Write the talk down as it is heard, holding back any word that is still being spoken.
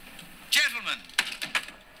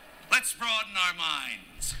broaden our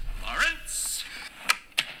minds. Lawrence?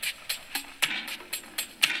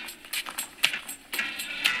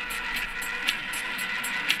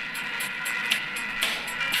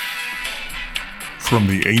 From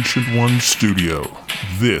the Ancient One studio,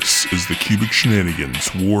 this is the Cubic Shenanigans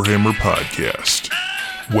Warhammer Podcast.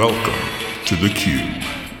 Welcome to the Cube.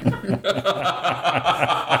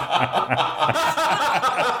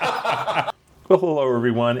 Well, hello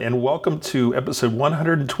everyone, and welcome to episode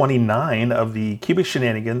 129 of the Cubic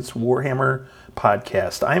Shenanigans Warhammer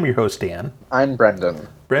Podcast. I'm your host, Dan. I'm Brendan.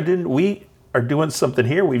 Brendan, we are doing something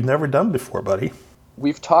here we've never done before, buddy.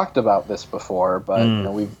 We've talked about this before,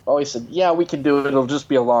 but we've always said, yeah, we can do it, it'll just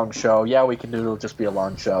be a long show. Yeah, we can do it, it'll just be a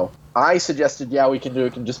long show. I suggested, yeah, we can do it,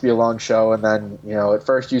 it can just be a long show, and then, at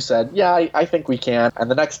first you said, yeah, I think we can, and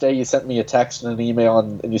the next day you sent me a text and an email,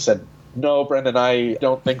 and you said, no, Brendan, I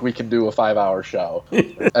don't think we can do a 5-hour show.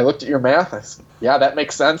 I looked at your math, I said, yeah, that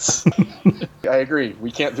makes sense. I agree,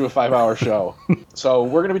 we can't do a 5-hour show. So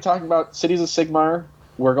we're going to be talking about Cities of Sigmar.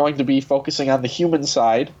 We're going to be focusing on the human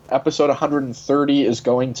side. Episode 130 is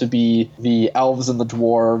going to be the elves and the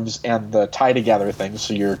dwarves and the tie-together things,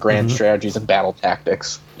 so your grand strategies and battle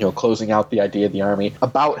tactics, closing out the idea of the army.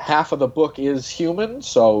 About half of the book is human,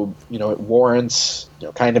 so, it warrants,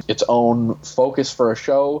 kind of its own focus for a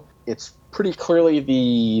show. It's pretty clearly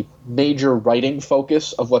the major writing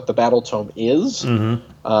focus of what the Battletome is.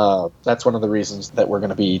 That's one of the reasons that we're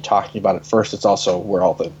going to be talking about it first. It's also where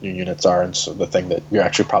all the new units are, and so the thing that you're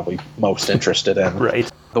actually probably most interested in. Right.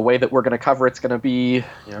 The way that we're going to cover it's going to be,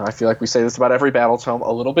 I feel like we say this about every Battletome,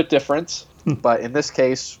 a little bit different. But in this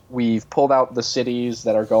case, we've pulled out the cities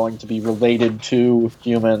that are going to be related to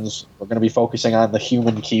humans. We're going to be focusing on the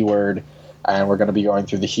human keyword, and we're going to be going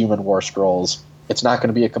through the human war scrolls. It's not going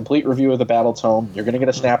to be a complete review of the Battletome. You're going to get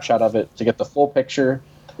a snapshot of it. To get the full picture,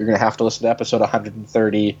 you're going to have to listen to episode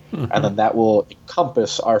 130, and then that will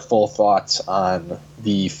encompass our full thoughts on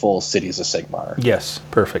the full Cities of Sigmar. Yes,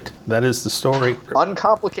 perfect. That is the story.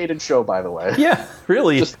 Uncomplicated show, by the way. Yeah,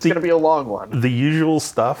 really. It's going to be a long one. The usual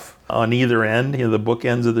stuff on either end, the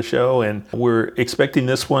bookends of the show, and we're expecting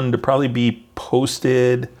this one to probably be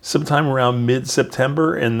posted sometime around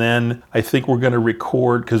mid-September, and then I think we're going to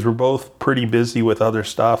record, because we're both pretty busy with other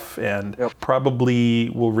stuff, and probably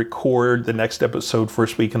we'll record the next episode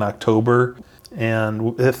first week in October,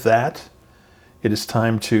 and with that, it is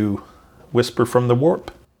time to whisper from the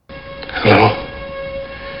warp. Hello.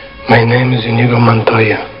 My name is Inigo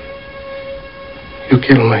Montoya. You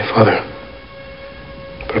killed my father.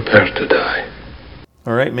 Prepare to die.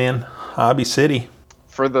 All right, man. Hobby City.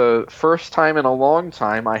 For the first time in a long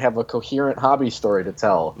time, I have a coherent hobby story to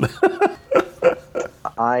tell.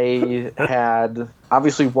 I had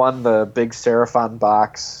obviously won the big Seraphon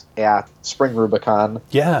box at Spring Rubicon.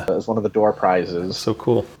 Yeah. It was one of the door prizes. So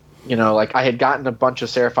cool. I had gotten a bunch of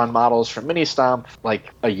Seraphon models from Mini Stomp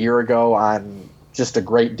like a year ago on just a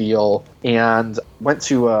great deal, and went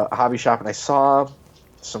to a hobby shop and I saw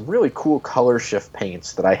some really cool color shift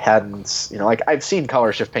paints that I hadn't, I've seen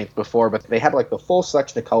color shift paints before, but they had like the full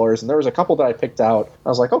selection of colors, and there was a couple that I picked out. I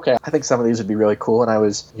was like, okay, I think some of these would be really cool, and I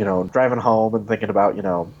was, driving home and thinking about,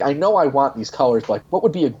 I know I want these colors, but like, what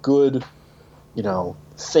would be a good,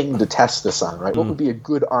 thing to test this on, right? What would be a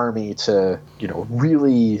good army to,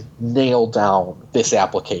 really nail down this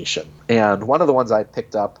application? And one of the ones I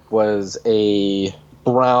picked up was a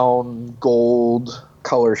brown gold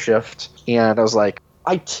color shift, and I was like,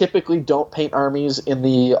 I typically don't paint armies in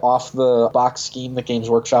the off-the-box scheme that Games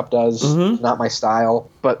Workshop does. Not my style.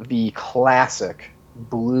 But the classic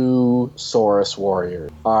blue Saurus warriors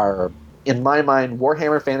are, in my mind,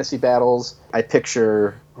 Warhammer Fantasy Battles. I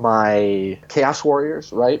picture my Chaos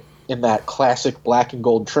Warriors, right? In that classic black and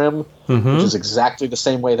gold trim, which is exactly the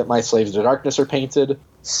same way that my Slaves to Darkness are painted.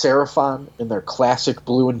 Seraphon in their classic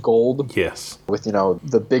blue and gold. Yes. With,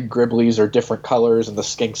 the big Griblies are different colors and the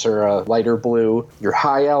Skinks are a lighter blue. Your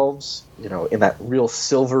High Elves, in that real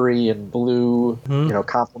silvery and blue,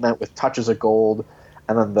 complement with touches of gold.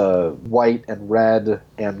 And then the white and red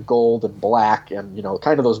and gold and black and,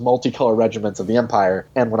 kind of those multicolor regiments of the Empire.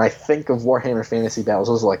 And when I think of Warhammer Fantasy Battles,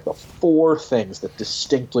 those are like the four things that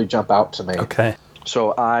distinctly jump out to me. Okay.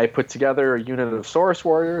 So I put together a unit of Saurus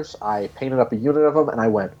Warriors, I painted up a unit of them, and I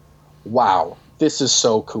went, wow, this is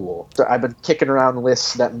so cool. So I've been kicking around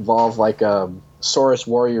lists that involve like Saurus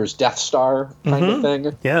Warriors Death Star kind of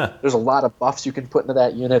thing. Yeah. There's a lot of buffs you can put into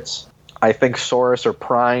that unit. I think Saurus are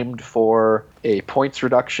primed for a points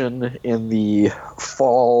reduction in the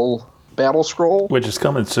Fall Battlescroll. Which is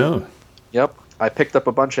coming soon. Yep. I picked up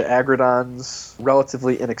a bunch of Agrodons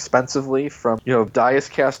relatively inexpensively from,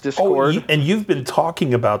 Diascast Discord. Oh, and you've been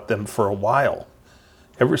talking about them for a while.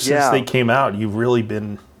 Ever since they came out, you've really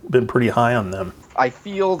been pretty high on them. I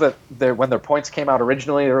feel that when their points came out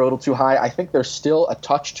originally, they were a little too high. I think they're still a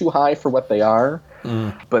touch too high for what they are,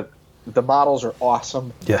 but the models are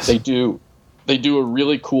awesome. Yes. They do a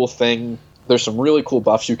really cool thing. There's some really cool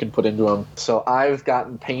buffs you can put into them. So I've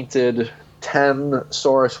gotten painted 10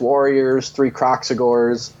 Saurus Warriors, 3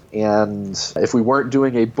 Kroxigors, and if we weren't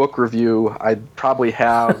doing a book review, I'd probably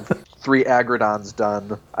have 3 Agrodons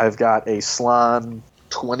done. I've got a Slann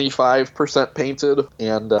 25% painted,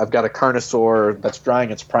 and I've got a Carnosaur that's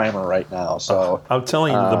drying its primer right now. So I'm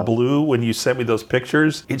telling you, the blue, when you sent me those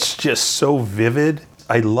pictures, it's just so vivid.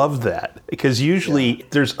 I love that, because usually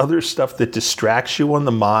there's other stuff that distracts you on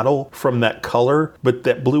the model from that color, but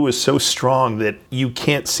that blue is so strong that you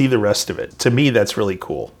can't see the rest of it. To me, that's really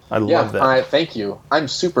cool. I love that. Thank you. I'm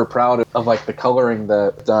super proud of like the coloring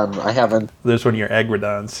that's done. I haven't. There's one of your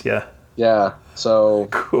Agrodons, yeah. Yeah, so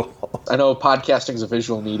cool. I know podcasting is a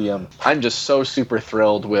visual medium. I'm just so super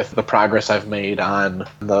thrilled with the progress I've made on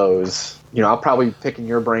those. You know, I'll probably be picking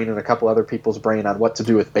your brain and a couple other people's brain on what to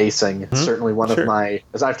do with basing. Certainly one of my,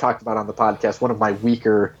 as I've talked about on the podcast, one of my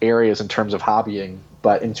weaker areas in terms of hobbying.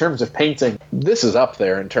 But in terms of painting, this is up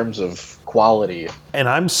there in terms of quality. And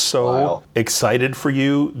I'm so excited for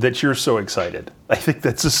you that you're so excited. I think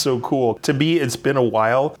that's just so cool. To me, it's been a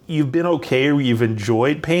while. You've been okay, you've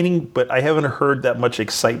enjoyed painting, but I haven't heard that much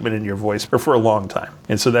excitement in your voice for a long time.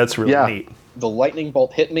 And so that's really neat. The lightning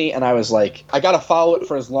bolt hit me, and I was like, I got to follow it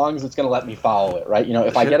for as long as it's going to let me follow it, right? You know,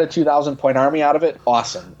 if I get a 2,000-point army out of it,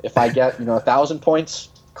 awesome. If I get, 1,000 points,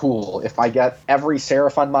 cool. If I get every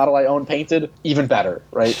Seraphon model I own painted, even better,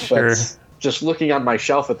 right? Sure. But just looking on my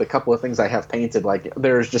shelf at the couple of things I have painted, like,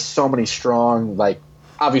 there's just so many strong, like,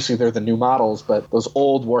 obviously they're the new models, but those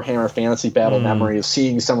old Warhammer Fantasy Battle memories,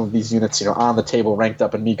 seeing some of these units, on the table ranked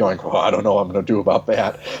up, and me going, I don't know what I'm going to do about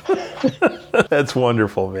that. That's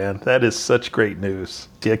wonderful, man. That is such great news.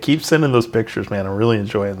 Yeah, keep sending those pictures, man. I'm really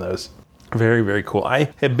enjoying those. Very, very cool.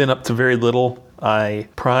 I have been up to very little. I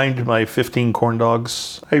primed my 15 corn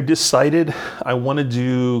dogs. I've decided I want to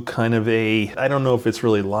do kind of I don't know if it's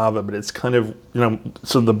really lava, but it's kind of,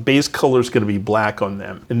 so the base color is going to be black on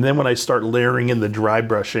them. And then when I start layering in the dry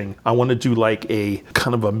brushing, I want to do like a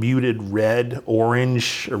kind of a muted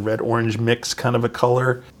red-orange, or red-orange mix kind of a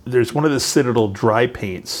color. There's one of the Citadel dry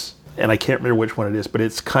paints, and I can't remember which one it is, but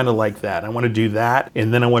it's kind of like that. I want to do that,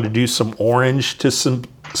 and then I want to do some orange to some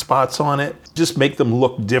spots on it. Just make them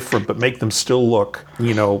look different, but make them still look,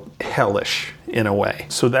 hellish in a way.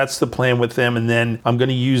 So that's the plan with them, and then I'm going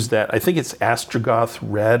to use that. I think it's Astrogoth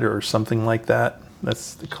red or something like that.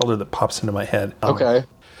 That's the color that pops into my head. Okay.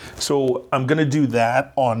 So I'm going to do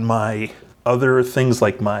that on my other things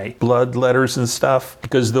like my blood letters and stuff,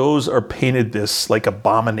 because those are painted this like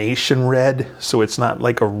abomination red. So it's not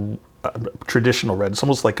like a traditional red. It's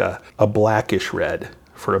almost like a blackish red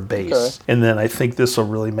for a base. Okay. And then I think this will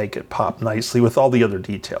really make it pop nicely with all the other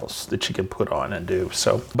details that you can put on and do.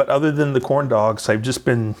 So, but other than the corn dogs, I've just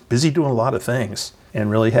been busy doing a lot of things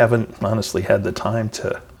and really haven't honestly had the time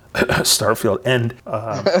to Starfield and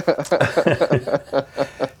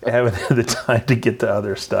haven't had the time to get to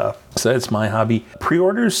other stuff. So that's my hobby.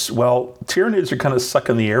 Pre-orders, well, Tyranids are kind of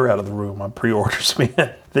sucking the air out of the room on pre-orders,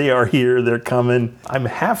 man. They are here, they're coming. I'm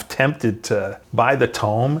half tempted to buy the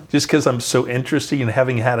tome just because I'm so interested in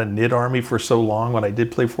having had a Nid army for so long when I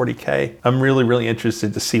did play 40K. I'm really, really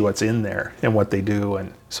interested to see what's in there and what they do.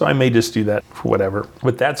 And so I may just do that for whatever.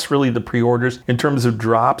 But that's really the pre-orders. In terms of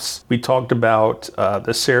drops, we talked about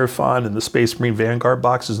the Seraphon and the Space Marine Vanguard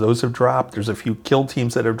boxes. Those have dropped. There's a few kill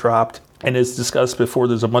teams that have dropped. And as discussed before,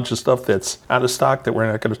 there's a bunch of stuff that's out of stock that we're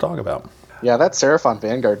not going to talk about. Yeah, that Seraphon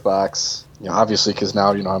Vanguard box, obviously because now,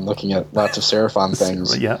 I'm looking at lots of Seraphon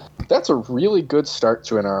things. Yeah. That's a really good start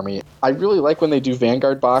to an army. I really like when they do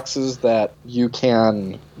Vanguard boxes that you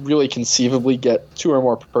can really conceivably get 2 or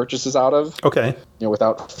more purchases out of. Okay.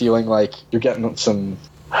 Without feeling like you're getting some,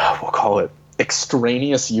 we'll call it,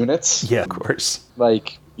 extraneous units. Yeah, of course.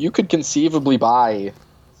 Like, you could conceivably buy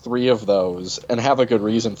 3 of those and have a good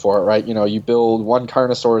reason for it, right? You build 1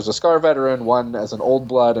 Carnosaur as a Scar Veteran, 1 as an Old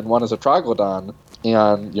Blood, and 1 as a Troglodyte.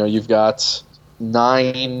 And, you've got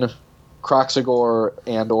 9 Kroxigor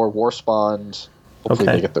and or Warspawned.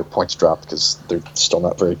 Hopefully they get their points dropped because they're still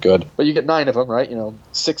not very good. But you get 9 of them, right?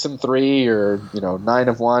 6 and 3 or, 9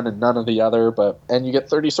 of one and none of the other. And you get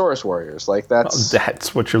 30 Saurus Warriors. Like,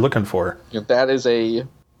 that's what you're looking for. That is in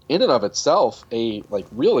and of itself,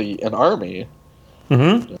 really an army.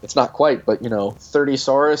 Mm-hmm. It's not quite, but 30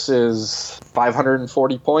 Saurus is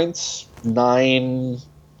 540 points. 9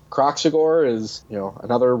 Kroxigor is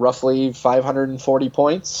another roughly 540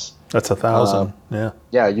 points. That's 1,000. Yeah.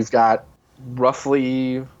 Yeah, you've got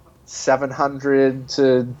roughly 700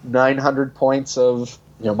 to 900 points of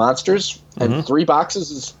monsters, and 3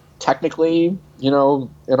 boxes is technically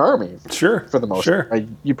an army. Sure. For the most part.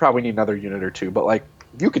 You probably need another unit or two, but like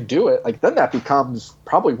you could do it. Like then that becomes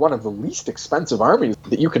probably one of the least expensive armies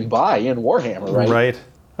that you can buy in Warhammer, right? Right.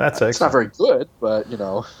 That's excellent. It's not very good, but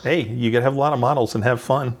Hey, you could have a lot of models and have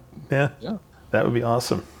fun. Yeah. Yeah. That would be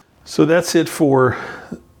awesome. So that's it for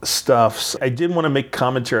stuffs. I did want to make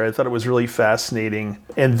commentary. I thought it was really fascinating.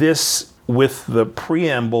 And this with the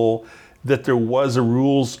preamble that there was a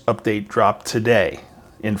rules update drop today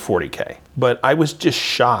in 40K. But I was just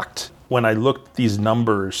shocked when I looked at these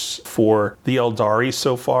numbers for the Eldari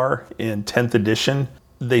so far in 10th edition.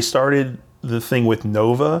 They started the thing with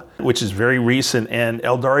Nova, which is very recent, and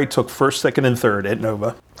Eldari took 1st, 2nd, and 3rd at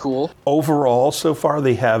Nova. Cool. Overall, so far,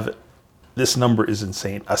 they have, this number is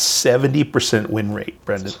insane, a 70% win rate,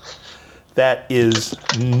 Brendan. That is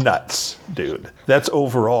nuts, dude. That's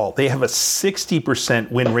overall. They have a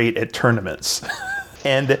 60% win rate at tournaments.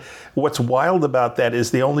 And what's wild about that is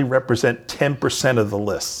they only represent 10% of the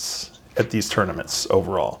lists at these tournaments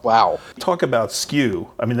overall. Wow. Talk about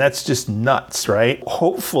skew. I mean, that's just nuts, right?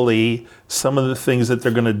 Hopefully, some of the things that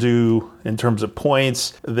they're going to do in terms of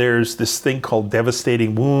points, there's this thing called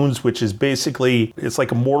devastating wounds, which is basically, it's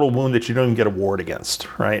like a mortal wound that you don't even get a ward against,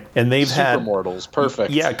 right? And they've had... Super mortals,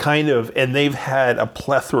 perfect. Yeah, kind of. And they've had a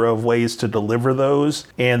plethora of ways to deliver those.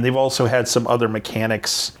 And they've also had some other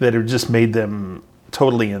mechanics that have just made them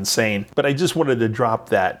totally insane. But I just wanted to drop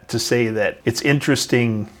that to say that it's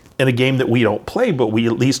interesting in a game that we don't play, but we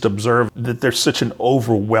at least observe that there's such an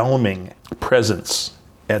overwhelming presence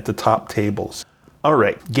at the top tables. All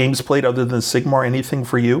right, games played other than Sigmar, anything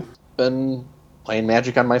for you? Been playing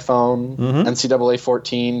Magic on my phone, NCAA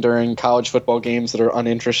 14 during college football games that are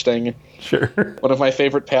uninteresting. Sure. One of my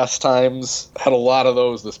favorite pastimes. Had a lot of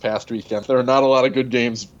those this past weekend. There are not a lot of good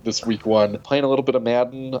games this week one. Playing a little bit of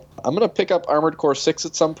Madden. I'm going to pick up Armored Core 6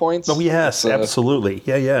 at some point. Oh, yes, absolutely.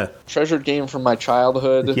 Yeah. Treasured game from my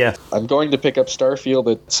childhood. Yeah. I'm going to pick up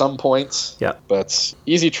Starfield at some point. Yeah. But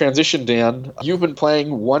easy transition, Dan. You've been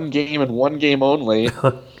playing one game and one game only.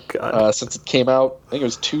 God. Since it came out, I think it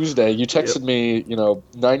was Tuesday. You texted me,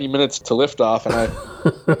 90 minutes to liftoff, and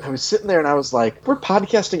I was sitting there and I was like, we're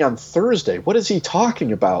podcasting on Thursday. What is he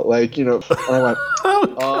talking about? And I went,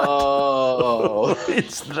 oh.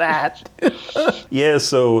 It's that. Yeah,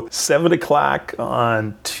 so 7 o'clock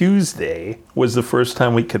on Tuesday was the first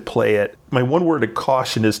time we could play it. My one word of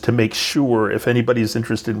caution is to make sure, if anybody's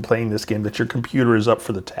interested in playing this game, that your computer is up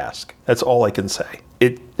for the task. That's all I can say.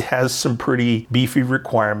 It has some pretty beefy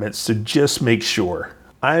requirements, so just make sure.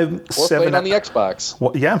 I'm or play it on the Xbox.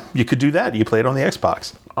 Well, yeah, you could do that. You play it on the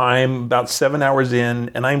Xbox. I'm about 7 hours in,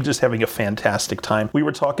 and I'm just having a fantastic time. We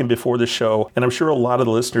were talking before the show, and I'm sure a lot of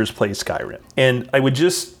the listeners play Skyrim. And I would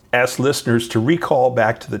just ask listeners to recall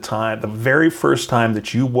back to the very first time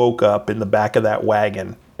that you woke up in the back of that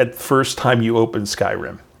wagon, at the first time you opened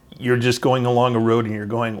Skyrim. You're just going along a road, and you're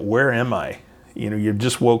going, where am I? You've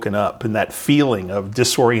just woken up, and that feeling of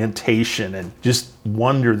disorientation and just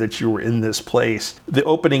wonder that you were in this place. The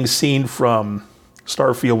opening scene from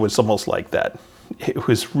Starfield was almost like that. It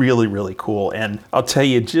was really, really cool. And I'll tell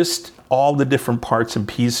you, just all the different parts and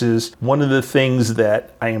pieces. One of the things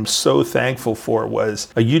that I am so thankful for was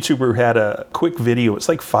a YouTuber had a quick video. It's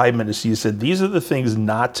like 5 minutes. He said, these are the things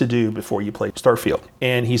not to do before you play Starfield.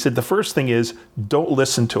 And he said, the first thing is, don't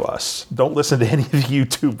listen to us. Don't listen to any of the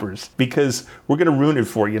YouTubers, because we're going to ruin it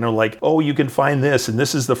for you. You can find this, and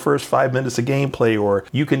this is the first 5 minutes of gameplay, or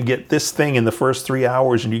you can get this thing in the first 3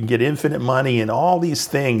 hours, and you can get infinite money and all these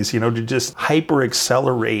things, to just hyper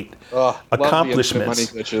accelerate accomplishments. Love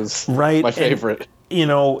the infinite money glitches. Right. My favorite. And,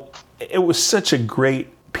 it was such a great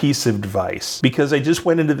piece of advice, because I just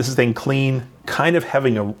went into this thing clean, kind of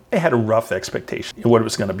I had a rough expectation of what it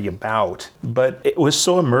was going to be about, but it was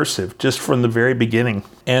so immersive just from the very beginning.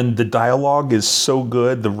 And the dialogue is so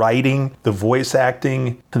good, the writing, the voice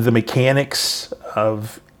acting, the mechanics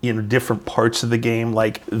of different parts of the game,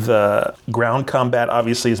 like the ground combat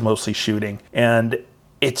obviously is mostly shooting, and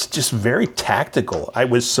it's just very tactical. I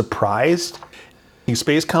was surprised.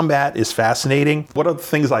 Space combat is fascinating. One of the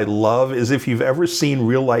things I love is if you've ever seen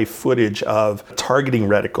real life footage of targeting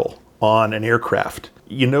reticle on an aircraft,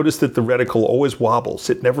 you notice that the reticle always wobbles.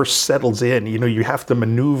 It never settles in. You have to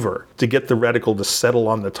maneuver to get the reticle to settle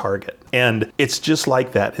on the target. And it's just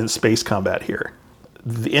like that in space combat here.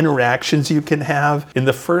 The interactions you can have in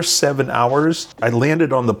the first 7 hours, I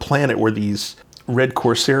landed on the planet where these Red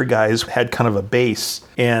Corsair guys had kind of a base,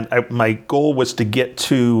 and my goal was to get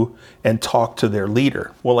to and talk to their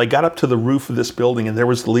leader. Well, I got up to the roof of this building, and there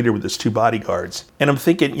was the leader with his 2 bodyguards. And I'm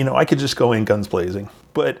thinking, I could just go in guns blazing.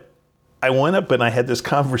 But I went up and I had this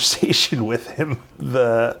conversation with him.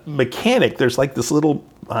 The mechanic, there's like this little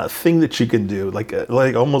thing that you can do, like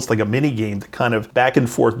almost like a mini game, to kind of back and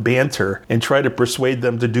forth banter and try to persuade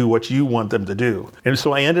them to do what you want them to do. And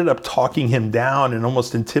so I ended up talking him down and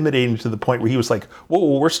almost intimidating to the point where he was like,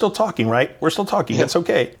 whoa, we're still talking, right? We're still talking. That's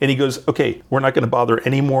okay. And he goes, okay, we're not going to bother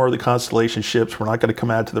any more of the Constellation ships. We're not going to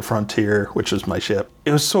come out to the Frontier, which is my ship.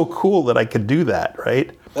 It was so cool that I could do that,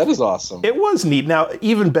 right? That is awesome. It was neat. Now,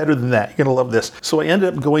 even better than that, you're going to love this. So I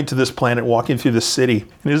ended up going to this planet, walking through the city,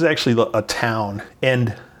 and it was actually a town.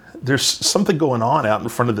 And there's something going on out in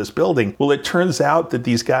front of this building. Well, it turns out that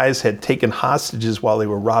these guys had taken hostages while they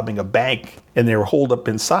were robbing a bank, and they were holed up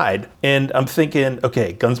inside. And I'm thinking,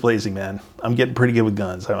 okay, guns blazing, man. I'm getting pretty good with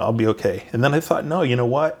guns. I'll be okay. And then I thought, no, you know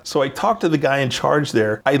what? So I talked to the guy in charge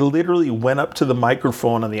there. I literally went up to the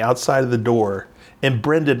microphone on the outside of the door. And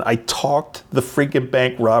Brendan, I talked the freaking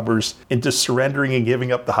bank robbers into surrendering and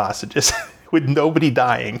giving up the hostages with nobody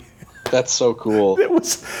dying. That's so cool.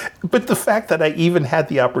 But the fact that I even had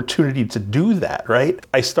the opportunity to do that, right?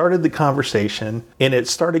 I started the conversation and it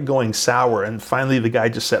started going sour. And finally the guy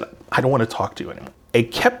just said, I don't want to talk to you anymore. I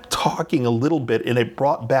kept talking a little bit, and it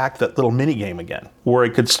brought back that little mini game again, where I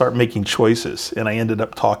could start making choices, and I ended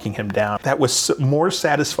up talking him down. That was more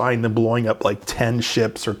satisfying than blowing up like 10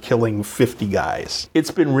 ships or killing 50 guys. It's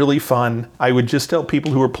been really fun. I would just tell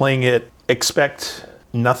people who are playing it, expect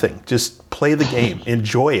nothing. Just play the game,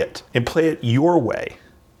 enjoy it, and play it your way,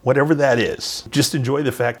 whatever that is. Just enjoy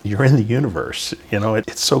the fact that you're in the universe.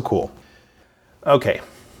 It's so cool. Okay,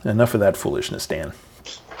 enough of that foolishness, Dan.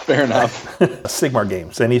 Fair enough. Sigmar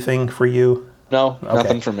games. Anything for you? No,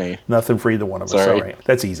 nothing for me. Nothing for either one of us. Sorry. All right.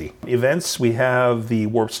 That's easy. Events, we have the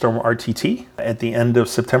Warpstorm RTT. At the end of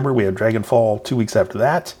September, we have Dragonfall 2 weeks after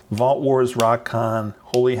that. Vault Wars, RockCon,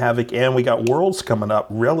 Holy Havoc, and we got Worlds coming up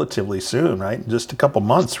relatively soon, right? In just a couple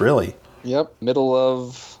months, really. Yep, middle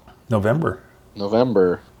of... November.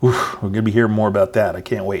 We're going to be hearing more about that. I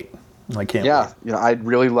can't wait. Yeah, I'd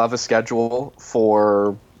really love a schedule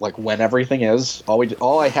for... like when everything is.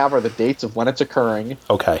 All I have are the dates of when it's occurring.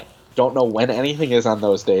 Okay. Don't know when anything is on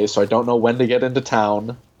those days, so I don't know when to get into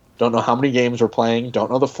town. Don't know how many games we're playing. Don't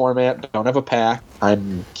know the format. Don't have a pack.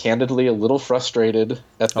 I'm candidly a little frustrated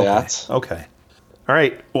at that. Okay. All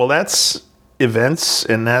right. Well, that's events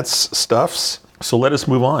and that's stuffs. So let us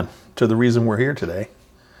move on to the reason we're here today.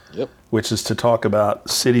 Yep. Which is to talk about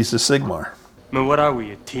Cities of Sigmar. I mean, what are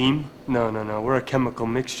we, a team? No. We're a chemical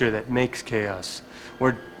mixture that makes chaos.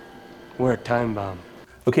 We're a time bomb.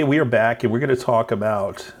 Okay, we are back, and we're going to talk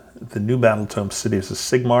about the new Battletome Cities of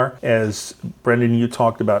Sigmar. As Brendan, you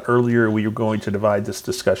talked about earlier, we are going to divide this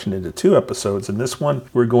discussion into 2 episodes. In this one,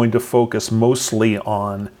 we're going to focus mostly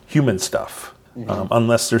on human stuff,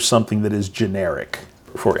 unless there's something that is generic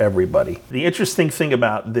for everybody. The interesting thing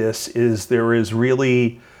about this is there is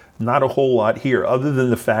really not a whole lot here, other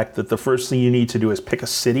than the fact that the first thing you need to do is pick a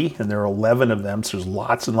city, and there are 11 of them, so there's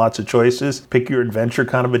lots and lots of choices. Pick your adventure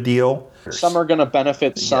kind of a deal. Some are going to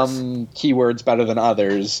benefit some keywords better than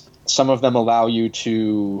others. Some of them allow you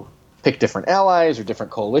to pick different allies or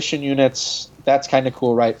different coalition units. That's kind of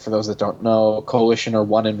cool, right? For those that don't know, coalition are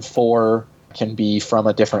 1 in 4. Can be from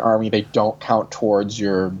a different army. They don't count towards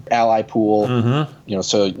your ally pool.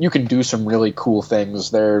 So you can do some really cool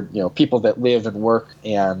things. They're, people that live and work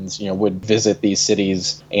and, would visit these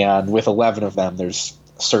cities. And with 11 of them, there's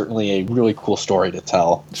certainly a really cool story to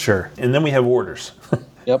tell. Sure. And then we have orders.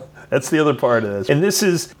 Yep. That's the other part of this. And this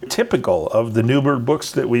is typical of the newer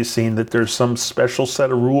books that we've seen, that there's some special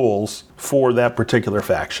set of rules for that particular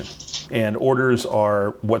faction. And orders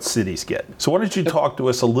are what cities get. So why don't you talk to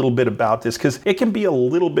us a little bit about this? Because it can be a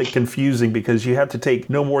little bit confusing because you have to take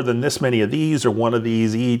no more than this many of these or one of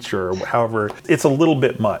these each or however. It's a little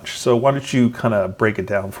bit much. So why don't you kind of break it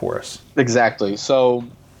down for us? Exactly. So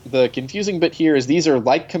the confusing bit here is these are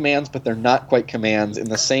like commands, but they're not quite commands, in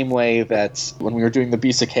the same way that when we were doing the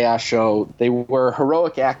Beast of Chaos show, they were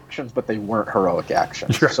heroic actions, but they weren't heroic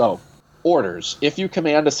actions. Sure. So, orders. If you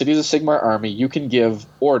command a Cities of Sigmar army, you can give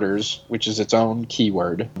orders, which is its own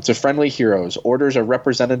keyword, to friendly heroes. Orders are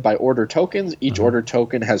represented by order tokens. Each order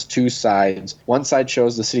token has 2 sides. One side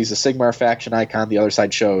shows the Cities of Sigmar faction icon. The other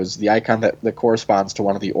side shows the icon that corresponds to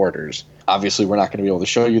one of the orders. Obviously, we're not going to be able to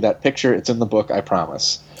show you that picture. It's in the book, I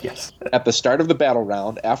promise. Yes. At the start of the battle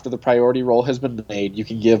round, after the priority roll has been made, you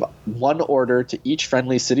can give 1 order to each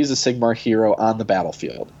friendly Cities of Sigmar hero on the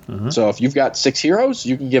battlefield. So if you've got 6 heroes,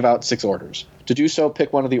 you can give out 6 orders. To do so,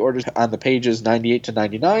 pick one of the orders on the pages 98 to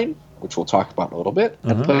 99, which we'll talk about in a little bit,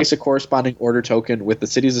 and place a corresponding order token with the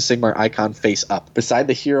Cities of Sigmar icon face up. Beside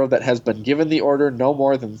the hero that has been given the order, no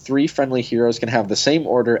more than 3 friendly heroes can have the same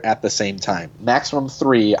order at the same time. Maximum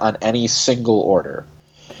 3 on any single order.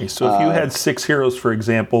 Okay, so if you had 6 heroes, for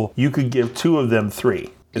example, you could give 2 of them 3.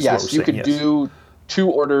 Yes, you could do 2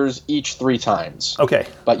 orders each 3 times. Okay.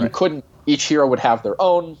 But you couldn't. Each hero would have their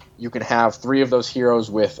own. You can have 3 of those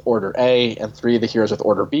heroes with Order A and 3 of the heroes with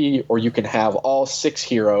Order B, or you can have all 6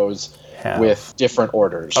 heroes with different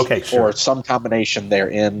orders. Okay, sure. Or some combination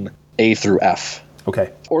therein, A through F.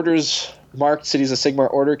 Okay. Orders marked Cities of Sigmar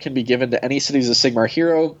order can be given to any Cities of Sigmar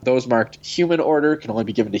hero. Those marked human order can only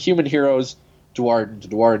be given to human heroes, Duardin to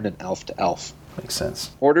Duardin, and Aelf to Aelf. Makes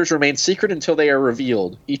sense. Orders remain secret until they are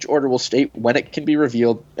revealed. Each order will state when it can be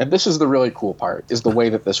revealed, and this is the really cool part, is the way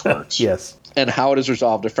that this works. Yes. And how it is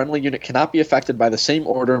resolved. A friendly unit cannot be affected by the same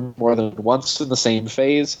order more than once in the same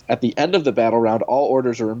phase. At the end of the battle round, all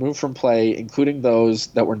orders are removed from play, including those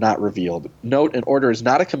that were not revealed. Note, an order is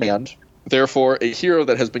not a command. Therefore, a hero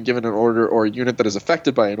that has been given an order or a unit that is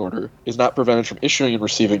affected by an order is not prevented from issuing and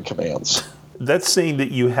receiving commands. That's saying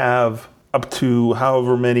that you have up to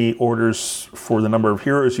however many orders for the number of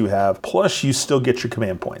heroes you have, plus you still get your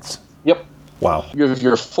command points. Yep. Wow. You have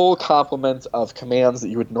your full complement of commands that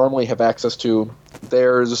you would normally have access to.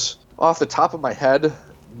 There's, off the top of my head,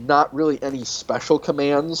 not really any special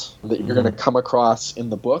commands that you're going to come across in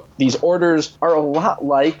the book. These orders are a lot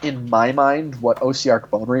like, in my mind, what OCR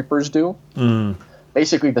Bone Reapers do.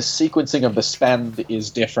 Basically, the sequencing of the spend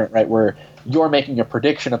is different, right? Where you're making a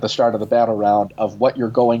prediction at the start of the battle round of what you're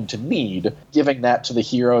going to need, giving that to the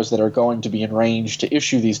heroes that are going to be in range to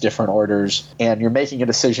issue these different orders, and you're making a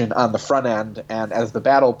decision on the front end, and as the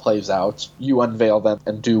battle plays out, you unveil them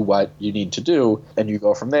and do what you need to do, and you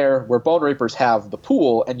go from there, where Bone Reapers have the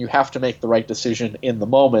pool, and you have to make the right decision in the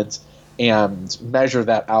moment, and measure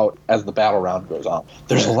that out as the battle round goes on.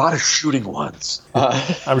 There's a lot of shooting ones.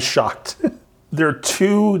 I'm shocked. There are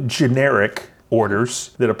 2 generic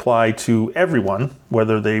orders that apply to everyone,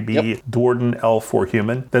 whether they be Duardin, Elf, or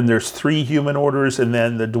human. Then there's 3 human orders, and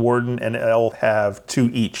then the Duardin and Elf have 2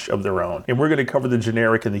 each of their own. And we're going to cover the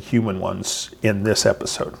generic and the human ones in this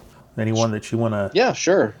episode. Anyone that you want to... Yeah,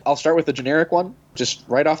 sure. I'll start with the generic one. Just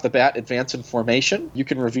right off the bat, advance in formation. You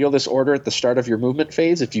can reveal this order at the start of your movement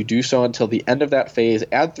phase. If you do so until the end of that phase,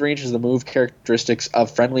 add 3 inches of the move characteristics of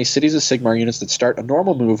friendly Cities of Sigmar units that start a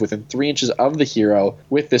normal move within 3 inches of the hero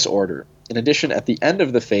with this order. In addition, at the end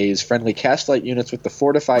of the phase, friendly Castlight units with the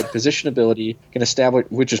fortified position ability can establish,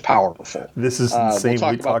 which is powerful. This is insane. We'll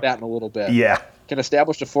talk about that in a little bit. Yeah. Can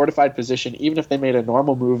establish a fortified position even if they made a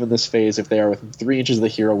normal move in this phase if they are within 3 inches of the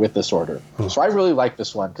hero with this order. So I really like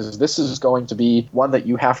this one because this is going to be one that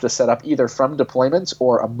you have to set up either from deployments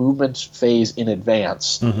or a movement phase in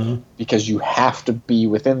advance because you have to be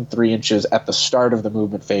within 3 inches at the start of the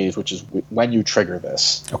movement phase, which is when you trigger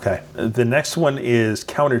this. Okay. The next one is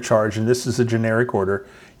countercharge, and this is a generic order.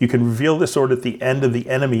 You can reveal this order at the end of the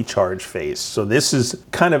enemy charge phase. So this is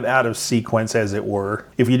kind of out of sequence, as it were.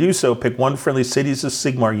 If you do so, pick one friendly Cities of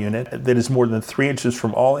Sigmar unit that is more than 3 inches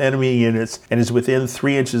from all enemy units and is within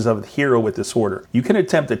 3 inches of the hero with this order. You can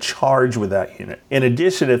attempt a charge with that unit. In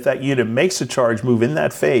addition, if that unit makes a charge move in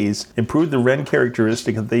that phase, improve the rend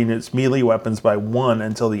characteristic of the unit's melee weapons by 1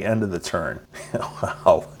 until the end of the turn.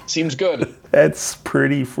 Wow. Seems good. That's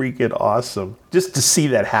pretty freaking awesome. Just to see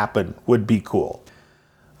that happen would be cool.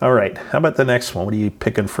 All right, how about the next one? What are you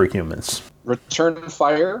picking for humans? Return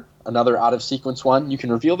Fire, another out-of-sequence one. You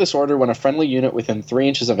can reveal this order when a friendly unit within 3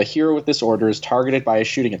 inches of a hero with this order is targeted by a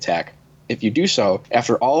shooting attack. If you do so,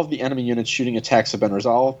 after all of the enemy units' shooting attacks have been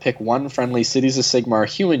resolved, pick one friendly Cities of Sigmar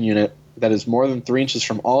human unit that is more than 3 inches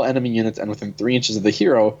from all enemy units and within 3 inches of the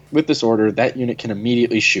hero. With this order, that unit can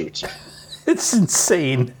immediately shoot. It's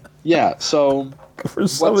insane. Yeah, so for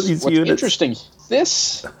some of these what's units. Interesting,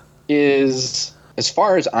 this is, as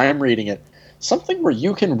far as I'm reading it, something where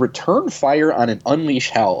you can return fire on an Unleash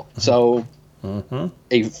Hell. So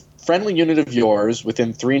a friendly unit of yours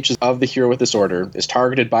within 3 inches of the hero with this order is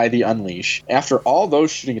targeted by the Unleash. After all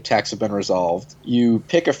those shooting attacks have been resolved, you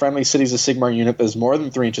pick a friendly Cities of Sigmar unit that is more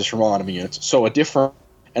than 3 inches from all enemy units. So a different,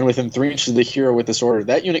 and within 3 inches of the hero with this order,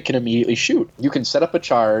 that unit can immediately shoot. You can set up a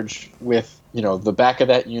charge with, the back of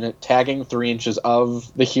that unit tagging 3 inches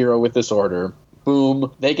of the hero with this order.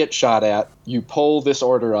 Boom, they get shot at. You pull this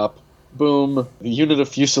order up. Boom, the unit of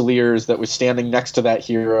Fusiliers that was standing next to that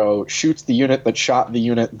hero shoots the unit that shot the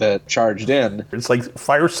unit that charged in. It's like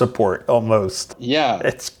fire support, almost. Yeah.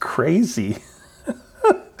 It's crazy.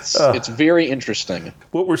 It's very interesting.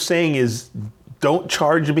 What we're saying is don't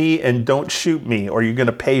charge me and don't shoot me or you're going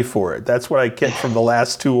to pay for it. That's what I get from the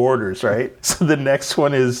last two orders, right? So the next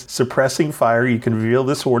one is suppressing fire. You can reveal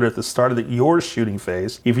this order at the start of your shooting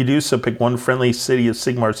phase. If you do so, pick one friendly City of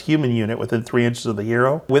Sigmar's human unit within 3 inches of the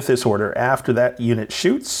hero with this order. After that unit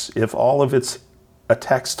shoots, if all of its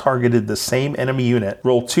attacks targeted the same enemy unit,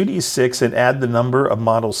 roll 2d6 and add the number of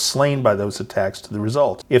models slain by those attacks to the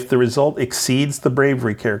result. If the result exceeds the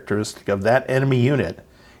bravery characteristic of that enemy unit,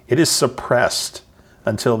 it is suppressed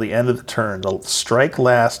until the end of the turn. The strike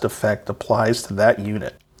last effect applies to that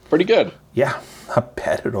unit. Pretty good. Yeah, not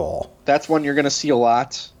bad at all. That's one you're going to see a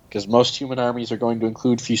lot, because most human armies are going to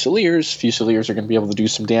include Fusiliers. Fusiliers are going to be able to do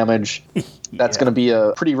some damage. That's going to be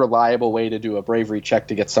a pretty reliable way to do a bravery check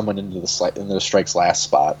to get someone into the strike's last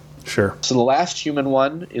spot. Sure. So the last human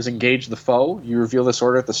one is engage the foe. You reveal this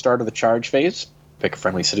order at the start of the charge phase. Pick a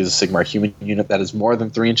friendly Cities of Sigmar human unit that is more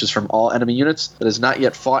than 3 inches from all enemy units that has not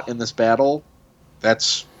yet fought in this battle.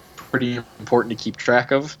 That's pretty important to keep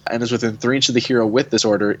track of, and is within 3 inches of the hero with this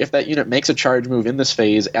order. If that unit makes a charge move in this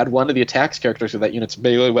phase, add 1 to the attacks characteristics of that unit's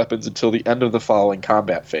melee weapons until the end of the following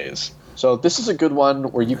combat phase. So this is a good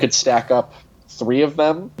one where you could stack up 3 of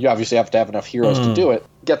them. You obviously have to have enough heroes to do it.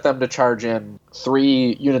 Get them to charge in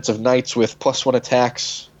 3 units of knights with +1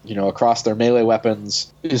 attacks, across their melee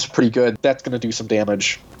weapons is pretty good. That's going to do some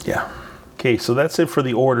damage. Yeah. Okay, so that's it for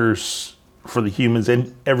the orders for the humans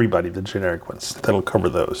and everybody, the generic ones. That'll cover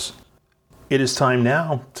those. It is time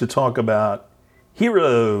now to talk about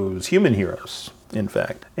heroes, human heroes, in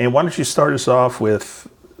fact. And why don't you start us off with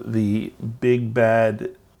the big bad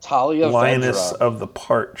Talia Lioness Vedra. of the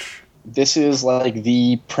Parch. This is like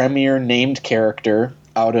the premier named character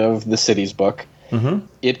out of the Cities book. Mm-hmm.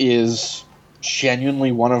 It is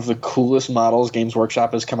genuinely one of the coolest models Games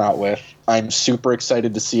Workshop has come out with. I'm super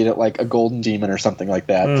excited to see it at like a Golden Demon or something like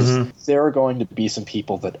that. There are going to be some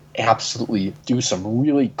people that absolutely do some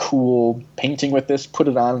really cool painting with this, put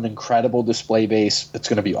it on an incredible display base. It's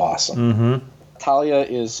going to be awesome. Mm-hmm. Talia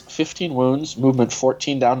is 15 wounds, movement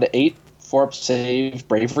 14 down to 8, 4-up save,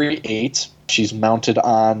 bravery 8. She's mounted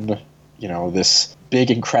on, this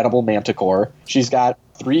big, incredible manticore. She's got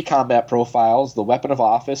 3 combat profiles, the Weapon of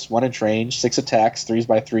Office, 1 inch range, 6 attacks,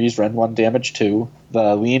 3x3s, Rend 1, damage 2.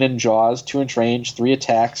 The Lean and Jaws, 2 inch range, 3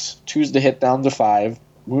 attacks, 2s to hit down to 5.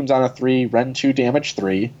 Wounds on a 3, Rend 2, damage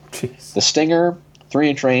 3. Jeez. The Stinger, 3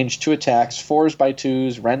 inch range, 2 attacks, 4s by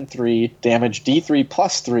 2s, Rend 3, damage D3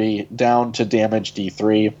 plus 3, down to damage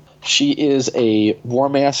D3. She is a War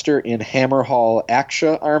Master in Hammerhall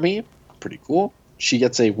Aksha army. Pretty cool. She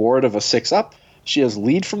gets a ward of a 6-up. She has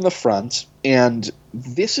lead from the front, and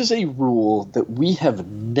this is a rule that we have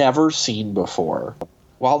never seen before.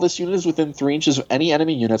 While this unit is within 3 inches of any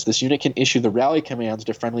enemy units, this unit can issue the rally commands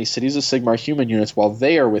to friendly Cities of Sigmar human units while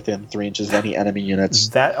they are within 3 inches of any enemy units.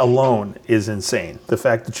 That alone is insane, the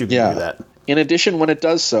fact that you can do that. In addition, when it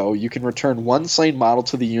does so, you can return 1 slain model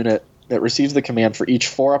to the unit that receives the command for each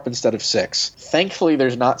 4-up instead of 6. Thankfully,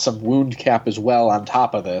 there's not some wound cap as well on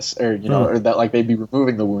top of this, or or that like they'd be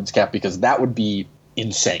removing the wounds cap, because that would be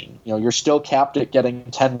insane. You're still capped at getting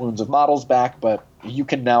 10 wounds of models back, but you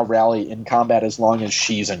can now rally in combat as long as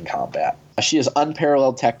she's in combat. She is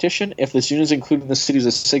unparalleled tactician. If this unit is included in the Cities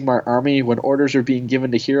of Sigmar army, when orders are being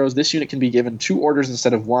given to heroes, this unit can be given 2 orders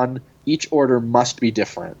instead of 1. Each order must be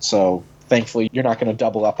different, so thankfully, you're not going to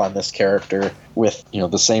double up on this character with,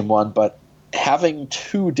 the same one, but having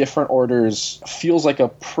 2 different orders feels like a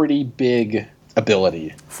pretty big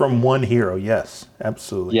ability. From one hero, yes,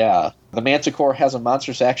 absolutely. Yeah. The Manticore has a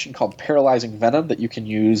monstrous action called Paralyzing Venom that you can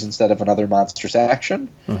use instead of another monstrous action.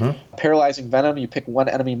 Mm-hmm. Paralyzing Venom, you pick 1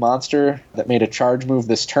 enemy monster that made a charge move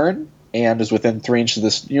this turn and is within 3 inches of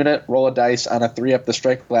this unit. Roll a dice. On a 3-up, the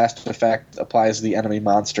strike blast effect applies to the enemy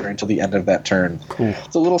monster until the end of that turn. Cool.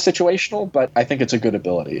 It's a little situational, but I think it's a good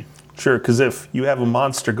ability. Sure, because if you have a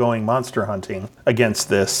monster going monster hunting against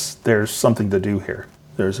this, there's something to do here.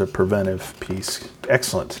 There's a preventive piece.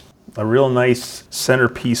 Excellent. A real nice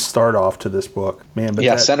centerpiece start off to this book. Man,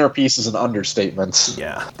 but centerpiece is an understatement.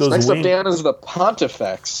 Yeah. Next up, Dan, is the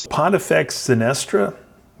Pontifex. Pontifex Sinestra,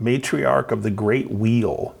 Matriarch of the Great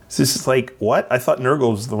Wheel. This is like, what? I thought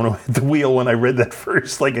Nurgle was the one with the wheel when I read that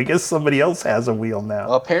first. Like, I guess somebody else has a wheel now.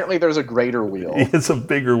 Well, apparently there's a greater wheel. It's a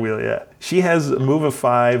bigger wheel, yeah. She has a move of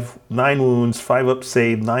 5, 9 wounds, 5-up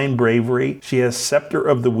save, 9 bravery. She has Scepter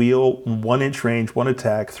of the Wheel, 1 inch range, 1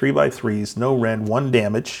 attack, 3x3s, no rend, 1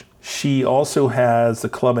 damage. She also has the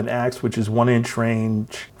club and axe, which is 1 inch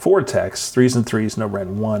range, 4 attacks, 3s and 3s, no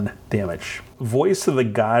rend, 1 damage. Voice of the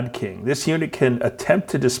God King. This unit can attempt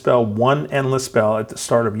to dispel 1 endless spell at the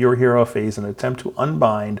start of your hero phase and attempt to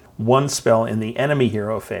unbind 1 spell in the enemy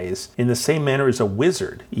hero phase in the same manner as a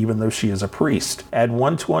wizard, even though she is a priest. Add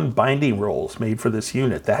 1-to-1 binding rolls made for this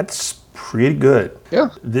unit. That's pretty good. Yeah.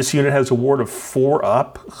 This unit has a ward of 4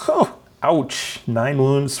 up. Oh, ouch. 9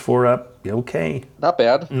 wounds, 4 up. Okay. Not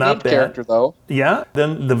bad. Not Named bad. character, though. Yeah.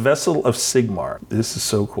 Then the Vessel of Sigmar. This is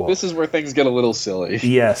so cool. This is where things get a little silly.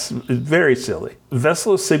 Yes, very silly.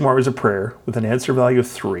 Vessel of Sigmar is a prayer with an answer value of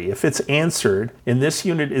 3. If it's answered and this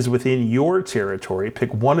unit is within your territory,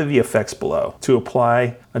 pick one of the effects below to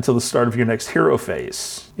apply until the start of your next hero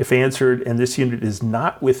phase. If answered and this unit is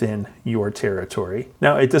not within your territory.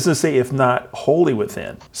 Now, it doesn't say if not wholly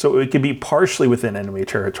within. So it could be partially within enemy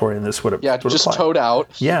territory, and this would apply. Yeah, just toed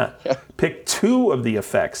out. Yeah. Pick 2 of the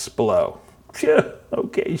effects below.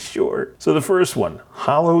 Okay, sure. So the first one,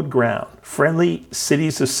 Hallowed Ground. Friendly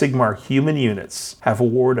Cities of Sigmar human units have a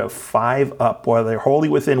ward of 5 up while they're wholly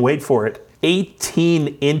within, wait for it,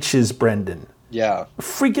 18 inches, Brendan. Yeah.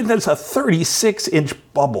 Freaking, that's a 36-inch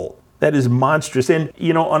bubble. That is monstrous. And,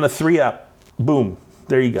 on a 3 up, boom,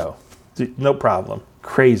 there you go. No problem.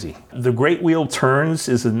 Crazy. The Great Wheel Turns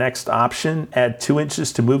is the next option. Add 2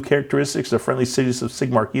 inches to move characteristics of friendly Cities of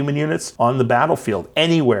Sigmar human units on the battlefield,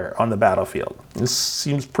 anywhere on the battlefield. This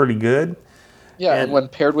seems pretty good. Yeah, and when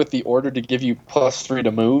paired with the order to give you +3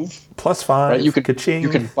 to move. +5. Right, you ka-ching.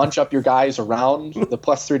 can bunch up your guys around the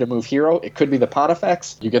 +3 to move hero. It could be the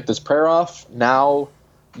Pontifex. You get this prayer off. Now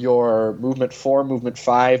your movement 4, movement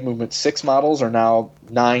 5, movement 6 models are now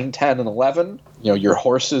 9, 10, and 11. Your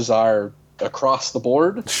horses are across the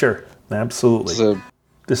board. Sure, absolutely. So,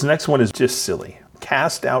 this next one is just silly.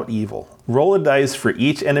 Cast Out Evil. Roll a dice for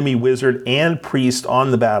each enemy wizard and priest on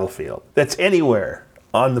the battlefield. That's anywhere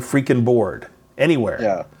on the freaking board. Anywhere.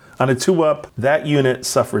 Yeah. On a 2 up, that unit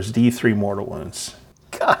suffers D3 mortal wounds.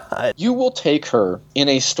 God. You will take her in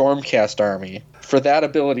a Stormcast army for that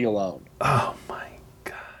ability alone. Oh my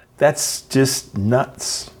God. That's just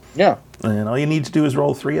nuts. Yeah. And all you need to do is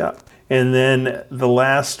roll 3 up. And then the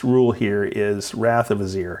last rule here is Wrath of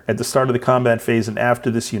Azir. At the start of the combat phase and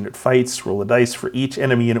after this unit fights, roll a dice for each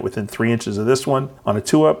enemy unit within 3 inches of this one. On a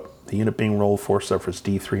 2 up, the unit being rolled for suffers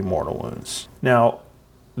D3 mortal wounds. Now,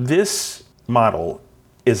 this model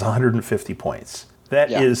is 150 points.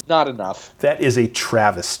 That is not enough. That is a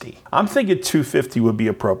travesty. I'm thinking 250 would be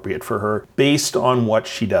appropriate for her based on what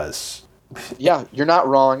she does. Yeah, you're not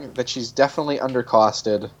wrong that she's definitely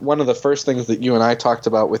undercosted. One of the first things that you and I talked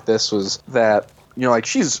about with this was that,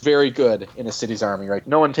 she's very good in a city's army, right?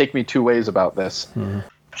 No one take me 2 ways about this. Mm-hmm.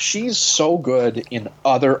 She's so good in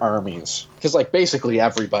other armies. Because, basically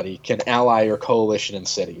everybody can ally or coalition in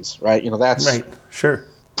cities, right? That's right, sure.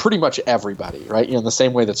 Pretty much everybody, right? In the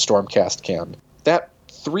same way that Stormcast can. That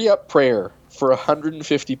 3-up prayer for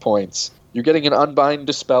 150 points... You're getting an Unbind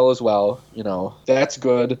Dispel as well, that's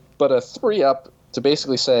good. But a 3-up to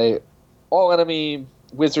basically say all enemy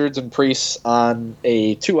wizards and priests on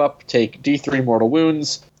a 2-up take D3 mortal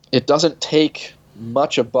wounds. It doesn't take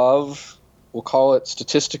much above, we'll call it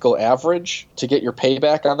statistical average, to get your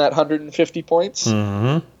payback on that 150 points.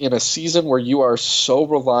 Mm-hmm. In a season where you are so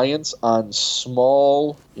reliant on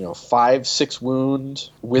small, 5-6 wound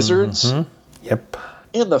wizards. Mm-hmm. Yep.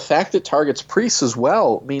 And the fact it targets priests as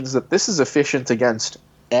well means that this is efficient against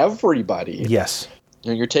everybody. Yes.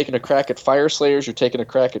 You're taking a crack at Fire Slayers, you're taking a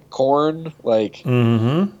crack at Khorne.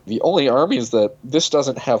 Mm-hmm. The only armies that this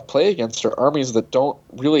doesn't have play against are armies that don't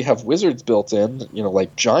really have wizards built in,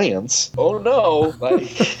 like giants. Oh no,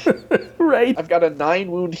 right. I've got a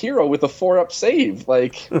 9-wound hero with a 4-up save.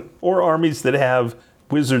 Or armies that have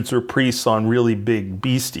wizards or priests on really big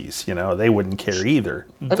beasties, they wouldn't care either.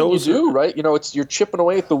 You do, right? You're chipping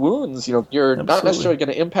away at the wounds. You're Absolutely. Not necessarily going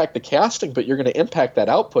to impact the casting, but you're going to impact that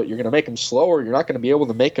output. You're going to make them slower. You're not going to be able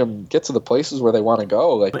to make them get to the places where they want to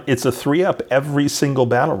go. It's a 3-up every single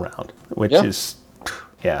battle round, which is,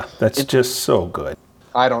 that's just so good.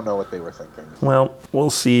 I don't know what they were thinking. Well, we'll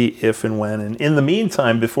see if and when. And in the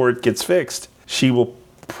meantime, before it gets fixed, she will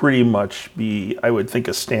pretty much be, I would think,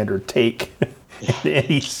 a standard take. In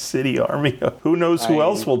any city army. Who knows who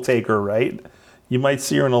else will take her, right? You might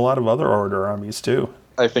see her in a lot of other order armies, too.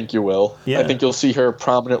 I think you will. Yeah. I think you'll see her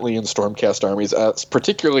prominently in Stormcast armies,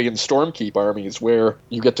 particularly in Stormkeep armies, where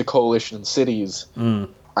you get to coalition in cities.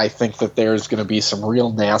 I think that there's going to be some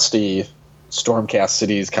real nasty Stormcast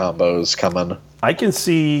cities combos coming. I can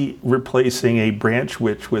see replacing a Branch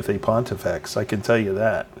Witch with a Pontifex. I can tell you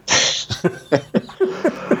that.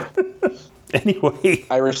 Anyway.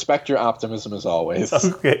 I respect your optimism as always.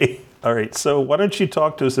 Okay. All right. So why don't you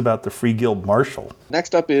talk to us about the Free Guild Marshal?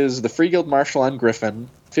 Next up is the Free Guild Marshal on Griffin.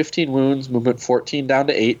 15 wounds, movement 14 down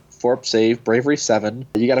to 8, 4-up save, bravery 7.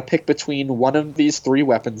 You got to pick between one of these 3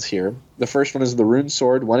 weapons here. The first one is the Rune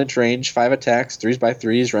Sword, 1-inch range, 5 attacks,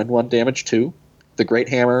 3s/3s, rend 1, damage 2. The Great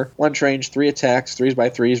Hammer, 1-inch range, 3 attacks,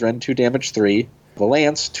 3s/3s, rend 2, damage 3. The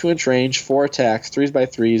Lance, 2-inch range, 4 attacks,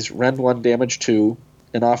 3s/3s, rend 1, damage 2.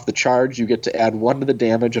 And off the charge, you get to add 1 to the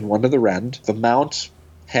damage and 1 to the rend. The Mount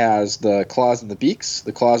has the claws and the beaks.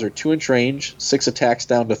 The claws are 2-inch range, 6 attacks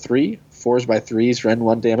down to 3, 4s/3s, rend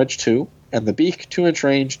 1, damage 2. And the beak, 2-inch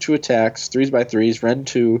range, 2 attacks, 3s/3s, rend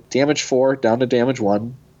 2, damage 4, down to damage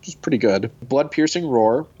 1. Which is pretty good. Blood-piercing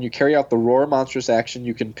roar. When you carry out the roar monstrous action,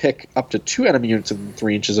 you can pick up to 2 enemy units within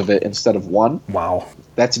 3 inches of it instead of 1. Wow.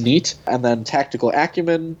 That's neat. And then tactical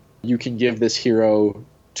acumen. You can give this hero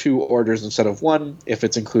 2 orders instead of 1 if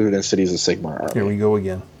it's included in Cities of Sigmar army. Here we go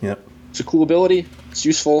again. Yep. It's a cool ability. It's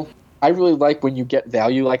useful. I really like when you get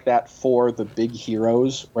value like that for the big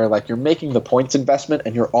heroes, where like you're making the points investment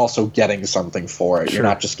and you're also getting something for it. Sure. You're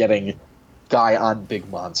not just getting guy on big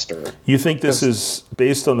monster. You think this is,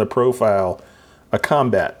 based on the profile, a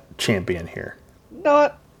combat champion here?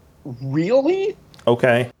 Not really.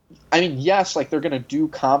 Okay. I mean, yes, like they're going to do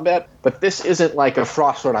combat, but this isn't like a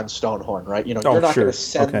Frostsword on Stonehorn, right? You know, you're not sure. going to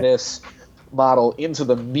send this model into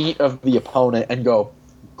the meat of the opponent and go,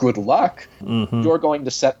 good luck. Mm-hmm. You're going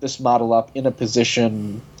to set this model up in a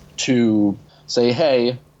position to say,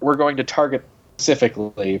 hey, we're going to target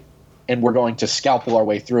specifically, and we're going to scalpel our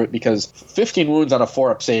way through it, because 15 wounds on a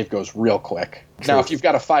 4-up save goes real quick. True. Now, if you've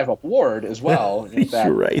got a 5-up ward as well,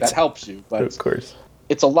 You're right. that helps you. But Of course.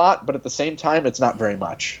 it's a lot, but at the same time, it's not very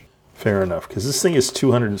much. Fair enough, because this thing is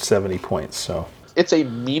 270 points, so... It's a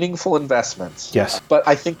meaningful investment. Yes. But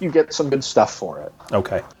I think you get some good stuff for it.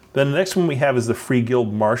 Okay. Then the next one we have is the Free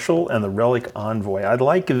Guild Marshal and the Relic Envoy. I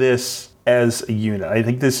like this as a unit. I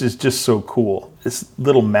think this is just so cool. This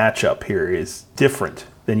little matchup here is different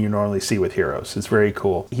than you normally see with heroes. It's very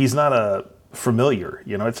cool. He's not a familiar,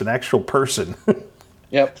 you know, it's an actual person.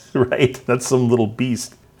 Yep. Right? That's some little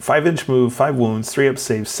beast. 5-inch move, 5 wounds, 3-up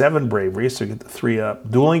save, 7 bravery, so you get the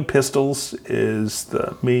 3-up. Dueling pistols is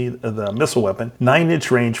the missile weapon.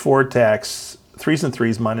 9-inch range, 4 attacks,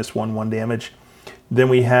 3s/3s, -1 damage. Then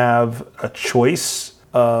we have a choice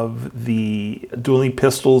of the dueling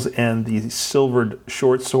pistols and the silvered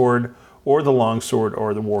short sword, or the long sword,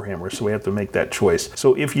 or the warhammer. So we have to make that choice.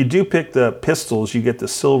 So if you do pick the pistols, you get the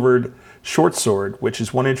silvered short sword, which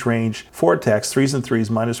is 1-inch range, 4 attacks, 3s/3s,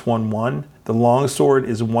 -1/1. The long sword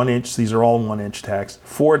is 1 inch. These are all 1-inch attacks.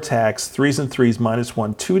 4 attacks, 3s/3s,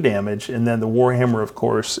 -1, 2 damage. And then the warhammer, of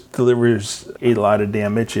course, delivers a lot of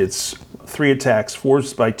damage. It's 3 attacks,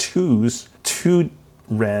 4s/2s, 2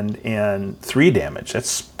 rend, and 3 damage.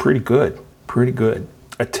 That's pretty good. Pretty good.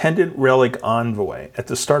 Attendant Relic Envoy. At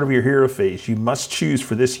the start of your hero phase, you must choose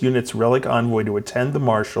for this unit's Relic Envoy to attend the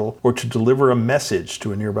Marshal or to deliver a message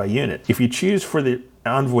to a nearby unit. If you choose for the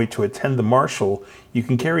Envoy to attend the Marshal, you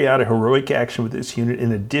can carry out a heroic action with this unit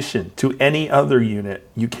in addition to any other unit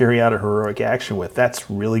you carry out a heroic action with. That's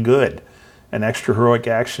really good. An extra heroic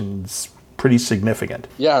action's pretty significant.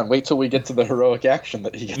 Yeah, and wait till we get to the heroic action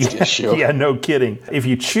that he gets to issue. Yeah, no kidding. If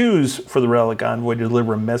you choose for the Relic Envoy to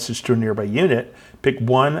deliver a message to a nearby unit, pick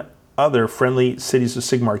one other friendly Cities of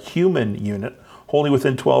Sigmar human unit wholly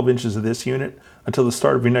within 12 inches of this unit until the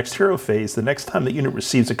start of your next hero phase. The next time the unit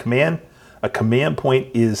receives a command point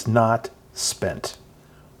is not spent.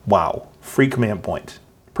 Wow. Free command point.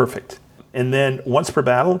 Perfect. And then once per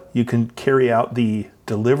battle, you can carry out the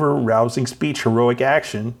Deliver Rousing Speech heroic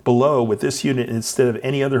action below with this unit instead of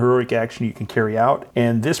any other heroic action you can carry out.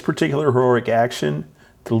 And this particular heroic action,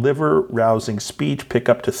 Deliver Rousing Speech, pick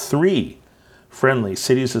up to 3 friendly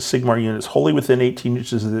Cities of Sigmar units wholly within 18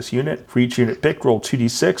 inches of this unit. For each unit picked, roll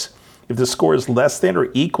 2d6. If the score is less than or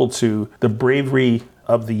equal to the bravery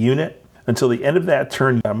of the unit, until the end of that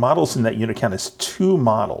turn, models in that unit count as 2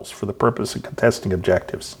 models for the purpose of contesting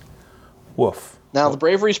objectives. Woof. Now, the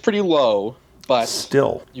bravery is pretty low, but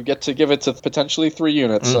still, you get to give it to potentially 3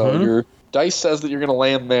 units, so your dice says that you're going to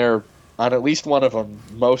land there on at least one of them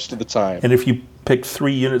most of the time. And if you pick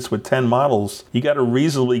 3 units with 10 models, you got a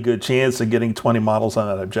reasonably good chance of getting 20 models on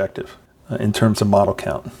that objective in terms of model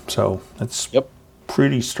count. So that's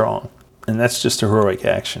pretty strong. And that's just a heroic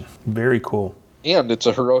action. Very cool. And it's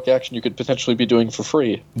a heroic action you could potentially be doing for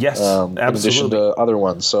free. Yes, absolutely. In addition to other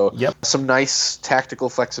ones. So yep. Some nice tactical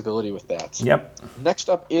flexibility with that. Yep. Next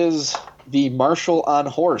up is the Marshal on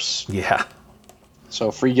Horse. Yeah. So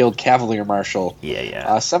Free Guild Cavalier Marshal.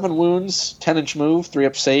 Yeah. 7 wounds, 10-inch move,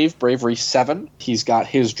 3-up save, bravery 7. He's got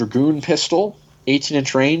his Dragoon Pistol,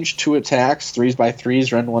 18-inch range, 2 attacks,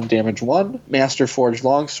 3s/3s, rend 1, damage 1. Master Forged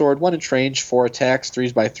Longsword, 1-inch range, 4 attacks,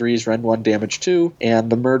 3s/3s, rend 1, damage 2. And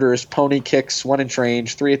the Murderous Pony Kicks, 1-inch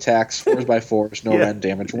range, 3 attacks, 4s/4s, no rend,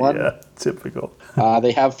 damage 1. Yeah, typical.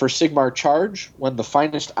 They have for Sigmar Charge, when the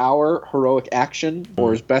finest hour, heroic action,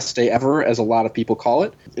 or his best day ever, as a lot of people call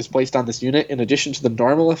it, is placed on this unit. In addition to the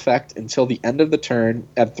normal effect, until the end of the turn,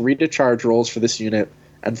 add 3 to charge rolls for this unit,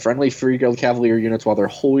 and friendly Free Guild Cavalier units while they're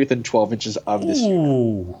wholly within 12 inches of this unit.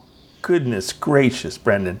 Ooh, goodness gracious,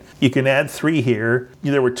 Brendan. You can add 3 here.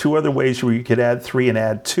 There were 2 other ways where you could add 3 and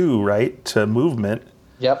add 2, right, to movement.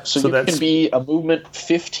 Yep, so you can be a movement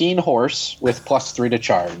 15 horse with +3 to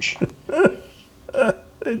charge.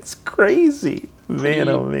 It's crazy. Man,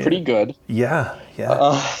 oh man. Pretty good. Yeah.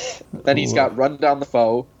 Then he's got Run Down the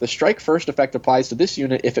Foe. The strike first effect applies to this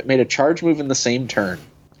unit if it made a charge move in the same turn.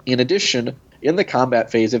 In addition, in the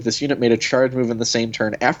combat phase, if this unit made a charge move in the same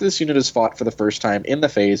turn after this unit is fought for the first time in the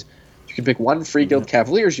phase, you can pick 1 Free Guild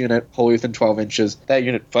Cavaliers unit, wholly within 12 inches. That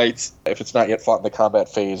unit fights if it's not yet fought in the combat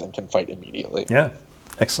phase and can fight immediately. Yeah,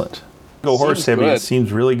 excellent. Go horse heavy. It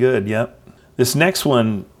seems really good, yep. This next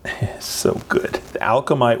one is so good. The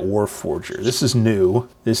Alchemite Warforger. This is new.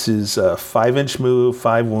 This is a 5-inch move,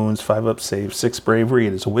 5 wounds, 5-up save, 6 bravery.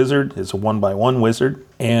 It is a wizard. It's a 1/1 wizard.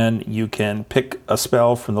 And you can pick a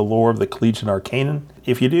spell from the lore of the Collegiate Arcanon.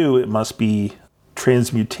 If you do, it must be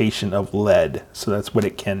Transmutation of Lead. So that's what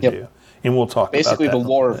it can do. And we'll talk about that. Basically the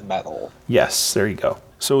lore of metal. Yes, there you go.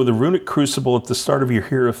 So the Runic Crucible, at the start of your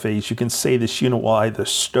hero phase, you can say this unit will either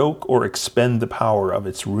stoke or expend the power of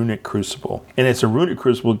its Runic Crucible. And it's a Runic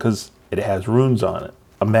Crucible because it has runes on it.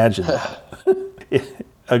 Imagine that.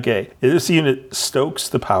 Okay, if this unit stokes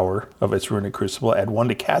the power of its Runic Crucible, add 1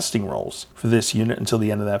 to casting rolls for this unit until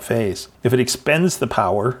the end of that phase. If it expends the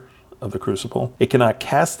power of the Crucible, it cannot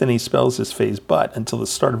cast any spells this phase, but until the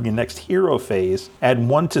start of your next hero phase, add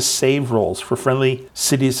 1 to save rolls for friendly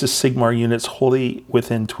Cities of Sigmar units wholly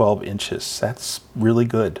within 12 inches. That's really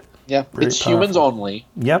good. Yeah, Very it's powerful. humans only.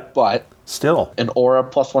 Yep. But still, an aura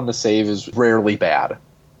 +1 to save is rarely bad.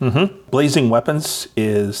 Blazing Weapons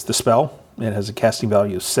is the spell. It has a casting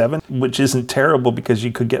value of 7, which isn't terrible because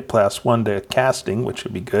you could get +1 to casting, which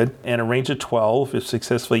would be good. And a range of 12 if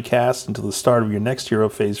successfully cast until the start of your next hero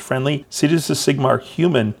phase. Friendly Cities of Sigmar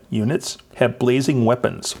human units have blazing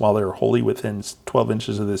weapons while they're wholly within 12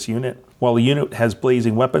 inches of this unit. While the unit has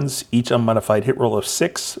blazing weapons, each unmodified hit roll of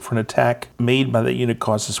 6 for an attack made by that unit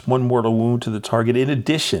causes 1 mortal wound to the target in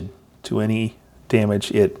addition to any damage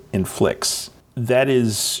it inflicts. That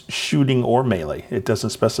is shooting or melee. It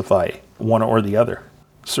doesn't specify one or the other.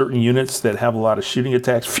 Certain units that have a lot of shooting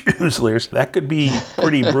attacks, Fusiliers, that could be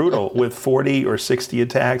pretty brutal with 40 or 60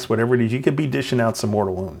 attacks, whatever it is. You could be dishing out some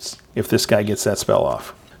mortal wounds if this guy gets that spell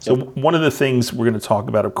off. So one of the things we're going to talk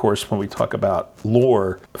about, of course, when we talk about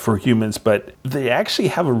lore for humans, but they actually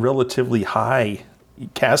have a relatively high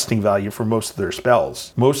casting value for most of their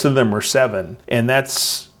spells. Most of them are 7, and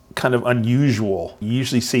that's kind of unusual. You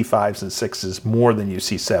usually see 5s and 6s more than you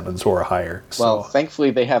see 7s or higher. Well,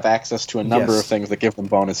 thankfully they have access to a number of things that give them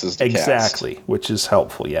bonuses to cast. Exactly, which is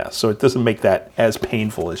helpful, yeah. So it doesn't make that as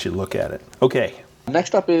painful as you look at it. Okay.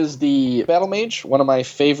 Next up is the Battle Mage, one of my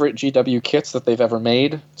favorite GW kits that they've ever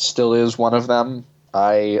made. Still is one of them.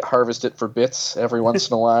 I harvest it for bits every once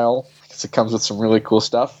in a while because it comes with some really cool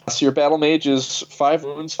stuff. So your Battle Mage is 5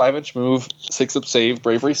 wounds, 5-inch move, 6-up save,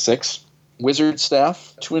 bravery 6. Wizard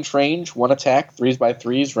Staff, 2-inch range, 1 attack,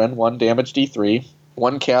 3s/3s, rend 1, damage D3,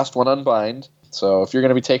 1 cast, 1 unbind. So if you're going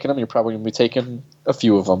to be taking them, you're probably going to be taking a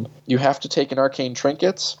few of them. You have to take an Arcane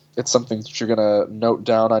Trinkets. It's something that you're going to note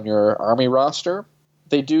down on your army roster.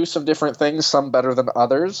 They do some different things, some better than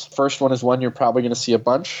others. First one is one you're probably going to see a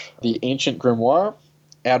bunch. The Ancient Grimoire.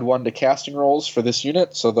 Add 1 to casting rolls for this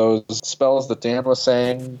unit. So those spells that Dan was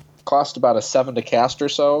saying cost about a 7 to cast or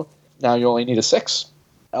so. Now you only need a 6.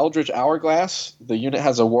 Eldritch Hourglass, the unit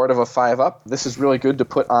has a ward of a 5-up. This is really good to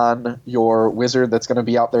put on your wizard that's going to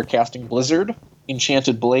be out there casting Blizzard.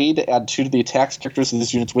 Enchanted Blade, add 2 to the attacks characters of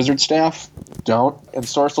this unit's wizard staff. Don't.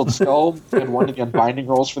 Ensorcelled Skull, add 1 to the unbinding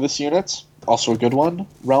rolls for this unit. Also a good one.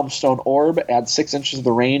 Realmstone Orb, add 6 inches of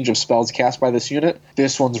the range of spells cast by this unit.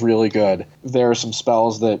 This one's really good. There are some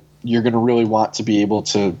spells that you're going to really want to be able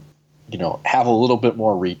to, have a little bit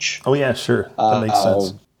more reach. Oh yeah, sure. That makes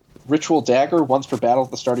sense. Ritual Dagger, once per battle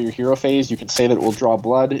at the start of your hero phase, you can say that it will draw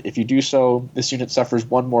blood. If you do so, this unit suffers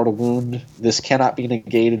 1 mortal wound. This cannot be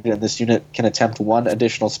negated, and this unit can attempt 1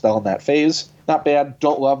 additional spell in that phase. Not bad.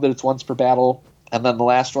 Don't love that it's once per battle. And then the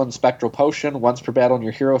last one, Spectral Potion. Once per battle in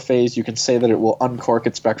your hero phase, you can say that it will uncork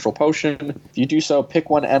its Spectral Potion. If you do so, pick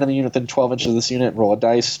one enemy unit within 12 inches of this unit and roll a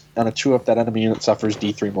dice. On a 2-up, that enemy unit suffers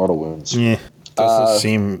D3 mortal wounds. Yeah, doesn't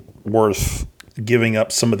seem worth giving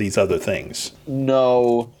up some of these other things.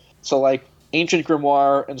 No. So, like, Ancient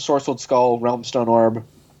Grimoire and Sorcelled Skull, Realmstone Orb,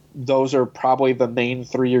 those are probably the main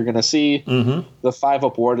 3 you're going to see. Mm-hmm. The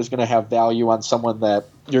 5-up ward is going to have value on someone that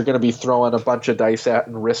you're going to be throwing a bunch of dice at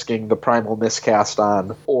and risking the Primal Miscast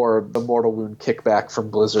on, or the Mortal Wound kickback from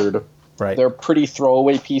Blizzard. Right. They're pretty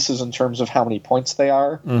throwaway pieces in terms of how many points they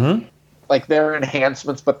are. Mm-hmm. Like, they're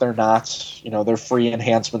enhancements, but they're not. You know, they're free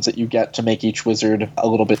enhancements that you get to make each wizard a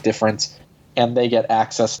little bit different. And they get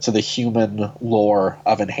access to the human lore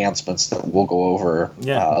of enhancements that we'll go over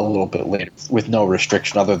a little bit later, with no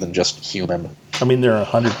restriction other than just human. I mean, they're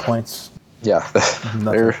 100 points. Yeah,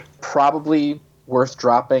 they're probably worth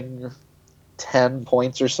dropping 10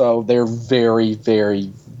 points or so. They're very,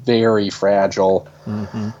 very, very fragile.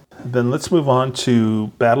 Mm-hmm. Then let's move on to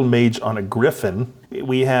Battle Mage on a Griffin.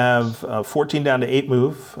 We have 14 down to 8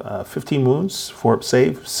 move, 15 wounds, 4-up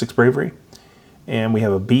save, 6 bravery. And we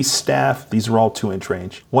have a Beast Staff. These are all 2-inch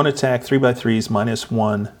range. 1 attack, 3x3s,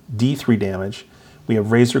 -1, D3 damage. We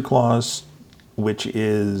have Razor Claws, which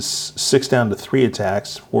is 6 down to 3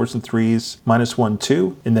 attacks, 4s and 3s, -1,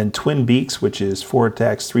 2. And then Twin Beaks, which is 4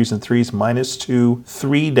 attacks, 3s and 3s, -2,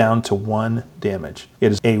 3 down to 1 damage.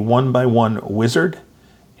 It is a 1x1 wizard.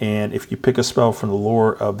 And if you pick a spell from the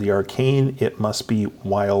lore of the arcane, it must be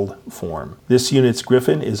wild form. This unit's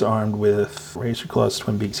griffin is armed with Razor Claws,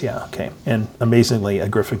 Twin Beaks. Yeah, okay. And amazingly, a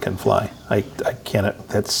griffin can fly. I cannot.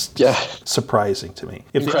 That's surprising to me.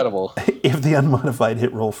 Incredible. If the unmodified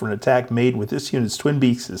hit roll for an attack made with this unit's Twin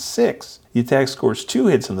Beaks is 6, the attack scores 2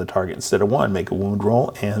 hits on the target instead of 1. Make a wound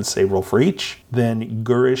roll and save roll for each. Then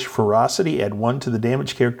Gurish Ferocity. Add 1 to the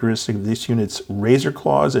damage characteristic of this unit's Razor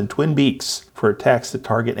Claws and Twin Beaks for attacks that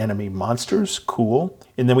target enemy monsters. Cool.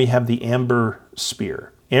 And then we have the Amber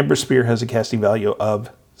Spear. Amber Spear has a casting value of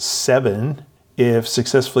 7. If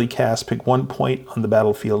successfully cast, pick 1 point on the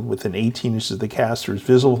battlefield within 18 inches of the caster is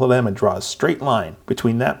visible to them and draw a straight line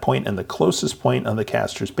between that point and the closest point on the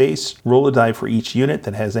caster's base. Roll a die for each unit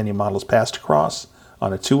that has any models passed across.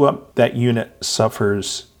 On a 2-up, that unit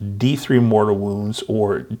suffers D3 mortal wounds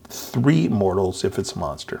or 3 mortals if it's a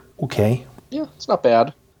monster. Okay. Yeah, it's not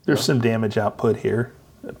bad. There's some damage output here,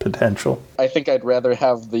 potential. I think I'd rather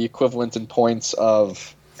have the equivalent in points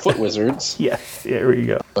of Foot Wizards. Yeah, there you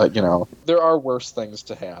go. But, you know, there are worse things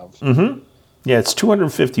to have. Mm-hmm. Yeah, it's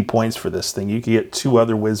 250 points for this thing. You could get 2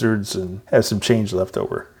 other wizards and have some change left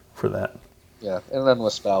over for that. Yeah, and then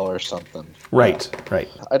a spell or something. Right.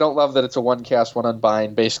 I don't love that it's a 1 cast, 1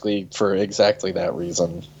 unbind, basically for exactly that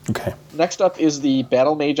reason. Okay. Next up is the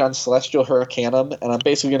Battle Mage on Celestial Hurricanum, and I'm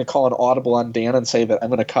basically going to call an audible on Dan and say that I'm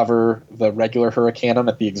going to cover the regular Hurricanum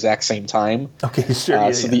at the exact same time. Okay, sure.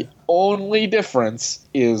 The only difference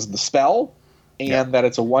is the spell, and that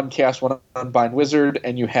it's a 1 cast, 1 unbind wizard,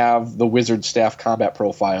 and you have the wizard staff combat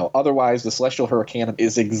profile. Otherwise, the Celestial Hurricanum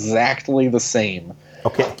is exactly the same.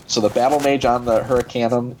 Okay. So the Battle Mage on the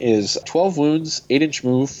Hurricanum is 12 wounds, 8-inch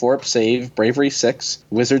move, 4-up save, bravery 6,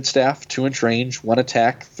 wizard staff, 2-inch range, 1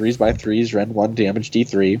 attack, 3s/3s, Ren 1, damage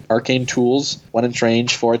D3, arcane tools, 1-inch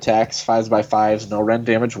range, 4 attacks, 5s/5s, no Ren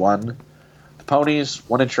damage 1. The ponies,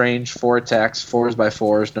 1-inch range, 4 attacks,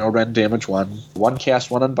 4s/4s, no Ren damage 1. 1 cast,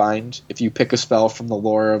 1 unbind. If you pick a spell from the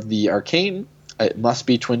lore of the arcane, it must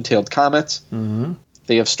be Twin-tailed Comet. Mm-hmm.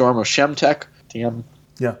 They have Storm of Shemtek. Damn.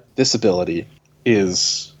 Yeah. This ability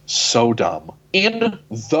is so dumb. In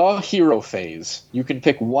the hero phase, you can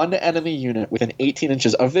pick 1 enemy unit within 18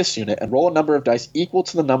 inches of this unit and roll a number of dice equal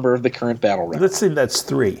to the number of the current battle round. Let's say that's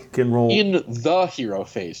 3. Can roll in the hero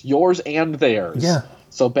phase, yours and theirs. Yeah.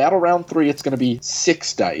 So battle round 3, it's going to be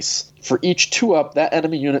 6 dice. For each 2-up, that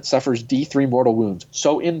enemy unit suffers D3 mortal wounds.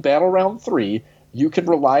 So in battle round 3, you can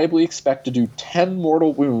reliably expect to do 10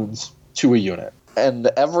 mortal wounds to a unit. And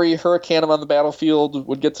every Hurricanum on the battlefield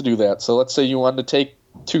would get to do that. So let's say you wanted to take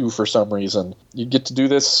 2 for some reason. You'd get to do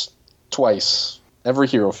this twice, every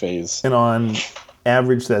hero phase. And on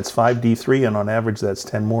average, that's 5d3, and on average, that's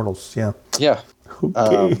 10 mortals. Yeah. Yeah.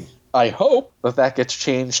 Okay. I hope that gets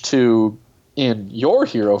changed to in your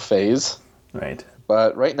hero phase. Right.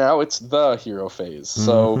 But right now, it's the hero phase.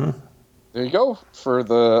 So there you go. For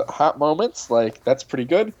the hot moments, like, that's pretty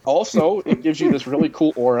good. Also, it gives you this really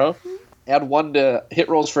cool aura. Add 1 to hit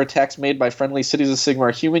rolls for attacks made by friendly Cities of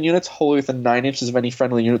Sigmar human units wholly within 9 inches of any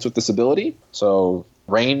friendly units with this ability. So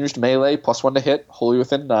ranged melee plus 1 to hit, wholly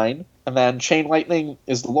within 9. And then Chain Lightning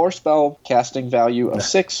is the lore spell, casting value of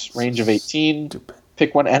 6, range of 18.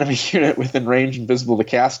 Pick one enemy unit within range and visible to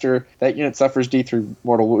caster. That unit suffers D3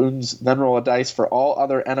 mortal wounds. Then roll a dice for all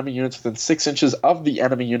other enemy units within 6 inches of the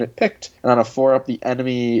enemy unit picked. And on a 4-up, the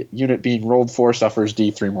enemy unit being rolled for suffers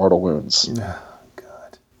D3 mortal wounds. Oh,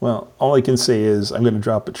 God. Well, all I can say is I'm going to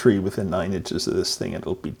drop a tree within 9 inches of this thing and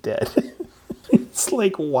it'll be dead. It's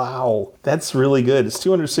like, wow. That's really good. It's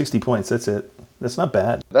 260 points. That's it. That's not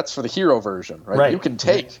bad. That's for the hero version, right? Right. You can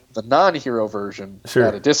take the non-hero version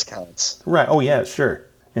at a discount. Right. Oh, yeah, sure.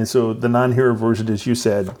 And so the non-hero version, as you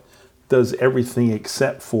said, does everything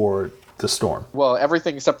except for the storm. Well,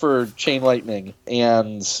 everything except for chain lightning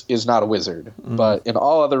and is not a wizard. But in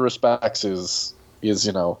all other respects is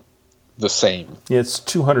the same. Yeah, it's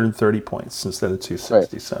 230 points instead of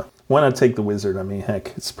 260. Right. So why not take the wizard? I mean,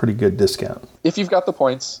 heck, it's a pretty good discount. If you've got the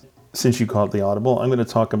points. Since you call it the Audible, I'm going to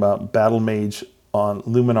talk about Battle Mage on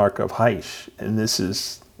Luminarch of Hysh. And this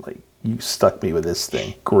is, like, you stuck me with this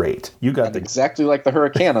thing. Great. You got exactly like the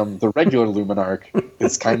Hurricanum, the regular Luminarch.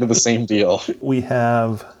 It's kind of the same deal. We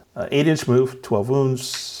have 8-inch move, 12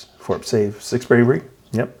 wounds, 4-up save, 6 bravery.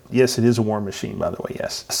 Yep. Yes, it is a war machine, by the way,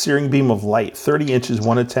 yes. Searing Beam of Light, 30 inches,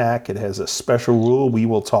 1 attack. It has a special rule we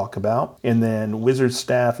will talk about. And then Wizard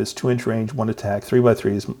Staff is 2-inch range, 1 attack,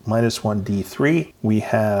 3x3 is -1 D3. We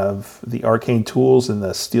have the Arcane Tools and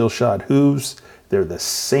the Steel Shod Hooves. They're the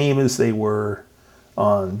same as they were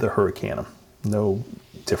on the Hurricanum. No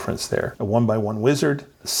difference there. A 1x1 Wizard,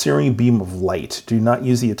 Searing Beam of Light. Do not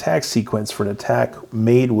use the attack sequence for an attack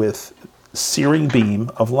made with Searing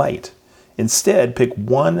Beam of Light. Instead, pick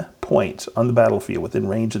 1 point on the battlefield within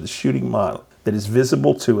range of the shooting model that is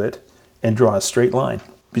visible to it and draw a straight line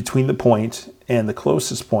between the point and the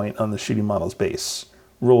closest point on the shooting model's base.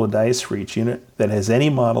 Roll a dice for each unit that has any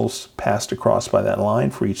models passed across by that line.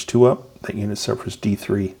 For each 2-up, that unit suffers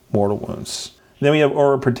D3 mortal wounds. Then we have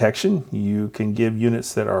Aura Protection. You can give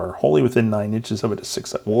units that are wholly within 9 inches of it a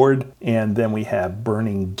 6-up ward. And then we have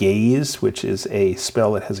Burning Gaze, which is a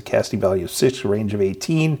spell that has a casting value of 6, a range of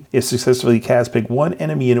 18. If successfully cast, pick 1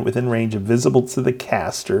 enemy unit within range of visible to the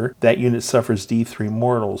caster. That unit suffers D3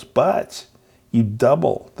 mortals, but you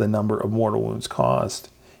double the number of mortal wounds caused.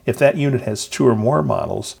 If that unit has 2 or more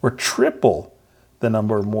models, or triple the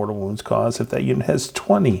number of mortal wounds caused if that unit has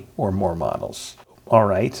 20 or more models. All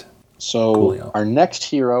right. So coolio. Our next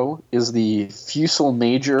hero is the Fusel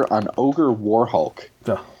Major on Ogre Warhulk.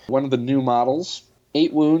 One of the new models.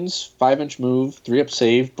 8 wounds, 5-inch move, 3-up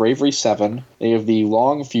save, bravery 7. They have the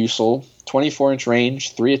long Fusel, 24-inch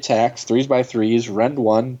range, 3 attacks, 3x3s, rend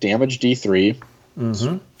 1, damage D3.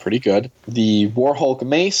 Pretty good. The Warhulk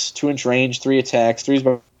Mace, 2-inch range, 3 attacks,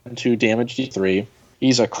 3x2, damage D3.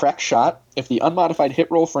 He's a crack shot. If the unmodified hit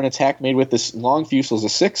roll for an attack made with this long Fusel is a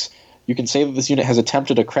 6, you can say that this unit has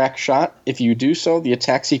attempted a crack shot. If you do so, the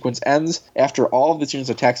attack sequence ends. After all of this unit's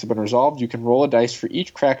attacks have been resolved, you can roll a dice for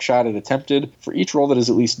each crack shot it attempted. For each roll that is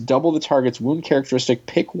at least double the target's wound characteristic,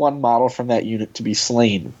 pick 1 model from that unit to be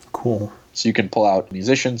slain. Cool. So you can pull out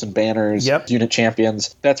musicians and banners, unit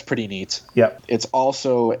champions. That's pretty neat. Yep. It's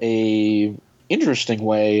also a interesting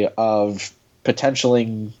way of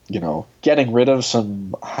potentially, getting rid of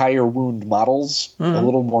some higher wound models a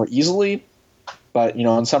little more easily. But,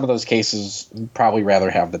 in some of those cases, you'd probably rather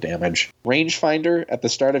have the damage. Rangefinder, at the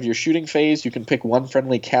start of your shooting phase, you can pick 1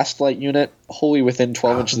 friendly cast-light unit wholly within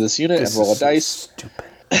 12 inches of this unit and roll a dice. Stupid.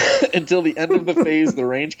 Until the end of the phase, the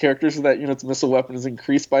range characters of that unit's missile weapon is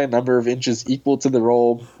increased by a number of inches equal to the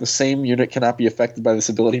roll. The same unit cannot be affected by this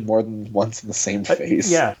ability more than once in the same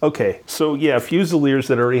phase. Okay. So, Fusiliers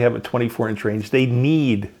that already have a 24-inch range, they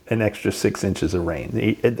need an extra 6 inches of range.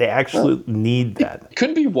 They actually need that. It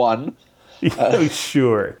could be 1.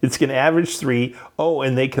 Sure. It's going to average 3. Oh,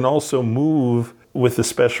 and they can also move with the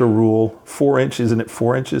special rule 4 inches. Isn't it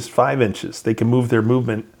 4 inches? 5 inches. They can move their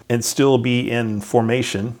movement and still be in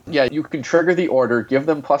formation. Yeah, you can trigger the order, give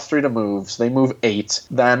them +3 to move, so they move 8,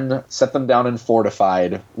 then set them down in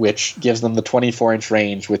Fortified, which gives them the 24-inch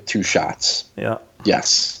range with 2 shots. Yeah.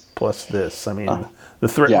 Yes. Plus this. I mean, the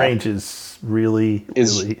threat range is really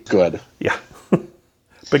good. Yeah.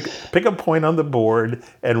 Pick a point on the board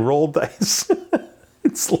and roll dice.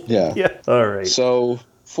 All right. So,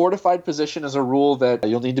 Fortified Position is a rule that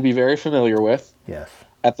you'll need to be very familiar with. Yes.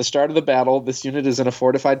 At the start of the battle, this unit is in a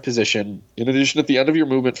fortified position. In addition, at the end of your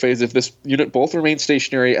movement phase, if this unit both remains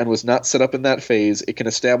stationary and was not set up in that phase, it can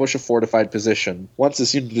establish a fortified position. Once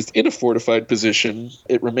this unit is in a fortified position,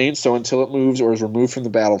 it remains so until it moves or is removed from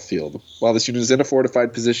the battlefield. While this unit is in a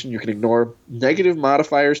fortified position, you can ignore negative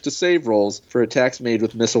modifiers to save rolls for attacks made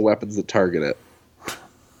with missile weapons that target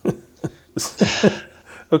it.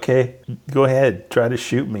 Okay, go ahead. Try to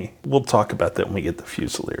shoot me. We'll talk about that when we get the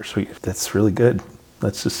Fusiliers. That's really good.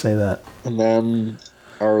 Let's just say that. And then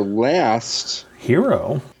Our last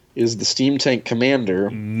hero is the Steam Tank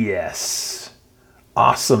Commander. Yes.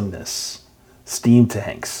 Awesomeness. Steam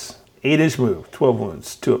Tanks. 8-inch move, 12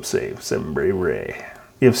 wounds, 2 up save, 7 bravery.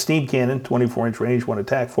 You have Steam Cannon, 24-inch range, 1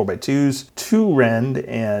 attack, 4x2s, 2 rend,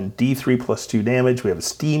 and D3 plus 2 damage. We have a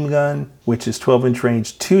Steam Gun, which is 12-inch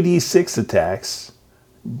range, 2d6 attacks.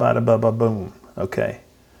 Bada-ba-ba-boom. Okay.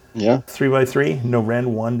 Yeah. 3x3, no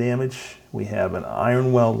rend, 1 damage. We have an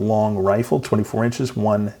Ironwell long rifle, 24 inches,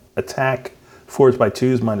 1 attack,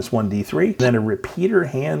 4x2s minus 1 D3. Then a repeater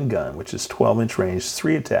handgun, which is 12-inch range,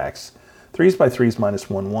 3 attacks, 3x3s minus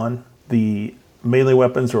 1/1. The melee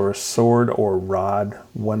weapons are a sword or rod,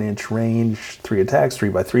 1-inch range, 3 attacks,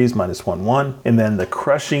 3x3s minus 1/1. And then the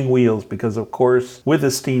crushing wheels, because of course, with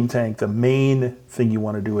a steam tank, the main thing you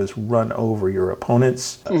want to do is run over your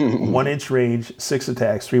opponents. 1-inch range, 6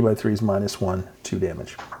 attacks, 3x3s minus 1, 2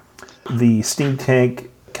 damage. The steam tank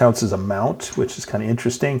counts as a mount, which is kind of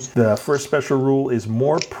interesting. The first special rule is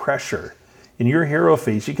more pressure. In your hero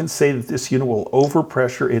phase, you can say that this unit will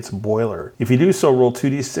overpressure its boiler. If you do so, roll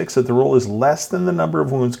 2d6 if the roll is less than the number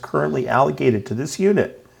of wounds currently allocated to this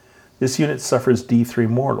unit. This unit suffers D3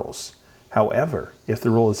 mortals. However, if the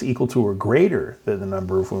roll is equal to or greater than the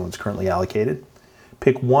number of wounds currently allocated,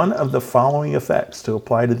 pick one of the following effects to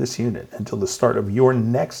apply to this unit until the start of your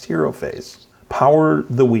next hero phase. Power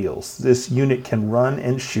the wheels. This unit can run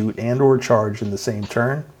and shoot and or charge in the same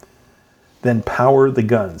turn. Then power the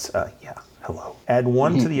guns. Hello. Add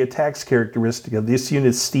 1 to the attacks characteristic of this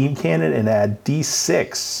unit's steam cannon and add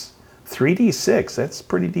D6. 3d6, that's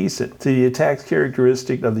pretty decent. To the attacks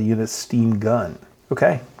characteristic of the unit's steam gun.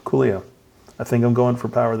 Okay, coolio. I think I'm going for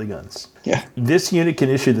power the guns. Yeah. This unit can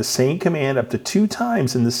issue the same command up to 2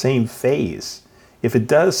 times in the same phase. If it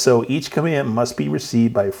does so, each command must be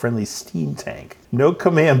received by a friendly steam tank. No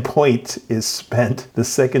command point is spent the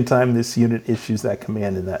second time this unit issues that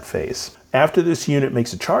command in that phase. After this unit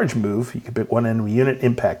makes a charge move, you can pick one enemy unit,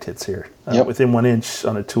 impact hits here. Within 1 inch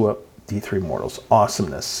on a 2-up D3 mortals.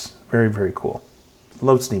 Awesomeness. Very, very cool.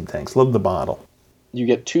 Love steam tanks. Love the bottle. You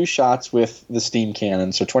get 2 shots with the steam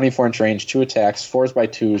cannon, so 24-inch range, 2 attacks,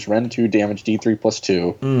 4x2s, rend 2, damage D3 plus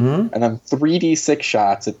 2, and then 3d6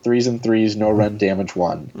 shots at 3s and 3s, no rend, damage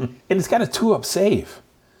 1. And it's got a 2-up save.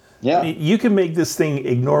 Yeah. I mean, you can make this thing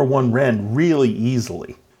ignore 1 rend really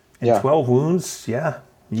easily. And 12 wounds, you're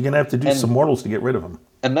going to have to do some mortals to get rid of them.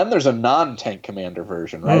 And then there's a non-tank commander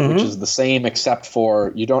version, right? Which is the same except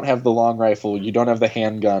for you don't have the long rifle, you don't have the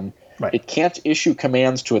handgun. Right. It can't issue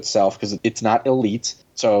commands to itself because it's not elite.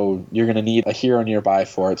 So you're going to need a hero nearby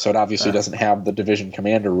for it. So it obviously doesn't have the division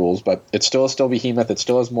commander rules, but it's still behemoth. It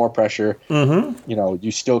still has more pressure. You know, you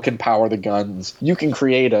still can power the guns. You can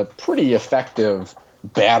create a pretty effective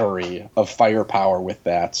battery of firepower with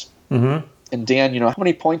that. And Dan, how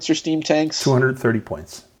many points are steam tanks? 230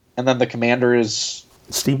 points. And then the commander is...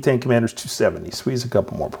 Steam tank commander's 270. Squeeze a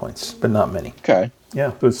couple more points, but not many. Okay.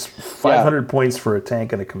 Yeah, so it's 500 points for a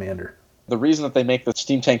tank and a commander. The reason that they make the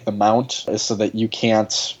steam tank the mount is so that you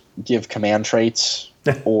can't give command traits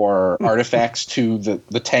or artifacts to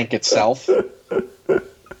the tank itself.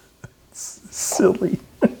 Silly.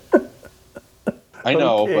 I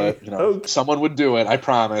know, but someone would do it, I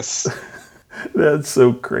promise. That's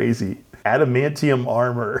so crazy. Adamantium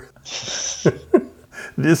armor.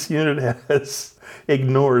 This unit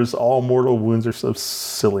ignores all mortal wounds or some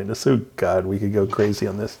silliness. Oh God, we could go crazy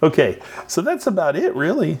on this. Okay, so that's about it,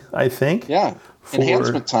 really, I think. Yeah,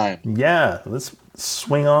 enhancement time. Yeah, let's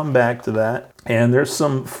swing on back to that. And there's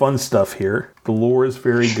some fun stuff here. The lore is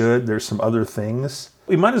very good. There's some other things.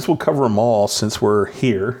 We might as well cover them all since we're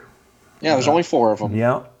here. Yeah, there's only 4 of them.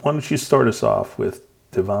 Yeah, why don't you start us off with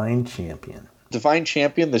Divine Champion. Divine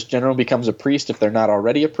Champion, this general becomes a priest if they're not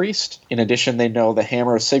already a priest. In addition, they know the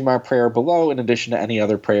Hammer of Sigmar prayer below, in addition to any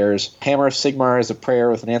other prayers. Hammer of Sigmar is a prayer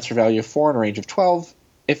with an answer value of 4 and a range of 12.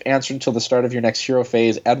 If answered until the start of your next hero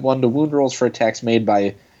phase, add 1 to wound rolls for attacks made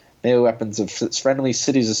by melee weapons of friendly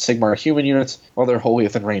Cities of Sigmar human units while they're wholly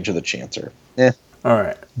within range of the Chancer. All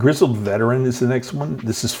right. Grizzled Veteran is the next one.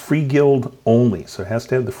 This is free guild only, so it has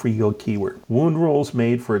to have the free guild keyword. Wound rolls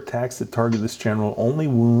made for attacks that target this general only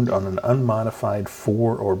wound on an unmodified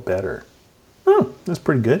 4 or better. Oh, that's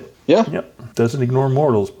pretty good. Yeah. Yep. Doesn't ignore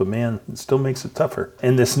mortals, but man, it still makes it tougher.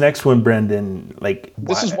 And this next one, Brendan,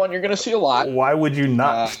 this is one you're going to see a lot. Why would you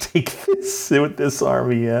not take this with this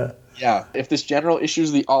army? Yeah. If this general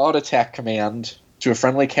issues the all-out attack command to a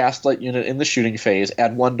friendly cast-light unit in the shooting phase,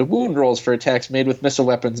 add 1 to wound rolls for attacks made with missile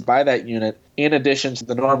weapons by that unit, in addition to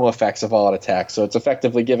the normal effects of all-out attacks. So it's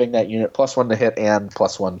effectively giving that unit +1 to hit and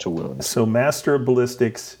 +1 to wound. So Master of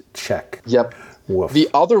Ballistics, check. Yep. Woof. The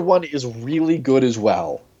other one is really good as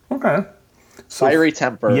well. Okay. Fiery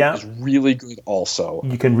Temper yeah. is really good also.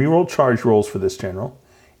 You can reroll charge rolls for this general.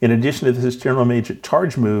 In addition to this general mage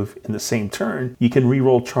charge move in the same turn, you can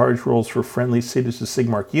reroll charge rolls for friendly Cities of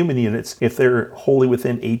Sigmar human units if they're wholly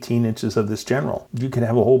within 18 inches of this general. You can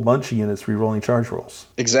have a whole bunch of units rerolling charge rolls.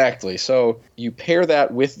 Exactly. So you pair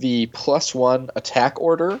that with the +1 attack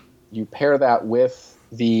order. You pair that with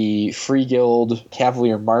the Free Guild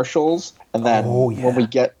Cavalier Marshals. And then when we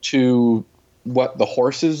get to what the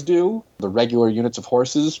horses do, the regular units of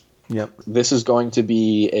horses, this is going to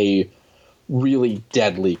be a really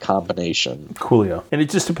deadly combination. Coolio. And it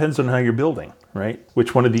just depends on how you're building, right?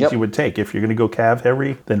 Which one of these you would take. If you're going to go Cav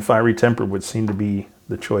heavy, then Fiery Temper would seem to be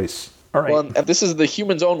the choice. All right. Well, and this is the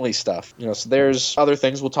humans only stuff. So there's other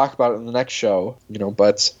things we'll talk about in the next show,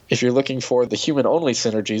 but if you're looking for the human only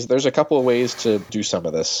synergies, there's a couple of ways to do some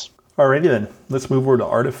of this. Alrighty then. Let's move over to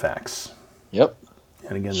artifacts. Yep.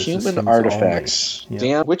 And again, this human is artifacts.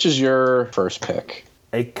 Dan, which is your first pick?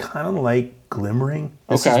 I kind of like Glimmering.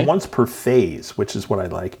 This is once per phase, which is what I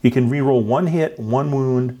like. You can reroll 1 hit, 1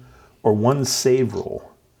 wound, or 1 save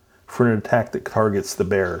roll for an attack that targets the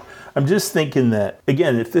bearer. I'm just thinking that,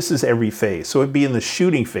 again, if this is every phase, so it'd be in the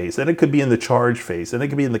shooting phase, then it could be in the charge phase, then it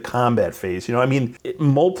could be in the combat phase.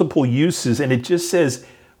 Multiple uses, and it just says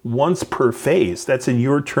once per phase. That's in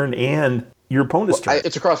your turn and your opponent's turn.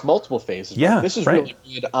 It's across multiple phases. Yeah, this is really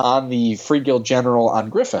good on the Free Guild General on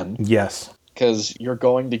Griffin. Yes. Because you're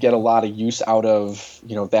going to get a lot of use out of,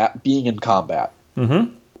 that being in combat.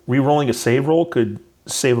 Mm-hmm. Rerolling a save roll could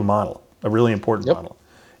save a model, a really important model.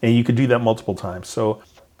 And you could do that multiple times. So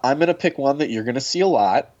I'm going to pick one that you're going to see a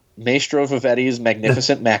lot. Maestro Vivetti's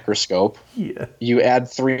Magnificent Macroscope. Yeah. You add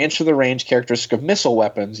 3-inch of the range characteristic of missile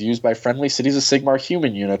weapons used by friendly Cities of Sigmar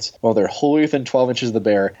human units while they're wholly within 12 inches of the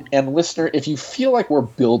bear. And listener, if you feel like we're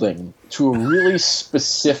building to a really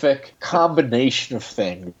specific combination of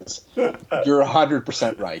things, you're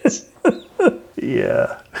 100% right.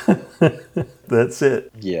 Yeah. That's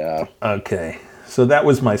it. Yeah. Okay. So that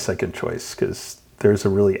was my second choice because there's a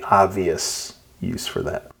really obvious use for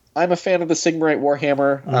that. I'm a fan of the Sigmarite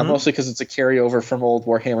Warhammer, mostly because it's a carryover from old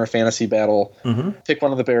Warhammer Fantasy Battle. Pick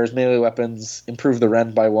one of the bear's melee weapons, improve the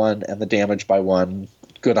rend by 1 and the damage by 1.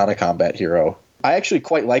 Good on a combat hero. I actually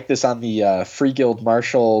quite like this on the Free Guild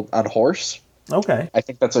Marshal on horse. Okay. I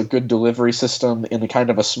think that's a good delivery system in a kind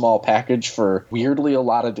of a small package for weirdly a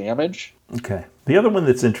lot of damage. Okay. The other one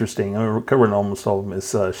that's interesting, I'm covering almost all of them, is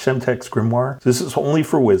Shemtek's Grimoire. This is only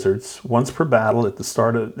for wizards, once per battle at the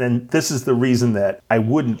start of... And this is the reason that I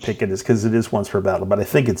wouldn't pick it, is because it is once per battle, but I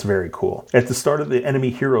think it's very cool. At the start of the enemy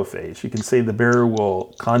hero phase, you can say the bearer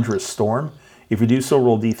will conjure a storm. If you do so,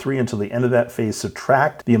 roll d3 until the end of that phase.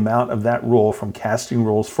 Subtract the amount of that roll from casting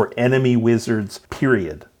rolls for enemy wizards,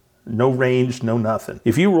 period. No range, no nothing.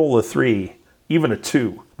 If you roll a 3, even a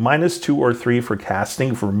 2, -2 or 3 for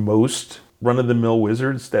casting for most run-of-the-mill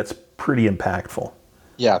wizards, that's pretty impactful.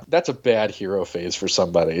 Yeah, that's a bad hero phase for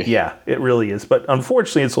somebody. Yeah, it really is. But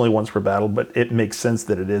unfortunately, it's only once per battle, but it makes sense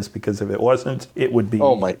that it is, because if it wasn't, it would be...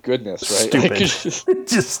 Oh my goodness, right? Stupid.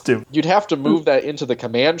 Just stupid. You'd have to move that into the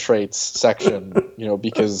command traits section,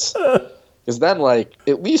 because then,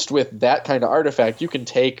 at least with that kind of artifact, you can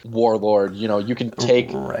take Warlord, you can take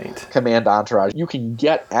Command Entourage. You can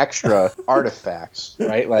get extra artifacts,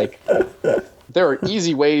 right? There are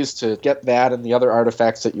easy ways to get that and the other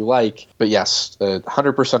artifacts that you like. But yes,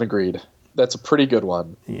 100% agreed. That's a pretty good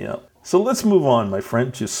one. Yeah. So let's move on, my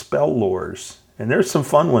friend, to spell lores. And there's some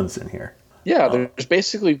fun ones in here. Yeah, there's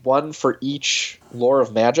basically one for each lore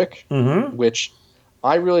of magic, which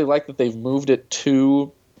I really like that they've moved it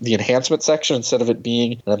to the enhancement section instead of it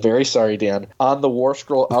being, and I'm very sorry, Dan, on the war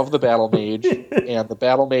scroll of the battle mage, and the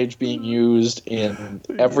battle mage being used in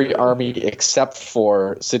every army except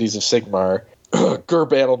for Cities of Sigmar. Gur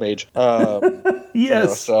battle mage.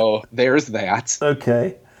 Yes. So there's that.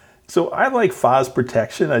 Okay. So I like Foz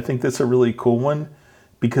Protection. I think that's a really cool one,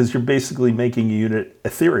 because you're basically making a unit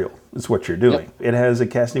ethereal, is what you're doing. Yep. It has a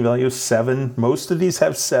casting value of 7. Most of these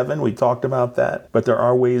have 7. We talked about that. But there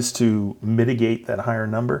are ways to mitigate that higher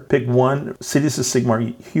number. Pick one Cities of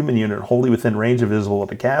Sigmar human unit wholly within range of visible of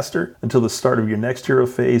the caster. Until the start of your next hero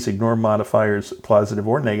phase, ignore modifiers, positive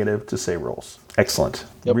or negative, to save rolls. Excellent.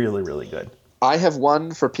 Yep. Really, really good. I have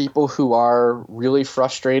one for people who are really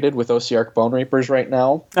frustrated with Osiarch Bone Reapers right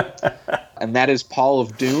now. And that is Paul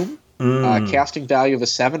of Doom. Casting value of a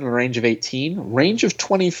 7 and a range of 18. Range of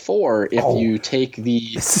 24 if you take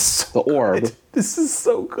the orb. This is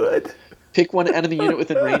so good. Pick one enemy unit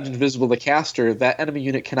within range and visible to the caster. That enemy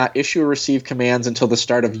unit cannot issue or receive commands until the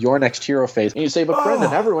start of your next hero phase. And you say, but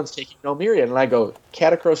Brendan, everyone's taking no myriad. And I go,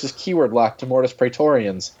 Catacross is keyword locked to Mortis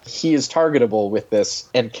Praetorians. He is targetable with this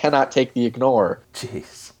and cannot take the ignore.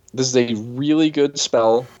 Jeez. This is a really good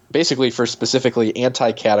spell, basically for specifically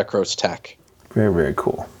anti-Catacross tech. Very, very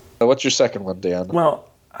cool. So what's your second one, Dan? Well,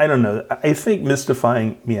 I don't know. I think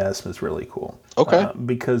Mystifying Miasma is really cool. Okay.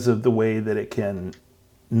 Because of the way that it can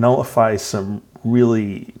nullify some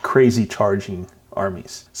really crazy charging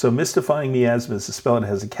armies. So Mystifying Miasma is a spell that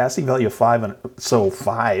has a casting value of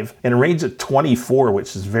 5, and a range of 24,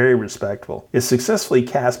 which is very respectable. If successfully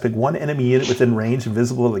cast, pick one enemy unit within range and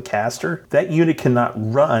visible to the caster. That unit cannot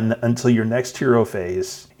run until your next hero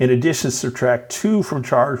phase. In addition, subtract 2 from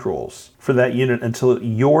charge rolls for that unit until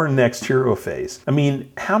your next hero phase. I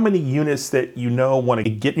mean, how many units that you know want to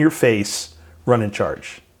get in your face run in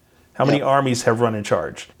charge? How many armies have run in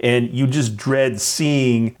charge? And you just dread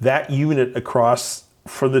seeing that unit across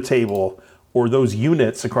from the table or those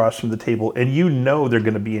units across from the table, and you know they're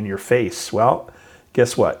going to be in your face. Well,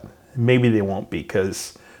 guess what? Maybe they won't be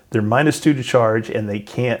because they're -2 to charge and they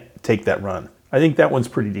can't take that run. I think that one's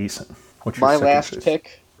pretty decent. What's your My second last choice?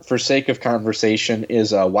 pick, for sake of conversation,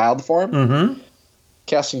 is Wild Form. Mm-hmm.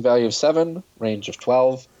 Casting value of 7, range of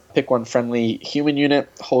 12. Pick one friendly human unit,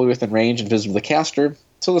 wholly within range and visible to the caster.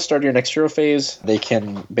 Till the start of your next hero phase, they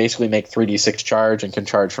can basically make 3d6 charge and can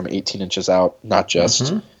charge from 18 inches out, not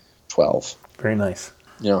just 12. Very nice.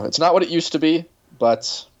 You know, it's not what it used to be,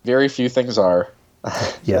 but very few things are.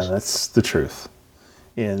 Yeah, that's the truth.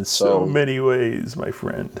 In so many ways, my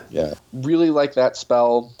friend. Yeah. Really like that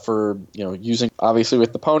spell for, using, obviously,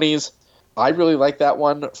 with the ponies. I really like that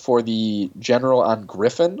one for the general on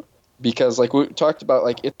Griffin, because, like we talked about,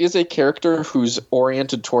 like it is a character who's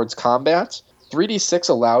oriented towards combat. 3d6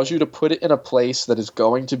 allows you to put it in a place that is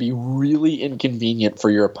going to be really inconvenient for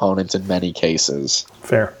your opponent in many cases.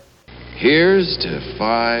 Fair. Here's to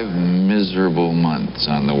 5 miserable months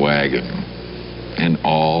on the wagon and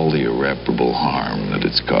all the irreparable harm that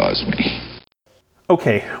it's caused me.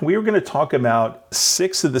 Okay, we are going to talk about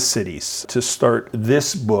 6 of the cities to start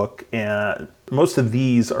this book, and most of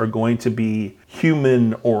these are going to be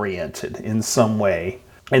human-oriented in some way.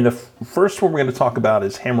 And the first one we're going to talk about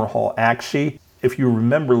is Hammerhal Akshi. If you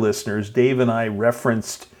remember, listeners, Dave and I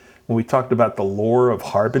referenced when we talked about the lore of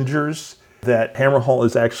Harbingers that Hammerhal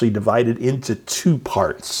is actually divided into 2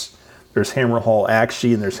 parts. There's Hammerhal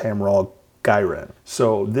Akshi and there's Hammerhal Gyren.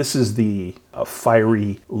 So this is the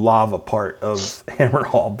fiery lava part of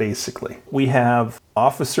Hammerhal, basically. We have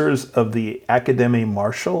officers of the Academy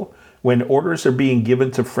Martial. When orders are being given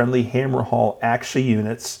to friendly Hammerhal Akshi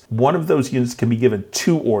units, one of those units can be given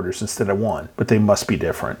 2 orders instead of 1, but they must be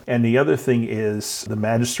different. And the other thing is the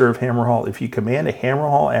Magister of Hammerhal. If you command a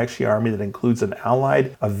Hammerhal Akshi army that includes an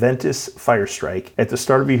allied Aventus Fire Strike, at the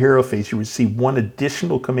start of your hero phase, you receive 1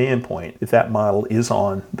 additional command point if that model is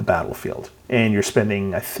on the battlefield. And you're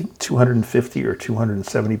spending, I think, 250 or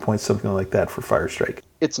 270 points, something like that, for Fire Strike.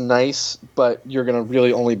 It's nice, but you're going to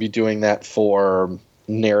really only be doing that for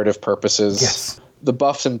narrative purposes. Yes. The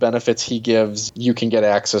buffs and benefits he gives, you can get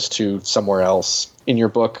access to somewhere else in your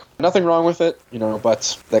book. Nothing wrong with it,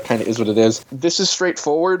 but that kind of is what it is. This is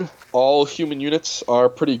straightforward. All human units are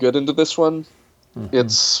pretty good into this one. Mm-hmm.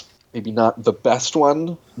 It's maybe not the best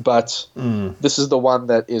one, but this is the one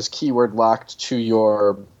that is keyword locked to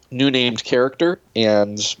your new named character,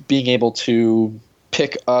 and being able to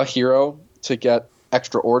pick a hero to get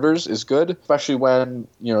extra orders is good, especially when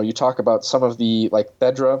you talk about some of the, like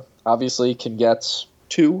Thedra obviously can get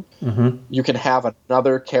 2. You can have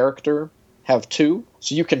another character have 2,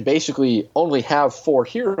 so you can basically only have 4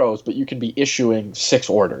 heroes, but you can be issuing 6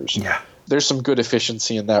 orders. Yeah, there's some good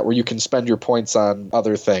efficiency in that, where you can spend your points on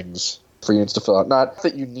other things for units to fill out. Not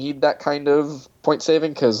that you need that kind of point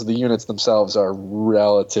saving, because the units themselves are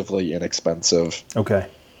relatively inexpensive. Okay.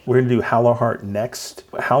 We're going to do Hallowheart next.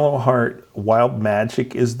 Hallowheart Wild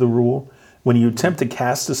Magic is the rule. When you attempt to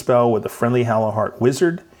cast a spell with a friendly Hallowheart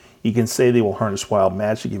wizard, you can say they will harness Wild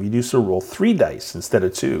Magic. If you do so, roll 3 dice instead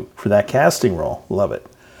of 2 for that casting roll. Love it.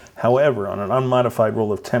 However, on an unmodified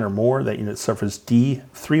roll of 10 or more, that unit suffers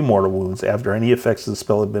D3 mortal wounds after any effects of the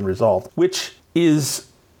spell have been resolved, which is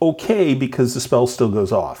okay because the spell still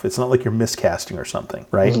goes off. It's not like you're miscasting or something,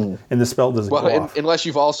 right? Mm-hmm. And the spell doesn't go off. Unless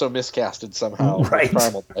you've also miscasted somehow. Right.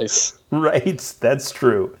 Primal dice. Right, that's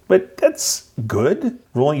true. But that's good.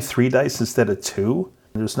 Rolling 3 dice instead of 2.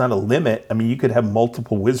 There's not a limit. I mean, you could have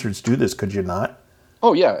multiple wizards do this, could you not?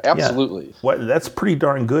 Oh, yeah, absolutely. Yeah. Well, that's pretty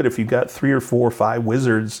darn good if you've got 3 or 4 or 5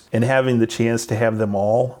 wizards and having the chance to have them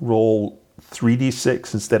all roll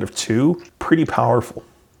 3d6 instead of 2. Pretty powerful.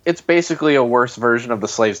 It's basically a worse version of the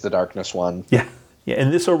Slaves to Darkness one. Yeah. Yeah,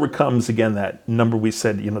 and this overcomes, again, that number we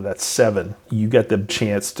said, that's 7. You get the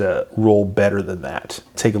chance to roll better than that.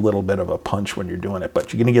 Take a little bit of a punch when you're doing it,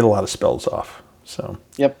 but you're going to get a lot of spells off. So.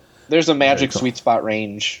 Yep. There's a magic sweet spot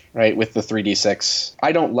range, right, with the 3d6.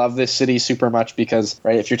 I don't love this city super much because,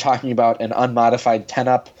 right, if you're talking about an unmodified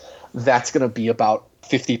 10-up, that's going to be about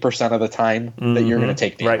 50% of the time that you're going to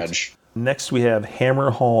take damage. Right. Next, we have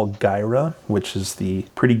Hammerhall Gyra, which is the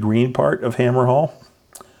pretty green part of Hammerhall.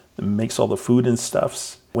 It makes all the food and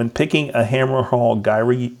stuffs. When picking a Hammerhall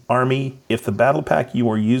Gyra army, if the battle pack you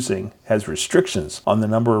are using has restrictions on the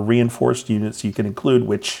number of reinforced units you can include,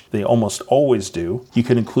 which they almost always do, you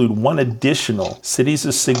can include one additional Cities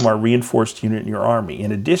of Sigmar reinforced unit in your army.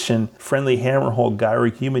 In addition, friendly Hammerhall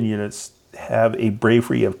Gyra human units have a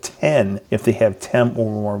bravery of 10 if they have 10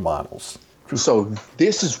 or more models. So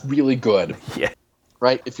this is really good. Yeah.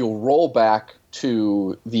 Right? If you'll roll back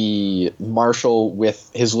to the marshal with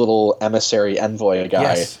his little emissary envoy guy,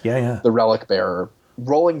 yes. Yeah. The relic bearer,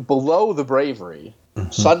 rolling below the bravery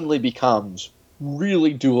suddenly becomes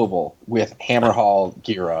really doable with Hammerhall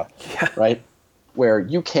Gyra, right? Where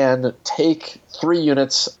you can take 3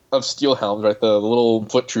 units of steel helms, right, the little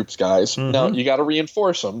foot troops guys. Now you got to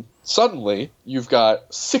reinforce them. Suddenly, you've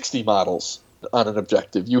got 60 models on an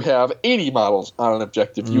objective. You have 80 models on an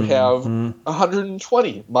objective. You have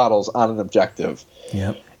 120 models on an objective.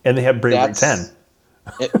 Yep. And they have bravery 10.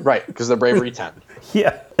 Right, because they're bravery 10.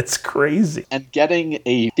 Yeah, it's crazy. And getting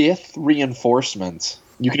a 5th reinforcement,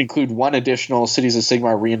 you can include one additional Cities of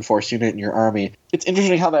Sigmar reinforced unit in your army. It's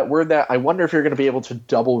interesting how that word that. I wonder if you're going to be able to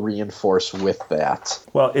double reinforce with that.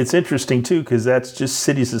 Well, it's interesting, too, because that's just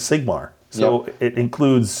Cities of Sigmar. So it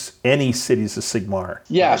includes any Cities of Sigmar.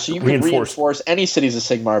 Yeah, so you can reinforce any Cities of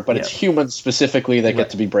Sigmar, but it's humans specifically that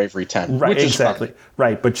get to be bravery 10. Right, which exactly. Is fun.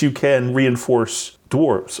 Right, but you can reinforce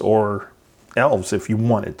dwarves or elves if you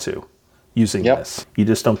wanted to using this. You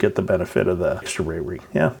just don't get the benefit of the extra bravery.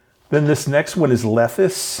 Yeah. Then this next one is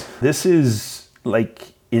Lethis. This is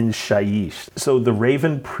like in Shaiish. So the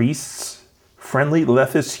Raven Priests, friendly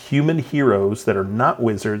Lethis human heroes that are not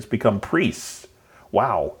wizards become priests.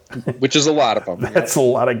 Wow. Which is a lot of them. That's a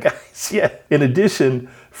lot of guys, yeah. In addition,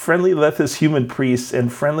 friendly Lethis human priests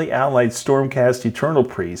and friendly allied Stormcast Eternal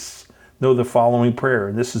priests know the following prayer,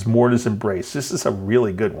 and this is Morta's Embrace. This is a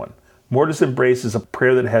really good one. Morta's Embrace is a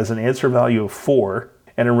prayer that has an answer value of 4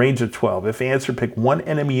 and a range of 12. If answered, pick one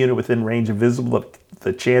enemy unit within range invisible of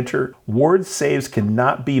the chanter. Ward saves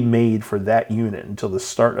cannot be made for that unit until the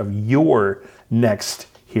start of your next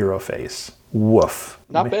hero phase. Woof.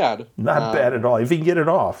 Not bad. Not bad at all. If you can get it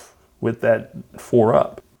off with that 4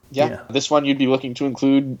 up. Yeah. This one you'd be looking to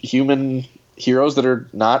include human heroes that are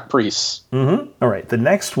not priests. All right. The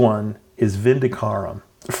next one is Vindicarum.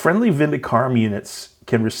 Friendly Vindicarum units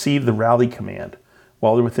can receive the rally command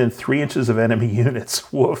while they're within 3 inches of enemy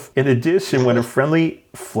units. Woof. In addition, when a friendly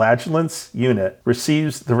Flagellance unit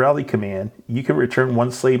receives the rally command, you can return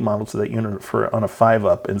 1 slave model to that unit on a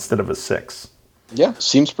 5-up instead of a 6. Yeah,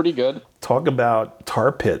 seems pretty good. Talk about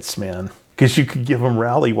tar pits, man. Because you could give them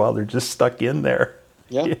rally while they're just stuck in there.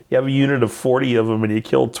 Yeah. You have a unit of 40 of them and you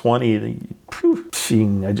kill 20.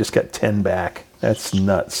 And I just got 10 back. That's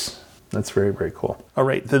nuts. That's very, very cool. All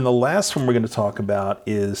right, then the last one we're going to talk about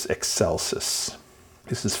is Excelsis.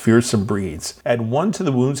 This is Fearsome Breeds. Add 1 to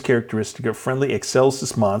the wounds characteristic of friendly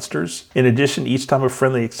Excelsis monsters. In addition, each time a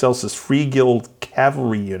friendly Excelsis Free Guild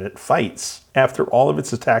cavalry unit fights, after all of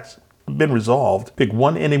its attacks have been resolved, pick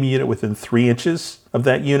 1 enemy unit within 3 inches of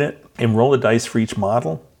that unit and roll a dice for each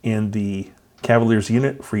model. And the Cavalier's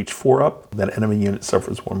unit for each 4-up, that enemy unit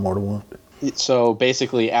suffers 1 mortal wound. So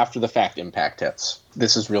basically, after the fact impact hits.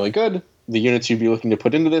 This is really good. The units you'd be looking to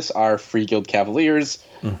put into this are Free Guild Cavaliers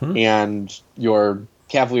and your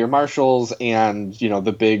Cavalier Marshals and,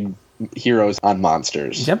 the big heroes on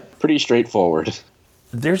monsters. Yep. Pretty straightforward.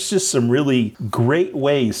 There's just some really great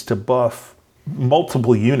ways to buff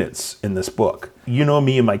multiple units in this book. You know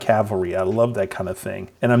me and my cavalry. I love that kind of thing.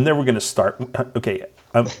 And I'm never going to start... Okay,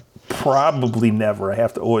 I'm probably never. I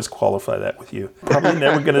have to always qualify that with you. Probably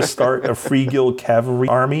never going to start a Free Guild cavalry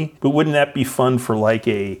army. But wouldn't that be fun for like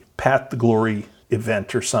a Path to Glory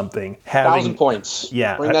event or something? 1,000 points.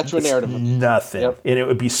 Yeah. Bring that to a narrative. Nothing. Yep. And it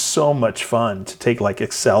would be so much fun to take like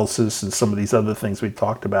Excelsis and some of these other things we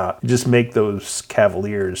talked about. Just make those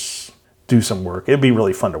Cavaliers do some work. It'd be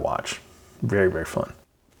really fun to watch. Very, very fun.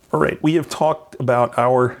 All right. We have talked about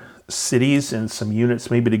our cities and some units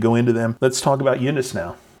maybe to go into them. Let's talk about units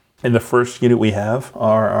now. And the first unit we have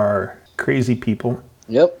are our crazy people.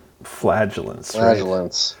 Yep. Flagellants.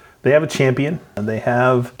 Flagellants. Right? They have a champion, and they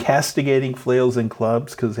have castigating flails and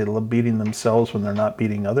clubs because they love beating themselves when they're not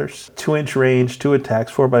beating others. 2-inch range, 2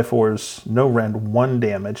 attacks, 4x4s, no rend, 1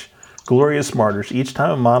 damage. Glorious Martyrs. Each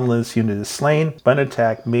time a model in this unit is slain by an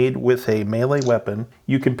attack made with a melee weapon,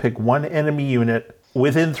 you can pick one enemy unit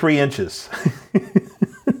within 3 inches.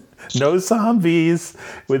 No zombies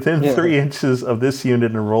within 3 inches of this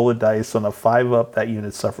unit and roll a dice. On a 5-up, that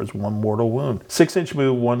unit suffers 1 mortal wound. 6-inch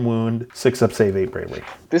move, 1 wound, 6-up save, 8 bravery.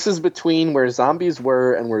 This is between where zombies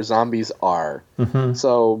were and where zombies are. Mm-hmm.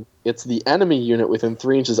 So it's the enemy unit within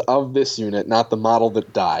 3 inches of this unit, not the model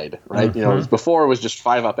that died, right? Mm-hmm. Before it was just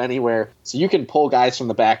 5-up anywhere. So you can pull guys from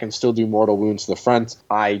the back and still do mortal wounds to the front.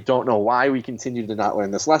 I don't know why we continue to not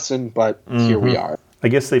learn this lesson, but here we are. I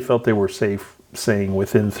guess they felt they were safe saying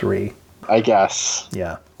within 3. I guess.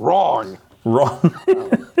 Yeah. Wrong.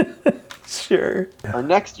 Sure. Our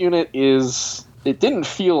next unit it didn't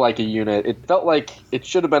feel like a unit. It felt like it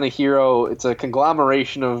should have been a hero. It's a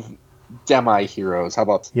conglomeration of demi-heroes. How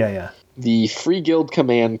about the Free Guild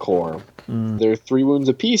Command Corps. They're 3 wounds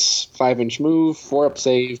apiece, 5-inch move, 4-up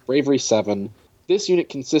save, bravery 7. This unit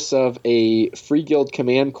consists of a Free Guild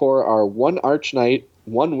Command Corps are 1 Arch Knight,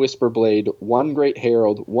 1 Whisperblade, 1 Great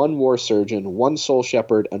Herald, 1 War Surgeon, 1 Soul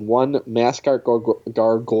Shepherd, and 1 Mascot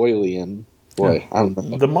Gargoylian. Boy, I don't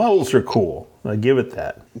know. The models are cool. I give it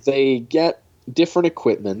that. They get different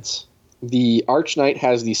equipment. The Arch Knight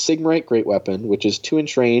has the Sigmarite Great Weapon, which is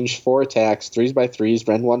 2-inch range, 4 attacks, 3x3s,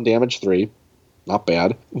 rend 1, damage 3. Not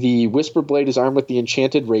bad. The Whisperblade is armed with the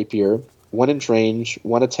Enchanted Rapier, 1-inch range,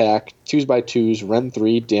 1 attack, 2x2s, rend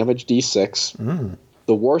 3, damage d6.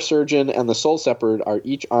 The War Surgeon and the Soul Shepherd are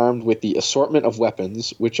each armed with the Assortment of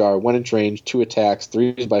Weapons, which are 1-inch range, 2 attacks,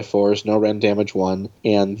 3x4s, no rend, damage 1.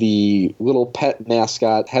 And the little pet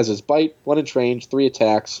mascot has his Bite, 1-inch range, 3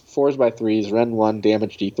 attacks, 4x3s, rend 1,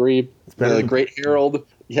 damage d3. The Great Herald,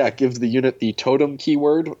 gives the unit the totem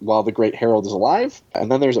keyword while the Great Herald is alive.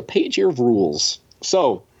 And then there's a page here of rules.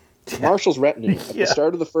 So, Marshal's Retinue. At the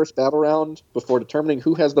start of the first battle round, before determining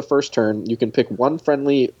who has the first turn, you can pick 1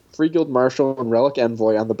 friendly Free Guild Marshal and Relic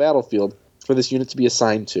Envoy on the battlefield for this unit to be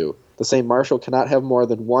assigned to. The same Marshal cannot have more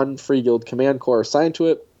than 1 Free Guild Command Corps assigned to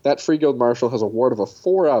it. That Free Guild Marshal has a ward of a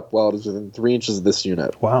 4-up while it is within 3 inches of this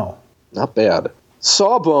unit. Wow. Not bad.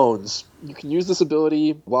 Sawbones. You can use this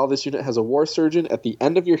ability while this unit has a War Surgeon. At the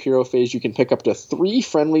end of your hero phase, you can pick up to 3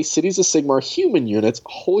 friendly Cities of Sigmar human units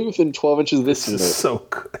wholly within 12 inches of this unit. So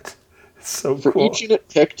good. So For cool. each unit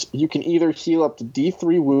picked, you can either heal up to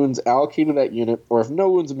D3 wounds allocated to that unit, or if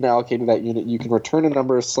no wounds have been allocated to that unit, you can return a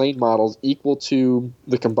number of slain models equal to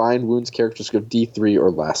the combined wounds characteristic of D3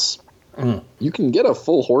 or less. You can get a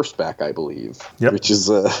full horseback, I believe, which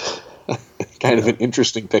is kind of an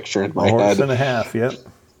interesting picture in my head. Horse and a half, yep.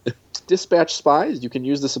 Dispatch Spies. You can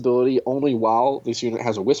use this ability only while this unit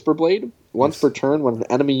has a Whisperblade. Once per turn, when an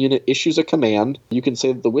enemy unit issues a command, you can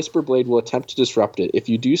say that the Whisperblade will attempt to disrupt it. If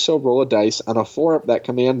you do so, roll a dice. On a 4-up, that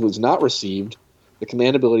command was not received. The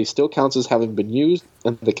command ability still counts as having been used,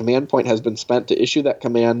 and the command point has been spent to issue that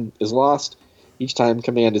command is lost. Each time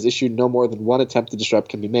command is issued, no more than 1 attempt to disrupt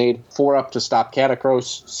can be made. 4-up to stop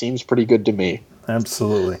Catacross seems pretty good to me.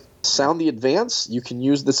 Absolutely. Sound the Advance. You can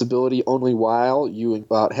use this ability only while you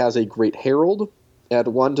has a Great Herald. Add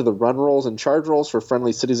 1 to the run rolls and charge rolls for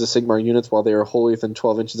friendly Cities of Sigmar units while they are wholly within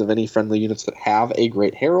 12 inches of any friendly units that have a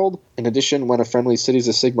Great Herald. In addition, when a friendly Cities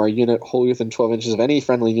of Sigmar unit wholly within 12 inches of any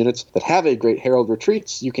friendly units that have a Great Herald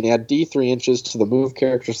retreats, you can add D3 inches to the move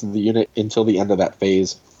characters of the unit until the end of that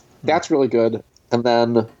phase. That's really good. And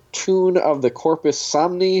then Tune of the Corpus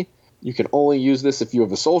Somni. You can only use this if you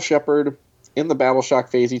have a Soul Shepherd. In the Battle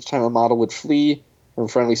Shock phase, each time a model would flee from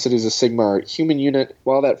friendly Cities of Sigmar human unit,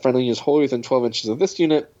 while that friendly unit is wholly within 12 inches of this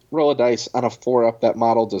unit, roll a dice. On a 4-up, that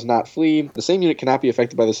model does not flee. The same unit cannot be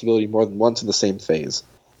affected by this ability more than once in the same phase.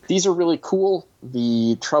 These are really cool.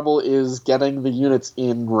 The trouble is getting the units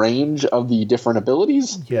in range of the different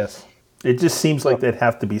abilities. Yes. It just seems like they'd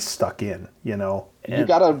have to be stuck in, you know. You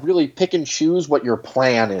got to really pick and choose what your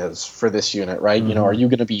plan is for this unit, right? You know, are you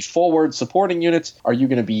going to be forward supporting units? Are you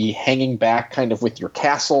going to be hanging back kind of with your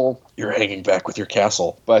castle? You're hanging back with your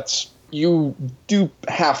castle. But you do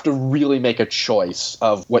have to really make a choice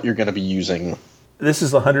of what you're going to be using. This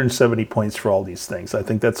is 170 points for all these things. I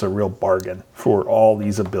think that's a real bargain for all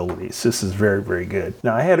these abilities. This is very, very good.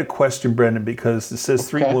 Now, I had a question, Brendan, because it says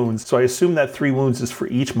 3 wounds. So I assume that 3 wounds is for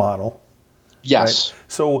each model. Yes. Right?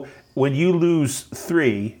 So when you lose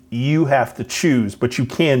 3, you have to choose, but you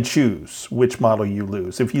can choose which model you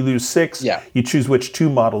lose. If you lose 6, you choose which 2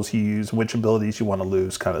 models you use, which abilities you want to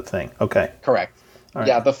lose, kind of thing. Okay. Correct. All right.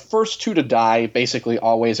 Yeah, the first 2 to die basically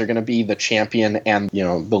always are going to be the champion and,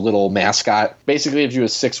 the little mascot. Basically gives you a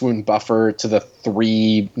 6 wound buffer to the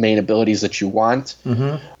 3 main abilities that you want.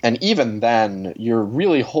 Mm-hmm. And even then, you're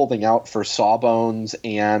really holding out for Sawbones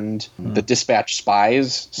and the Dispatch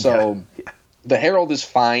Spies. So the Herald is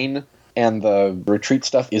fine. And the retreat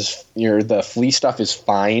stuff the flee stuff is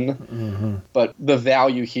fine, but the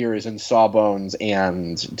value here is in Sawbones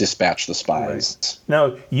and Dispatch the Spies. Right.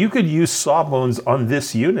 Now, you could use Sawbones on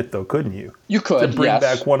this unit, though, couldn't you? You could, to bring yes.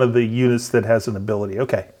 back one of the units that has an ability.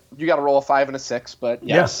 Okay. You got to roll a 5 and a 6, but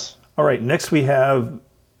yes. Yeah. All right, next we have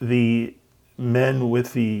the men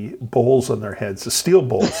with the bowls on their heads, the steel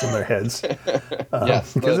bowls on their heads.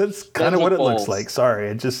 Yes, because it's kind of what it looks like. Sorry,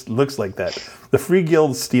 it just looks like that. The Free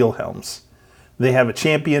Guild Steel Helms. They have a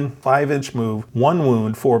champion, 5-inch move, 1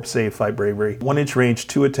 wound, 4 save, 5 bravery, 1-inch range,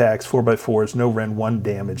 2 attacks, 4x4s, no rend, 1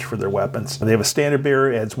 damage for their weapons. They have a standard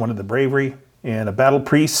bearer, adds 1 to the bravery, and a battle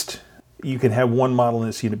priest. You can have 1 model in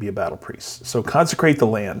this unit be a battle priest. So consecrate the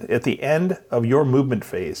land. At the end of your movement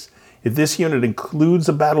phase, if this unit includes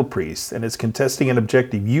a battle priest and is contesting an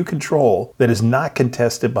objective you control that is not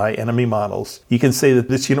contested by enemy models, you can say that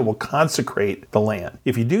this unit will consecrate the land.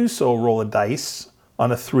 If you do so, roll a dice.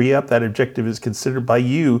 On a 3-up, that objective is considered by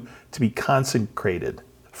you to be consecrated.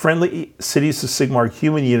 Friendly Cities of Sigmar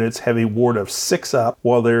human units have a ward of 6-up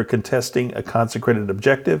while they're contesting a consecrated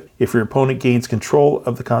objective. If your opponent gains control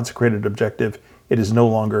of the consecrated objective, it is no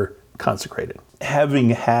longer consecrated. Having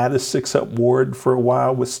had a 6-up ward for a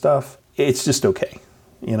while with stuff, it's just okay,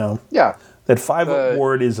 Yeah. That 5-up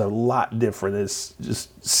ward is a lot different. It's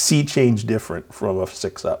just sea change different from a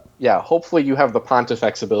 6-up. Yeah, hopefully you have the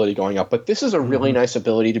Pontifex ability going up, but this is a really nice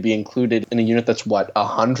ability to be included in a unit that's,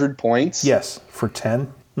 100 points? Yes, for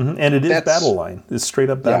 10. Mm-hmm. And it is battle line. It's straight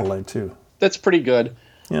up battle line, too. That's pretty good.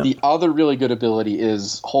 Yeah. The other really good ability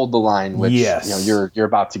is Hold the Line, which you're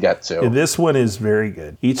about to get to. And this one is very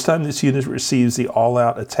good. Each time this unit receives the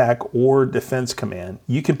all-out attack or defense command,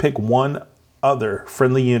 you can pick one other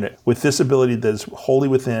friendly unit with this ability that is wholly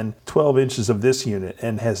within 12 inches of this unit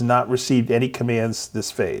and has not received any commands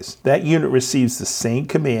this phase. That unit receives the same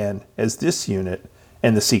command as this unit,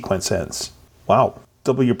 and the sequence ends. Wow.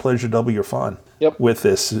 Double your pleasure, double your fun. Yep. With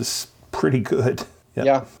this is pretty good. Yep.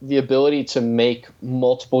 Yeah, the ability to make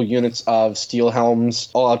multiple units of Steel Helms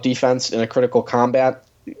all-out defense in a critical combat.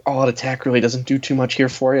 All-out attack really doesn't do too much here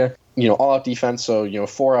for you. All-out defense, so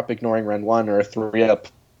 4-up ignoring Ren 1 or 3-up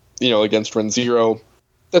against Ren 0.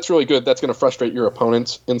 That's really good. That's going to frustrate your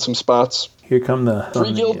opponents in some spots. Here come the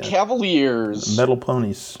 3 Guild Cavaliers. Metal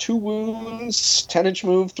ponies. 2 wounds, 10-inch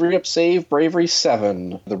move, 3-up save, bravery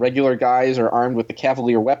 7. The regular guys are armed with the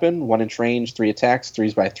Cavalier weapon, 1-inch range, 3 attacks,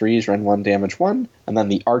 3s/3s, Ren 1, damage 1. And then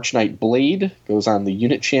the Archknight Blade goes on the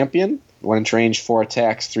unit champion, 1-inch range, 4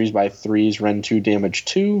 attacks, 3s/3s, Ren 2, damage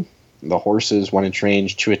 2. The horses, 1-inch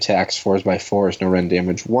range, 2 attacks, 4s/4s, no rend,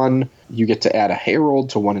 damage 1. You get to add a Herald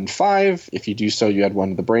to 1 and 5. If you do so, you add 1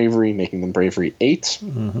 to the bravery, making them bravery 8.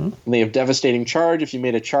 Mm-hmm. They have devastating charge. If you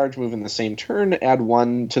made a charge move in the same turn, add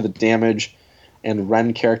 1 to the damage and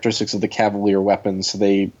rend characteristics of the Cavalier weapons, so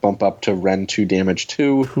they bump up to rend 2, damage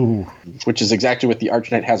 2, which is exactly what the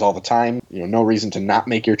Archknight has all the time. No reason to not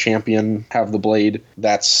make your champion have the blade.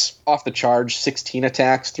 That's off the charge, 16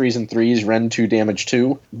 attacks, 3s/3s, rend 2, damage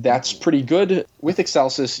 2. That's pretty good. With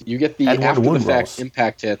Excelsis, you get the after-the-fact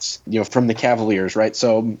impact hits, from the Cavaliers, right?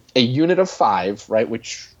 So a unit of 5, right,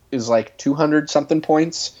 which is like 200-something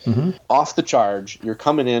points. Mm-hmm. Off the charge, you're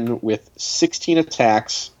coming in with 16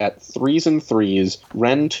 attacks at 3s/3s,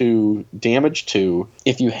 rend 2, damage 2.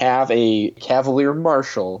 If you have a Cavalier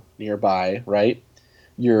Marshal nearby, right,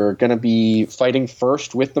 you're going to be fighting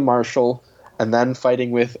first with the Marshal and then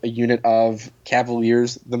fighting with a unit of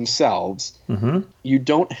Cavaliers themselves. Mm-hmm. You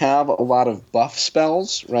don't have a lot of buff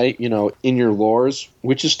spells, right, in your lores,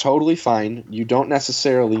 which is totally fine. You don't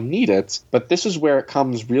necessarily need it, but this is where it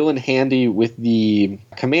comes real in handy with the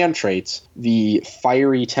command traits, the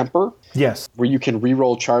Fiery Temper. Yes. Where you can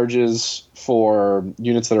reroll charges for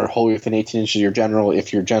units that are wholly within 18 inches of your general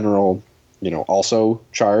if your general, also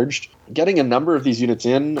charged. Getting a number of these units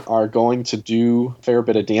in are going to do a fair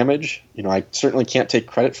bit of damage. I certainly can't take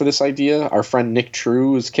credit for this idea. Our friend Nick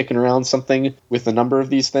True is kicking around something with a number of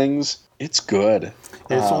these things. It's good.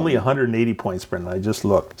 It's only 180 points, Brendan. I just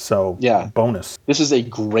looked. So, bonus. This is a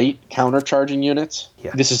great countercharging unit.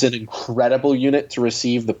 Yeah. This is an incredible unit to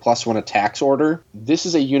receive the +1 attacks order. This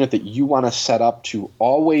is a unit that you want to set up to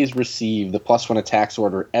always receive the +1 attacks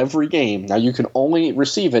order every game. Now, you can only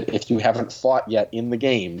receive it if you haven't fought yet in the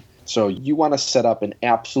game. So you want to set up an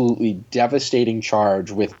absolutely devastating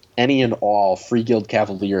charge with any and all Free Guild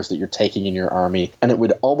Cavaliers that you're taking in your army, and it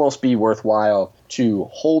would almost be worthwhile to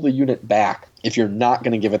hold a unit back if you're not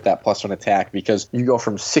going to give it that +1 attack, because you go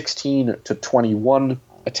from 16 to 21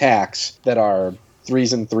 attacks that are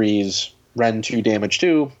 3s and 3s, Ren 2 damage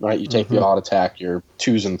 2, right? You take the odd attack, your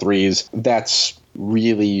 2s and 3s. That's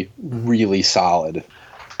really, really solid.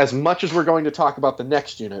 As much as we're going to talk about the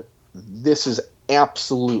next unit, this is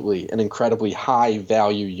absolutely an incredibly high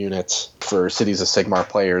value unit for Cities of Sigmar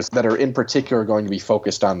players that are in particular going to be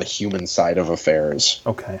focused on the human side of affairs.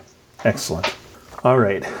 Okay, excellent. All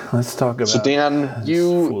right, let's talk about... So Dan,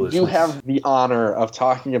 you have the honor of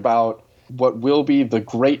talking about what will be the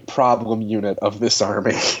great problem unit of this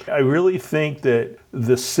army. I really think that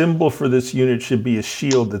the symbol for this unit should be a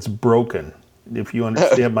shield that's broken, if you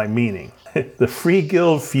understand my meaning. The Free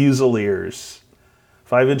Guild Fusiliers.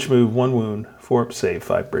 5-inch move, 1 wound, 4 up save,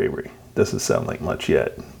 5 bravery. Doesn't sound like much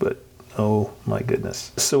yet, but oh my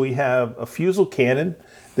goodness. So we have a fusel cannon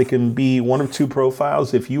that can be one of 2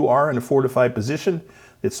 profiles. If you are in a fortified position,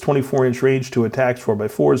 it's 24-inch range, 2 attacks,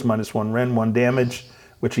 4x4s, -1 Ren, 1 damage,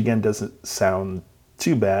 which again doesn't sound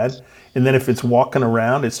too bad. And then if it's walking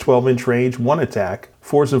around, it's 12-inch range, 1 attack,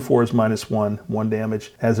 4s and 4s, -1, 1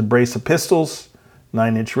 damage. Has a brace of pistols,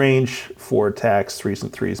 9-inch range, 4 attacks, 3s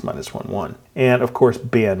and 3s, -1. And of course,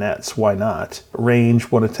 bayonets, why not? Range,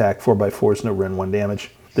 1 attack, 4x4s, no Ren, 1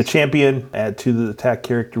 damage. The champion, add to the attack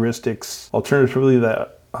characteristics. Alternatively, the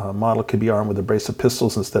model could be armed with a brace of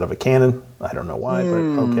pistols instead of a cannon. I don't know why, but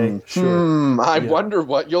okay, sure. I wonder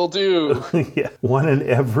what you'll do. Yeah. 1 in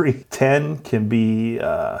every 10 can be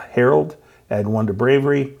Herald, add 1 to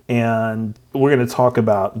bravery. And we're going to talk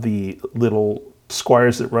about the little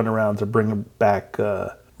squires that run around to bring back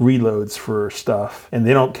reloads for stuff, and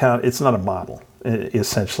they don't count. It's not a model,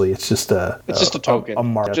 essentially. It's just a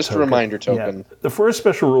token, just a reminder token. Yeah. The first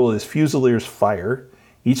special rule is Fusiliers fire.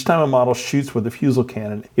 Each time a model shoots with a fusel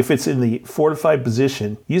cannon, if it's in the fortified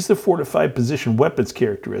position, use the fortified position weapons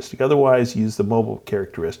characteristic. Otherwise, use the mobile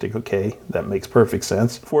characteristic. Okay, that makes perfect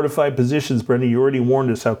sense. Fortified positions, Brendan, you already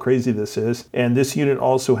warned us how crazy this is, and this unit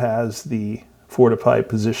also has the fortified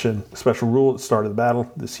position special rule at the start of the battle.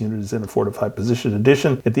 This unit is in a fortified position.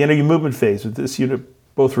 Addition, at the end of your movement phase, with this unit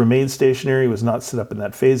both remain stationary, was not set up in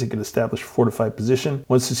that phase, it can establish a fortified position.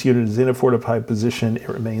 Once this unit is in a fortified position, it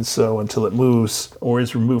remains so until it moves or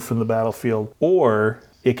is removed from the battlefield, or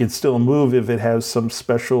it can still move if it has some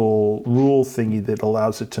special rule thingy that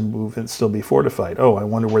allows it to move and still be fortified. Oh, I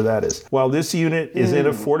wonder where that is. While this unit is in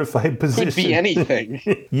a fortified position... Could be anything.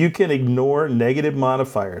 You can ignore negative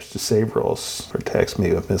modifiers to save rolls. Protects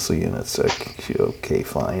me with missile units. Okay,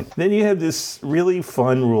 fine. Then you have this really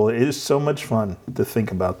fun rule. It is so much fun to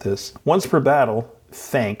think about this. Once per battle,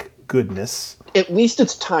 thank goodness. At least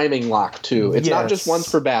it's timing locked, too. It's not just once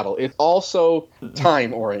per battle. It's also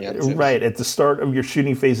time-oriented. Right, at the start of your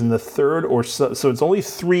shooting phase in the third or so it's only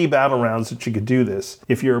 3 battle rounds that you could do this.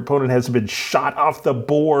 If your opponent hasn't been shot off the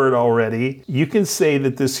board already, you can say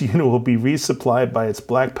that this unit will be resupplied by its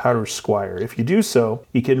black powder squire. If you do so,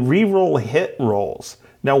 you can re-roll hit rolls.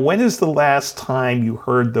 Now, when is the last time you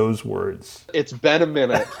heard those words? It's been a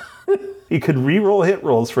minute. You could re-roll hit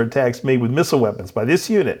rolls for attacks made with missile weapons by this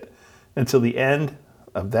unit until the end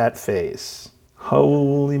of that phase.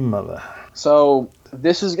 Holy mother. So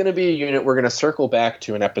this is going to be a unit we're going to circle back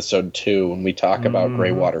to in episode 2 when we talk about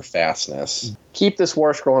Greywater Fastness. Keep this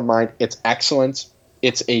War Scroll in mind. It's excellent.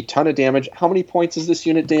 It's a ton of damage. How many points is this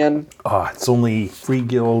unit, Dan? It's only Free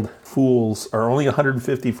Guild Fools are only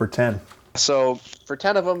 150 for 10. So for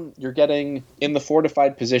 10 of them, you're getting in the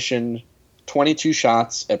fortified position 22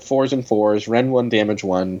 shots at 4s and 4s, Ren 1, damage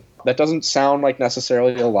 1. That doesn't sound like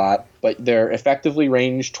necessarily a lot, but they're effectively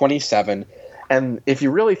range 27. And if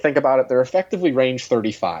you really think about it, they're effectively range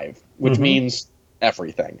 35, which means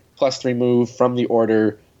everything. +3 move from the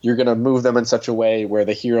order. You're going to move them in such a way where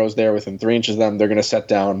the hero's there within 3 inches of them. They're going to set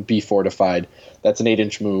down, be fortified. That's an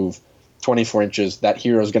 8-inch move. 24 inches. That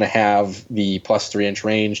hero's going to have the +3-inch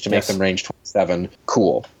range to make them range 27.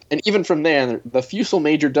 Cool. And even from there, the Fusel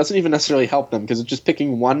Major doesn't even necessarily help them because it's just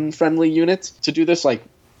picking one friendly unit to do this. Like,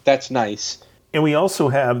 that's nice. And we also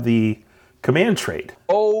have the command trait.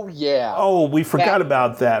 Oh, yeah. Oh, we forgot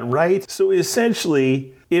about that, right? So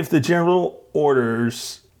essentially, if the general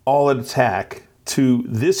orders all attack to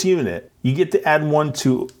this unit, you get to add 1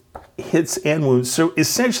 to hits and wounds. So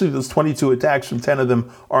essentially, those 22 attacks from 10 of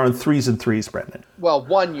them are on 3s and 3s, Brendan. Well,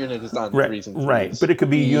 one unit is on 3s and 3s. Right, but it could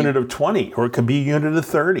be a unit of 20, or it could be a unit of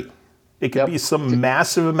 30. It could be some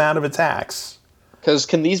massive amount of attacks. Because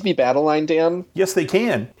can these be battle line, Dan? Yes, they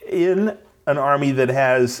can. In an army that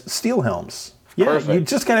has steel helms. Yeah, Perfect. you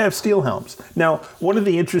just got to have steel helms. Now, one of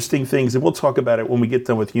the interesting things, and we'll talk about it when we get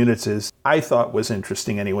done with units, is I thought was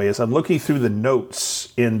interesting anyway, is I'm looking through the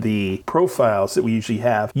notes in the profiles that we usually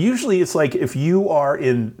have. Usually it's like if you are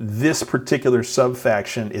in this particular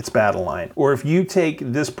sub-faction, it's battle line. Or if you take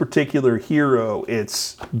this particular hero,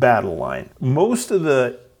 it's battle line. Most of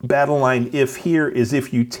the battle line if here is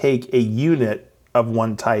if you take a unit of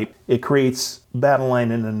one type, it creates battle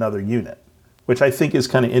line in another unit, which I think is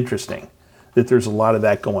kind of interesting. That there's a lot of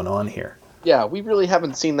that going on here. Yeah, we really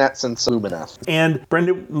haven't seen that since Lumineth. And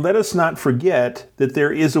Brendan, let us not forget that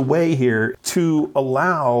there is a way here to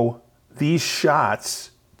allow these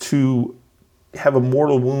shots to have a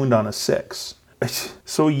mortal wound on a 6.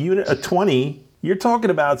 So a 20, you're talking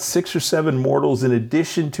about 6 or 7 mortals in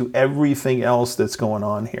addition to everything else that's going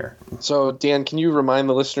on here. So, Dan, can you remind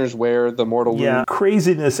the listeners where the mortal wound... Yeah,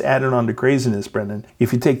 craziness added on to craziness, Brendan.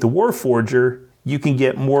 If you take the Warforger, you can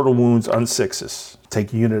get mortal wounds on 6s.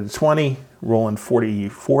 Take a unit of 20, rolling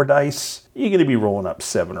 44 dice, you're going to be rolling up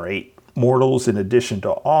 7 or 8 mortals in addition to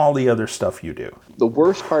all the other stuff you do. The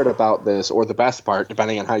worst part about this, or the best part,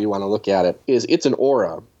 depending on how you want to look at it, is it's an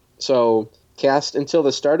aura. So, cast until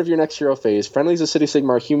the start of your next hero phase, friendlies of City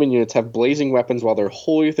Sigmar human units have blazing weapons while they're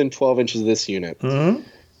wholly within 12 inches of this unit. Mm-hmm.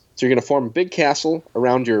 So you're going to form a big castle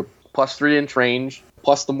around your plus 3-inch range,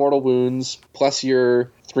 plus the mortal wounds, plus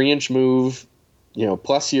your 3-inch move,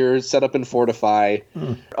 plus your setup and fortify.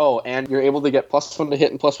 Oh, and you're able to get +1 to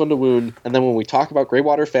hit and +1 to wound. And then when we talk about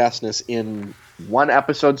Greywater fastness in one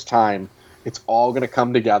episode's time, it's all going to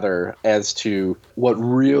come together as to what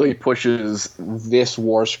really pushes this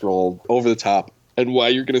War Scroll over the top and why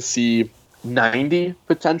you're going to see 90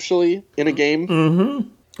 potentially in a game.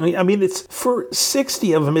 Mm-hmm. I mean, it's for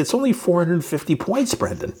 60 of them, it's only 450 points,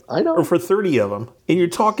 Brendan. I know. Or for 30 of them. And you're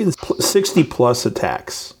talking 60 plus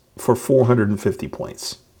attacks for 450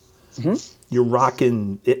 points. Mm-hmm. You're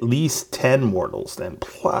rocking at least 10 mortals then,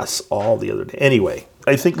 plus all the other... Anyway,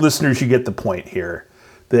 I think listeners, you get the point here,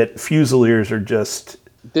 that Fusiliers are just...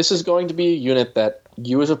 This is going to be a unit that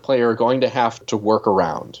you as a player are going to have to work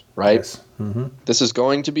around, right? Yes. Mm-hmm. This is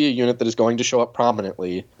going to be a unit that is going to show up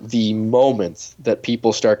prominently the moment that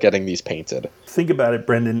people start getting these painted. Think about it,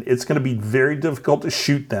 Brendan. It's going to be very difficult to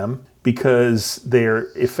shoot them because they're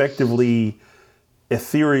effectively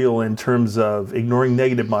ethereal in terms of ignoring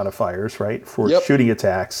negative modifiers, right, for shooting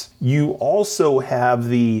attacks. You also have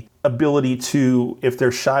the ability to, if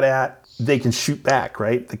they're shot at, they can shoot back,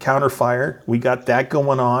 right? The counterfire, we got that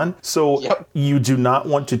going on. So you do not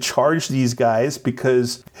want to charge these guys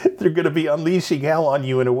because they're going to be unleashing hell on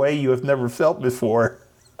you in a way you have never felt before.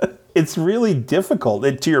 It's really difficult.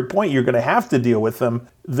 And to your point, you're going to have to deal with them.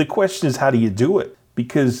 The question is, how do you do it?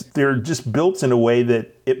 Because they're just built in a way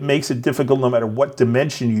that it makes it difficult no matter what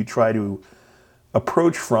dimension you try to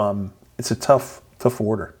approach from. It's a tough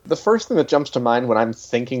order. The first thing that jumps to mind when I'm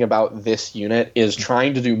thinking about this unit is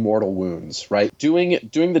trying to do mortal wounds, right? Doing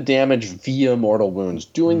the damage via mortal wounds,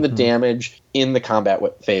 doing the damage in the combat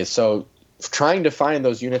phase. So trying to find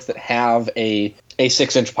those units that have a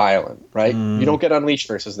 6-inch pylon, right? You don't get unleashed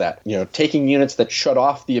versus that. Taking units that shut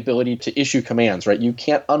off the ability to issue commands, right? You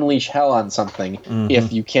can't unleash hell on something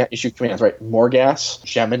if you can't issue commands, right? Morghast,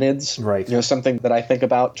 Geminids, right? Something that I think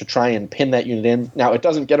about to try and pin that unit in. Now, it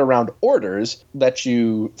doesn't get around orders that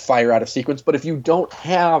you fire out of sequence, but if you don't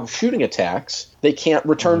have shooting attacks, they can't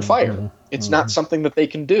return fire. It's not something that they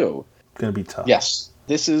can do. It's going to be tough. Yes.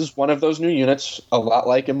 This is one of those new units, a lot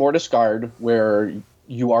like Immortus Guard, where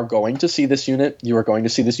you are going to see this unit. You are going to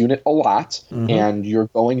see this unit a lot, and you're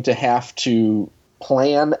going to have to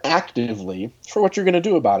plan actively for what you're going to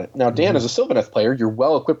do about it. Now, Dan, as a Sylvaneth player, you're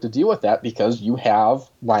well equipped to deal with that because you have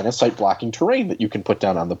line of sight blocking terrain that you can put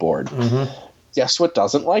down on the board. Guess what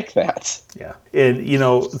doesn't like that? Yeah. And,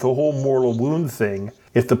 the whole mortal wound thing,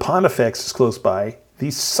 if the Pontifex is close by,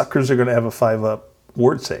 these suckers are going to have a 5-up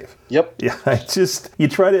word save. Yep. Yeah, you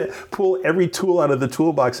try to pull every tool out of the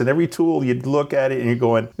toolbox, and every tool you look at it and you're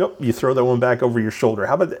going, nope, you throw that one back over your shoulder.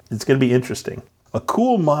 How about that? It's going to be interesting. A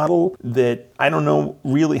cool model that I don't know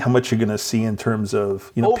really how much you're going to see in terms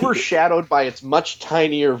of... overshadowed by its much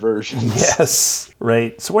tinier versions. Yes,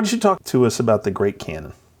 right. So why don't you talk to us about the Great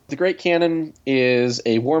Cannon? The Great Cannon is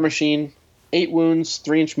a war machine, 8 wounds,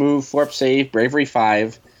 3-inch move, 4-up save, bravery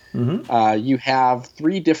 5. You have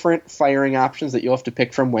 3 different firing options that you'll have to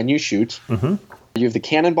pick from when you shoot. You have the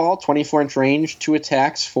cannonball, 24-inch range, 2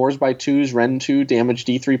 attacks, 4s by 2s, Ren 2, damage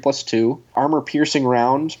D3 plus 2. Armor piercing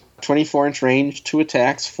round, 24-inch range, 2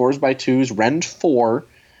 attacks, 4s by 2s, Ren 4,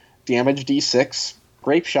 damage D6.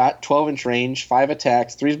 Grape shot, 12-inch range, 5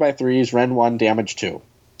 attacks, 3s by 3s, Ren 1, damage 2.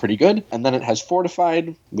 pretty good. And then it has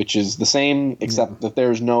Fortified, which is the same, except that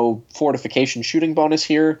there's no fortification shooting bonus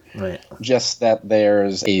here. Right. Just that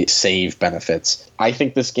there's a save benefits. I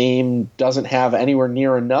think this game doesn't have anywhere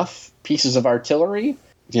near enough pieces of artillery.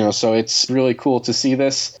 So it's really cool to see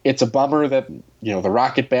this. It's a bummer that, the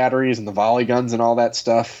rocket batteries and the volley guns and all that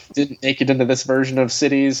stuff didn't make it into this version of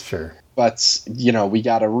Cities. Sure. But, we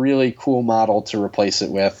got a really cool model to replace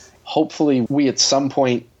it with. Hopefully we at some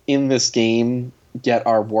point in this game get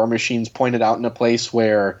our war machines pointed out in a place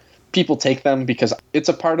where people take them, because it's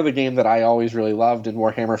a part of the game that I always really loved in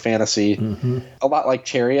Warhammer Fantasy. Mm-hmm. A lot like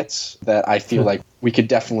chariots that I feel like we could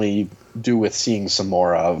definitely do with seeing some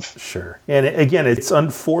more of. Sure. And again, it's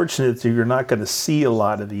unfortunate that you're not going to see a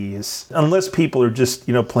lot of these unless people are just,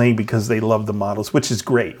 playing because they love the models, which is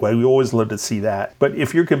great. Well, we always love to see that. But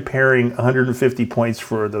if you're comparing 150 points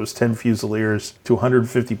for those 10 Fusiliers to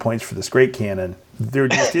 150 points for this great cannon, there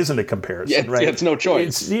just isn't a comparison, right? It's no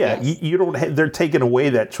choice. You don't. They're taking away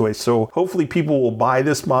that choice. So hopefully people will buy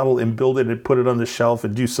this model and build it and put it on the shelf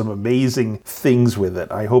and do some amazing things with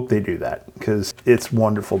it. I hope they do that, because it's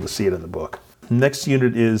wonderful to see it in the book. Next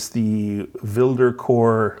unit is the Wilder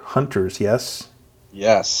Corps Hunters, yes?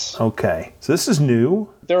 Yes. Okay. So this is new.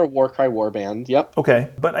 They're a Warcry warband, yep. Okay.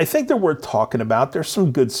 But I think they're worth talking about. There's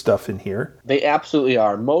some good stuff in here. They absolutely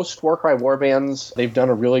are. Most Warcry warbands, they've done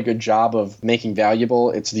a really good job of making valuable.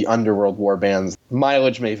 It's the Underworld warbands.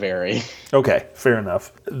 Mileage may vary. Okay, fair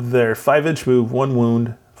enough. They're 5-inch move, 1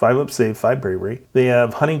 wound, 5 up save, 5 bravery. They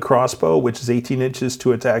have Hunting Crossbow, which is 18 inches,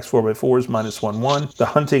 2 attacks, 4x4s, -1/1. The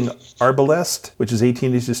Hunting Arbalest, which is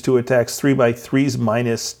 18 inches, 2 attacks, 3x3s,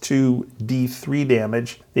 -2 D3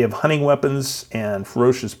 damage. They have Hunting Weapons and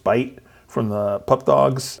Ferocious Bite from the Pup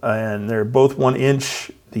Dogs, and they're both 1 inch.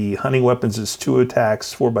 The Hunting Weapons is 2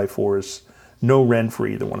 attacks, 4x4s. No rend for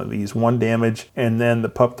either one of these, 1 damage. And then the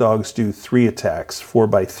Pup Dogs do 3 attacks,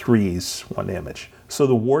 4x3s, 1 damage. So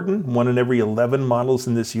the Warden, 1 in every 11 models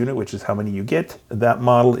in this unit, which is how many you get. That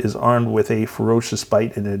model is armed with a Ferocious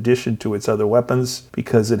Bite in addition to its other weapons,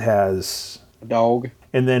 because it has a dog.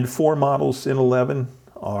 And then 4 models in 11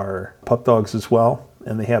 are Pup Dogs as well,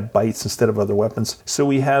 and they have bites instead of other weapons. So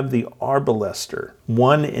we have the Arbalester.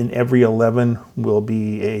 1 in every 11 will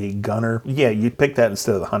be a gunner. Yeah, you pick that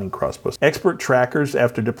instead of the Hunting Crossbows. Expert Trackers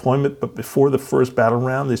after deployment, but before the first battle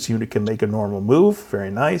round, this unit can make a normal move. Very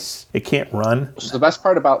nice. It can't run. So the best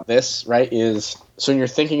part about this, right, is so when you're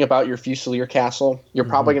thinking about your Fusilier castle, you're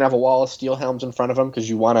probably going to have a wall of steel helms in front of them because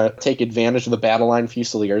you want to take advantage of the battle line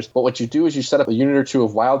Fusiliers. But what you do is you set up a unit or 2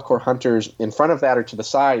 of Wild Core Hunters in front of that or to the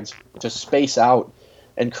sides to space out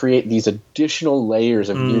and create these additional layers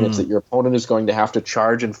of units that your opponent is going to have to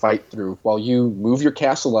charge and fight through while you move your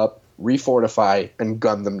castle up, refortify, and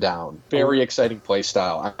gun them down. Very exciting play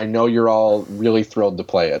style. I know you're all really thrilled to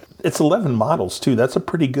play it. It's 11 models, too. That's a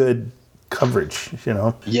pretty good coverage,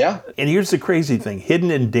 Yeah. And here's the crazy thing,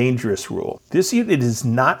 hidden and dangerous rule. This unit is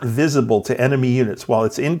not visible to enemy units while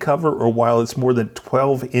it's in cover or while it's more than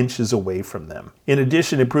 12 inches away from them. In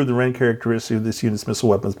addition, improve the rend characteristic of this unit's missile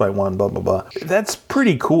weapons by 1, blah, blah, blah. That's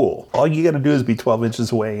pretty cool. All you got to do is be 12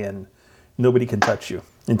 inches away and nobody can touch you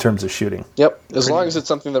in terms of shooting. Yep, as long as it's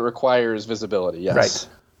something that requires visibility, yes. Right.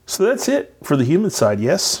 So that's it for the human side,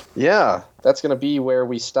 yes? Yeah, that's going to be where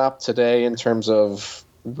we stop today in terms of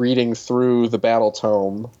reading through the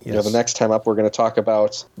Battletome. Yes. The next time up we're going to talk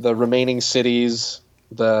about the remaining cities,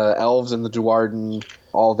 the elves and the Duardin,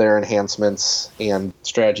 all their enhancements and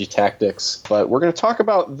strategy tactics. But we're going to talk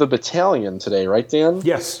about the battalion today, right, Dan?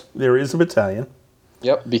 Yes, there is a battalion.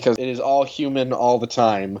 Yep, because it is all human all the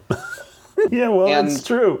time. Yeah, well, and that's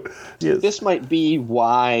true. Yes. This might be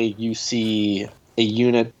why you see a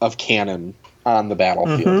unit of cannon on the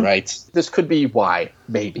battlefield, right? This could be why,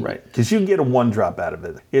 maybe. Right, because you can get a 1-drop out of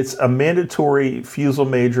it. It's a mandatory Fusel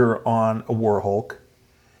Major on a Warhulk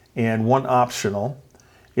and 1 optional.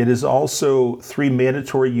 It is also 3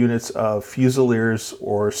 mandatory units of Fusiliers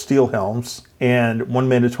or Steel Helms and 1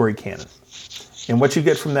 mandatory cannon. And what you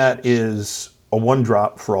get from that is a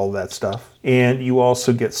 1-drop for all that stuff. And you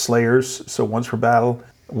also get Slayers, so once per battle,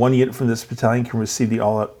 1 unit from this battalion can receive the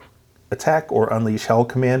all-out attack or unleash hell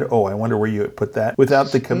command. Oh, I wonder where you would put that.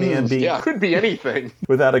 Without the command being... Yeah, could be anything.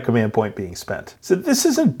 Without a command point being spent. So this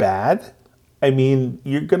isn't bad. I mean,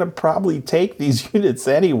 you're going to probably take these units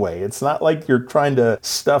anyway. It's not like you're trying to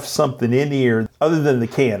stuff something in here other than the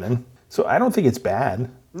cannon. So I don't think it's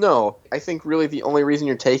bad. No, I think really the only reason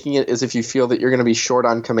you're taking it is if you feel that you're going to be short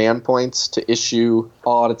on command points to issue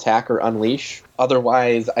all-out attack or unleash.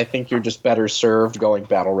 Otherwise, I think you're just better served going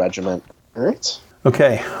battle regiment. All right?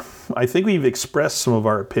 Okay. I think we've expressed some of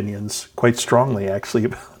our opinions quite strongly, actually,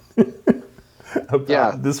 about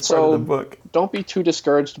about this part of the book. Don't be too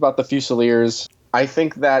discouraged about the Fusiliers. I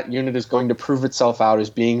think that unit is going to prove itself out as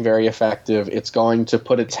being very effective. It's going to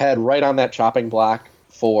put its head right on that chopping block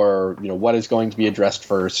for what is going to be addressed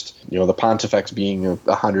first. The Pontifex being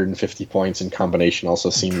 150 points in combination also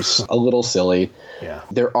seems a little silly. Yeah.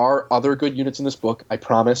 There are other good units in this book, I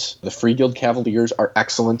promise. The Free Guild Cavaliers are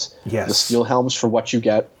excellent. Yes. The Steel Helms, for what you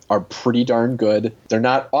get, are pretty darn good. They're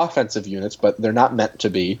not offensive units, but they're not meant to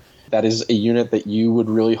be. That is a unit that you would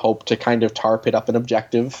really hope to kind of tar pit up an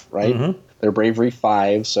objective, right? Mm-hmm. They're Bravery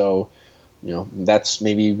 5, so that's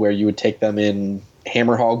maybe where you would take them in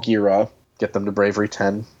Hammerhall Gira, get them to Bravery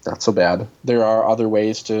 10. Not so bad. There are other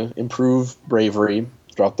ways to improve bravery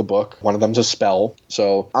throughout the book. One of them's a spell.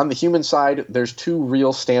 So on the human side, there's two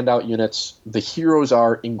real standout units. The heroes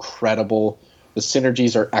are incredible. The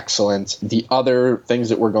synergies are excellent. The other things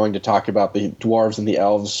that we're going to talk about, the dwarves and the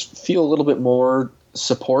elves, feel a little bit more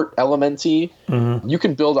support elementy. Mm-hmm. You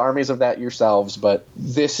can build armies of that yourselves, but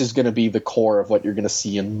this is going to be the core of what you're going to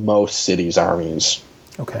see in most cities' armies.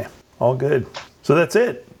 Okay, all good. So that's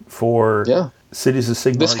it for Cities of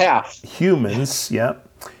Sigmar. This half. Humans, yeah.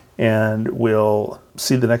 And we'll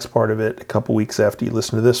see the next part of it a couple weeks after you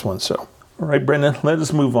listen to this one. So, all right, Brendan, let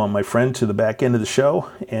us move on, my friend, to the back end of the show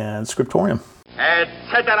and Scriptorium.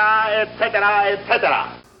 Etc., etc.,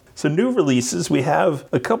 etc. So new releases, we have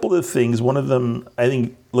a couple of things. One of them I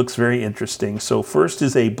think looks very interesting. So first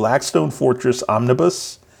is a Blackstone Fortress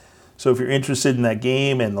Omnibus. So if you're interested in that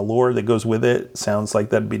game and the lore that goes with it, sounds like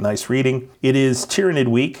that'd be nice reading. It is Tyranid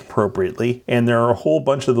Week, appropriately, and there are a whole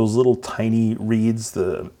bunch of those little tiny reads,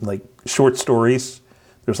 the like short stories.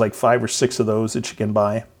 There's like 5 or 6 of those that you can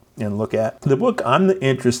buy and look at. The book I'm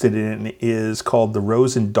interested in is called The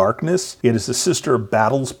Rose in Darkness. It is a Sister of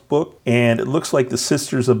Battles book, and it looks like the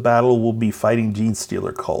Sisters of Battle will be fighting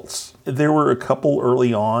Genestealer cults. There were a couple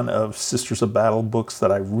early on of Sisters of Battle books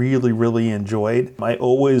that I really, really enjoyed. I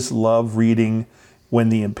always love reading when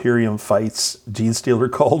the Imperium fights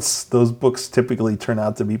Genestealer cults. Those books typically turn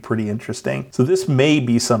out to be pretty interesting. So this may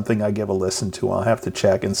be something I give a listen to. I'll have to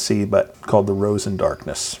check and see, but called The Rose in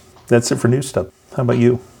Darkness. That's it for new stuff. How about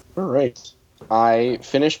you? All right. I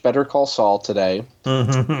finished Better Call Saul today.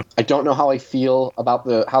 Mm-hmm. I don't know how I feel about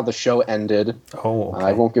how the show ended. Oh, okay.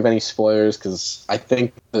 I won't give any spoilers because I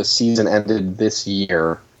think the season ended this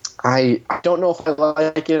year. I don't know if I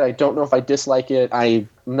like it. I don't know if I dislike it. I'm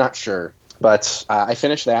not sure. But I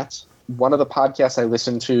finished that. One of the podcasts I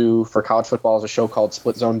listen to for college football is a show called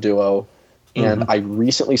Split Zone Duo. And I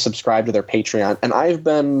recently subscribed to their Patreon. And I've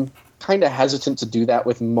been kind of hesitant to do that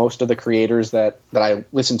with most of the creators that I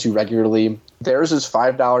listen to regularly. Theirs is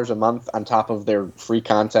 $5 a month on top of their free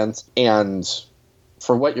content, and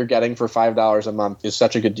for what you're getting for $5 a month is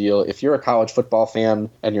such a good deal. If you're a college football fan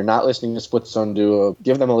and you're not listening to Split Zone Duo,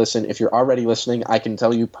 give them a listen. If you're already listening, I can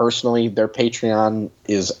tell you personally, their Patreon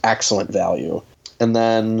is excellent value. And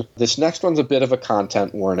then this next one's a bit of a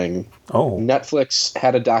content warning. Oh. Netflix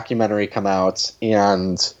had a documentary come out,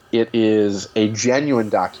 and it is a genuine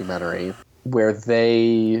documentary where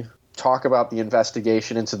they talk about the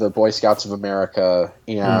investigation into the Boy Scouts of America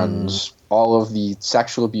and all of the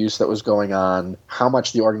sexual abuse that was going on, how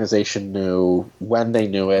much the organization knew, when they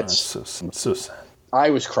knew it. That's so sad.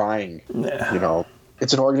 I was crying. Yeah.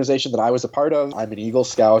 It's an organization that I was a part of. I'm an Eagle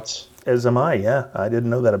Scout. As am I, yeah. I didn't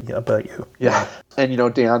know that about you. Yeah. And,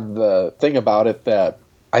 Dan, the thing about it that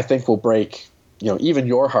I think will break, even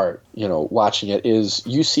your heart, watching it is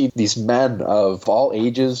you see these men of all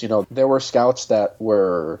ages. There were scouts that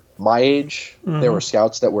were my age. There were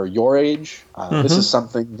scouts that were your age. This is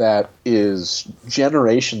something that is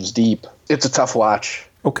generations deep. It's a tough watch.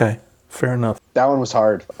 Okay, fair enough. That one was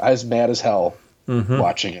hard. I was mad as hell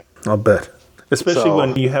watching it. I'll bet. Especially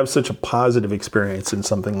when you have such a positive experience in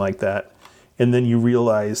something like that, and then you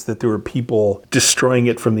realize that there were people destroying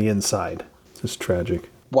it from the inside. It's tragic.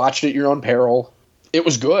 Watched it at your own peril. It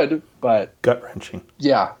was good, but gut-wrenching.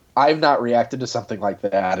 Yeah, I've not reacted to something like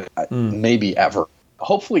that maybe ever.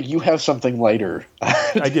 Hopefully you have something lighter.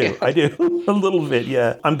 I do. A little bit,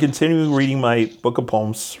 yeah. I'm continuing reading my book of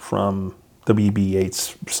poems from W.B.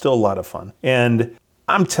 Yeats. Still a lot of fun. And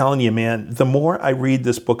I'm telling you, man, the more I read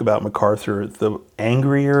this book about MacArthur, the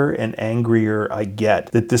angrier and angrier I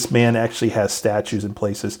get that this man actually has statues in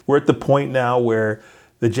places. We're at the point now where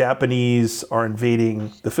the Japanese are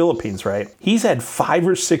invading the Philippines, right? He's had 5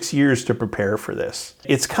 or 6 years to prepare for this.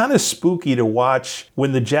 It's kind of spooky to watch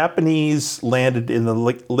when the Japanese landed in the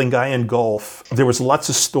Lingayen Gulf. There was lots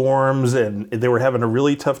of storms and they were having a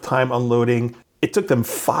really tough time unloading. It took them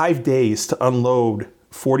 5 days to unload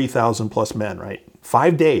 40,000 plus men, right?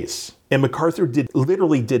 5 days. And MacArthur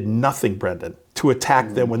literally did nothing, Brendan. to attack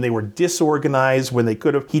them when they were disorganized, when they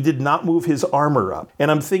could have. He did not move his armor up.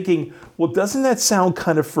 And I'm thinking, well, doesn't that sound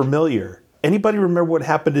kind of familiar? Anybody remember what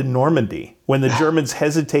happened in Normandy when the Germans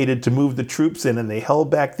hesitated to move the troops in and they held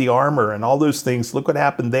back the armor and all those things? Look what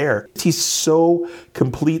happened there. He's so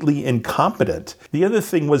completely incompetent. The other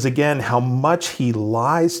thing was, again, how much he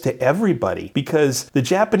lies to everybody, because the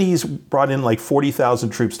Japanese brought in like 40,000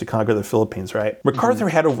 troops to conquer the Philippines, right? MacArthur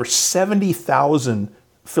had over 70,000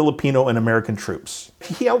 Filipino and American troops.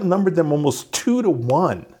 He outnumbered them almost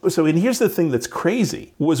 2-1. So, and here's the thing that's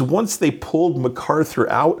crazy, was once they pulled MacArthur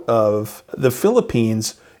out of the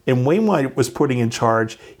Philippines and Wainwright was putting in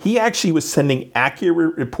charge, he actually was sending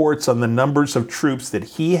accurate reports on the numbers of troops that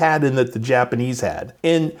he had and that the Japanese had.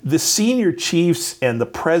 And the senior chiefs and the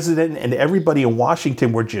president and everybody in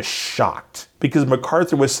Washington were just shocked, because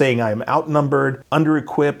MacArthur was saying, I'm outnumbered,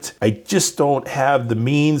 under-equipped, I just don't have the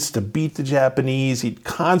means to beat the Japanese. He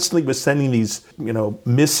constantly was sending these,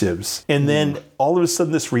 missives. And then all of a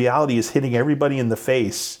sudden this reality is hitting everybody in the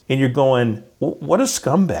face. And you're going, well, what a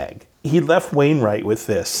scumbag. He left Wainwright with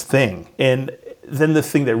this thing. And then the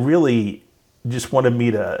thing that really just wanted me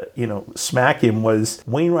to, smack him was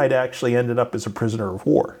Wainwright actually ended up as a prisoner of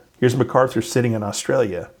war. Here's MacArthur sitting in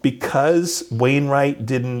Australia. Because Wainwright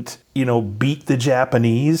didn't, beat the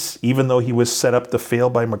Japanese, even though he was set up to fail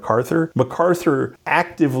by MacArthur, MacArthur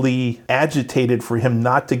actively agitated for him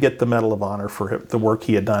not to get the Medal of Honor for the work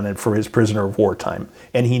he had done and for his prisoner of war time.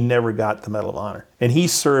 And he never got the Medal of Honor. And he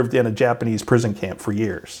served in a Japanese prison camp for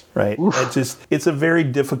years, right? It's a very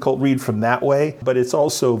difficult read from that way, but it's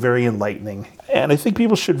also very enlightening. And I think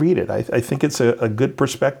people should read it. I think it's a good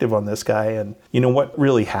perspective on this guy and, what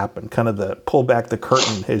really happened, kind of the pull back the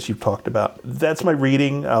curtain, as you've talked about. That's my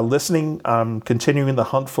reading. Listening, I'm continuing the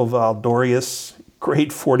hunt for Valdorius.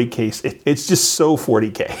 Great 40K. It's just so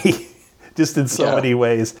 40K. Just in so many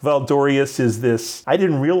ways. Valdorius is this, I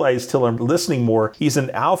didn't realize till I'm listening more, he's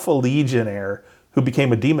an Alpha Legionnaire who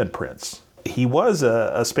became a demon prince. He was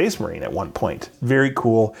a space marine at one point. Very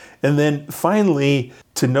cool. And then finally,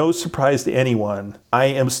 to no surprise to anyone, I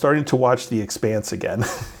am starting to watch The Expanse again.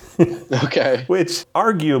 Okay. Which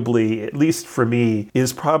arguably, at least for me,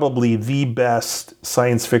 is probably the best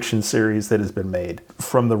science fiction series that has been made.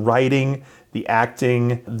 From the writing, the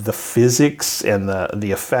acting, the physics, and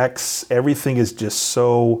the effects, everything is just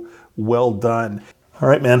so well done. All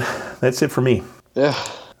right, man, that's it for me. Yeah.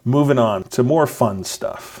 Moving on to more fun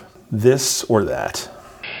stuff. This or that.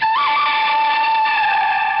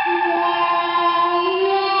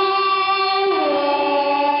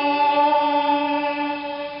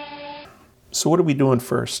 So what are we doing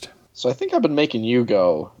first? So I think I've been making you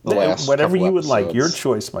go the last whatever you would episodes. like. Your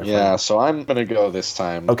choice, my friend. Yeah, so I'm going to go this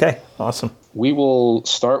time. Okay, awesome. We will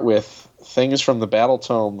start with things from the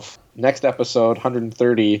Battletome. Next episode,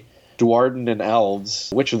 130, Duardin and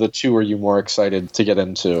Elves. Which of the two are you more excited to get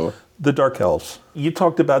into? The Dark Elves. You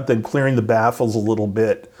talked about them clearing the baffles a little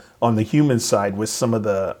bit on the human side with some of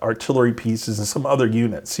the artillery pieces and some other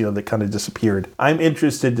units, that kind of disappeared. I'm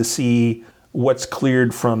interested to see what's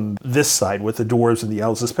cleared from this side with the dwarves and the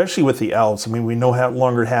elves, especially with the elves. I mean, we no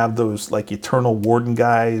longer have those like eternal warden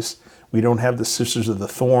guys. We don't have the Sisters of the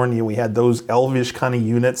Thorn. We had those elvish kind of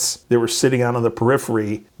units that were sitting out on the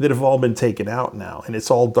periphery that have all been taken out now. And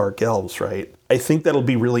it's all dark elves, right? I think that'll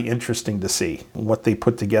be really interesting to see what they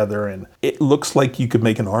put together. And it looks like you could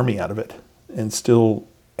make an army out of it and still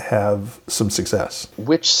have some success.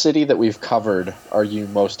 Which city that we've covered are you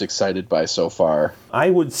most excited by so far? I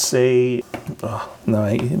would say,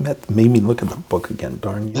 it made me look at the book again,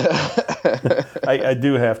 darn you. I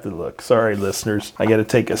do have to look. Sorry, listeners. I got to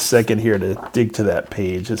take a second here to dig to that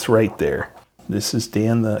page. It's right there. This is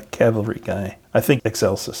Dan the Cavalry guy. I think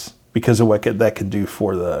Excelsis, because of what that could do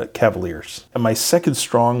for the Cavaliers. And my second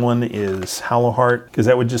strong one is Hallowheart, because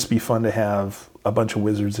that would just be fun to have a bunch of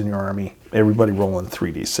wizards in your army. Everybody rolling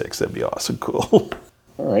 3d6. That'd be awesome. Cool.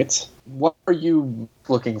 All right. What are you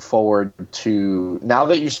looking forward to, now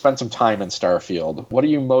that you've spent some time in Starfield, what are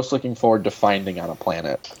you most looking forward to finding on a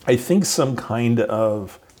planet? I think some kind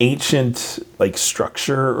of ancient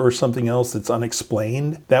structure or something else that's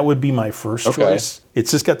unexplained. That would be my first choice. It's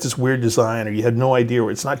just got this weird design, or you have no idea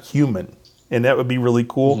where it's not human. And that would be really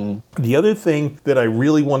cool. Mm-hmm. The other thing that I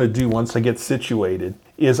really want to do once I get situated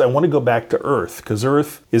is I want to go back to Earth, because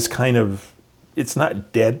Earth is it's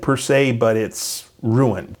not dead per se, but it's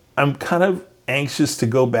ruined. I'm kind of anxious to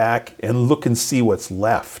go back and look and see what's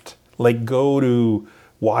left. Like go to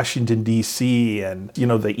Washington, D.C. and,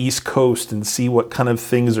 the East Coast and see what kind of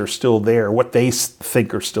things are still there, what they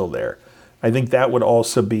think are still there. I think that would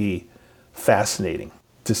also be fascinating.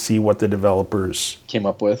 to see what the developers came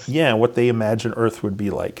up with. Yeah, what they imagine Earth would be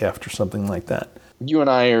like after something like that. You and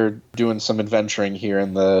I are doing some adventuring here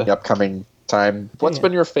in the upcoming time. What's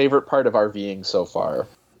been your favorite part of RVing so far?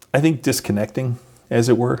 I think disconnecting, as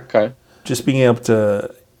it were. Okay. Just being able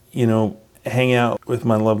to, hang out with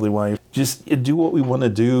my lovely wife. Just do what we want to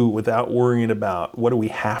do without worrying about what do we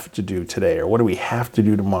have to do today or what do we have to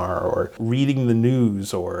do tomorrow or reading the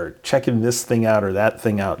news or checking this thing out or that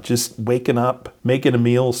thing out. Just waking up, making a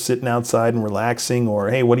meal, sitting outside and relaxing, or,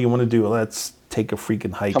 hey, what do you want to do? Let's take a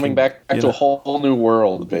freaking hike. Coming back to a whole new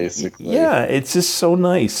world, basically. Yeah, it's just so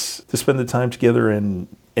nice to spend the time together and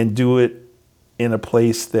do it in a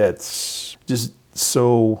place that's just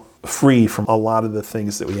so free from a lot of the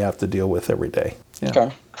things that we have to deal with every day. Yeah.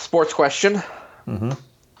 Okay. Sports question. Mm-hmm.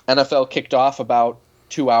 NFL kicked off about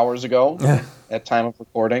 2 hours ago at time of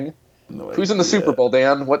recording. Who's in the Super Bowl,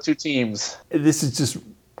 Dan? What two teams? This is just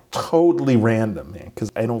totally random, man,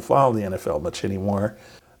 because I don't follow the NFL much anymore.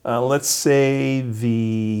 Let's say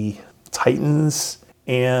the Titans,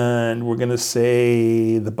 and we're going to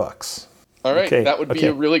say the Bucks. All right, that would be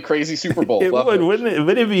a really crazy Super Bowl. It would, wouldn't it?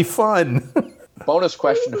 Wouldn't it be fun? Bonus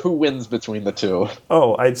question, who wins between the two?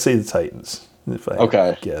 Oh, I'd say the Titans, if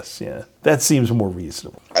I guess, yeah. That seems more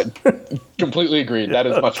reasonable. I completely agree. That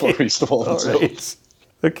is much more reasonable. All right.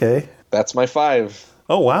 Okay. That's my 5.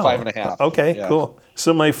 Oh, wow. 5.5. Okay, cool.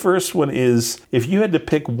 So my first one is, if you had to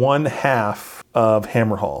pick one half of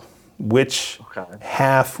Hammerhall, which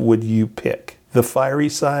half would you pick? The fiery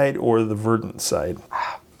side or the verdant side?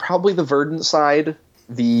 Probably the verdant side.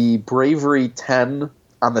 The Bravery 10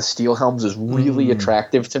 on the steel helms is really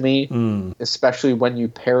attractive to me, especially when you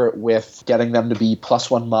pair it with getting them to be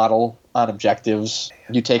 +1 model on objectives.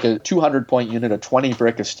 You take a 200-point unit, a 20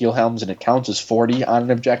 brick of steel helms, and it counts as 40 on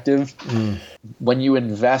an objective. When you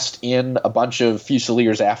invest in a bunch of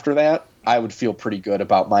Fusiliers after that, I would feel pretty good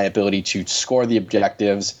about my ability to score the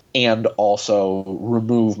objectives and also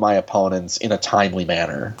remove my opponents in a timely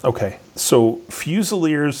manner. Okay, so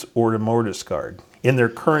Fusiliers or Immortus Guard in their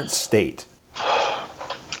current state?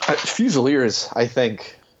 Fusiliers, I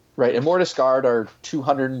think. Right, Immortus Guard are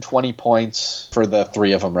 220 points for the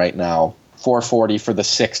 3 of them right now. 440 for the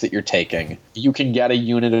 6 that you're taking. You can get a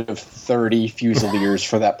unit of 30 Fusiliers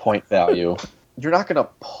for that point value. You're not going to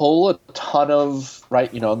pull a ton of,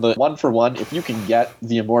 right, the 1-for-1, if you can get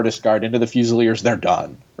the Immortus Guard into the Fusiliers, they're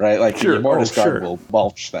done, right? Like, the Immortus Guard will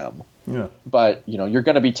mulch them. Yeah. But, you're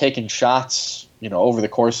going to be taking shots, over the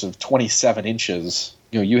course of 27 inches.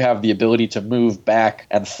 You have the ability to move back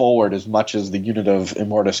and forward as much as the unit of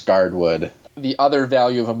Immortus Guard would. The other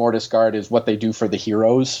value of Immortus Guard is what they do for the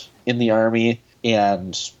heroes in the army,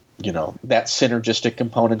 and, that synergistic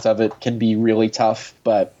component of it can be really tough,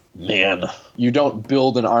 but man, you don't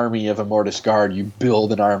build an army of Immortus Guard, you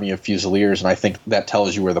build an army of Fusiliers, and I think that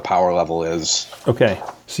tells you where the power level is. Okay,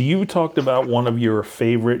 so you talked about one of your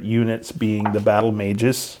favorite units being the Battle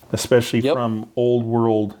Mages, especially from Old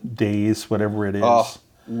World days, whatever it is. Oh,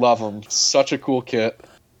 love them. Such a cool kit.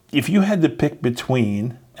 If you had to pick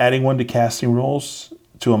between adding 1 to casting rules,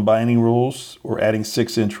 2 on binding rules, or adding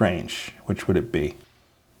 6-inch range, which would it be?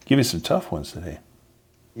 Give you some tough ones today.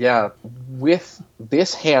 Yeah, with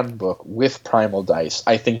this handbook, with Primal Dice,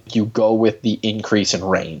 I think you go with the increase in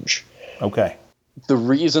range. Okay. The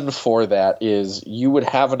reason for that is you would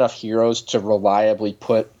have enough heroes to reliably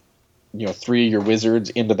put, 3 of your wizards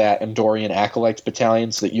into that Andorian Acolytes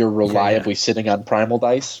battalion so that you're reliably sitting on Primal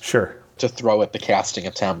Dice. Sure. To throw at the casting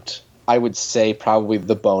attempt. I would say probably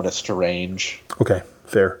the bonus to range. Okay,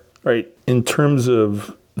 fair. All right, in terms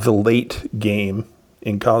of the late game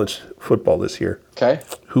in college football this year,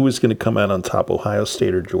 who is going to come out on top, Ohio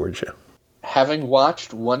State or Georgia? Having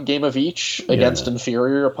watched one game of each against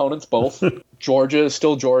inferior opponents both, Georgia is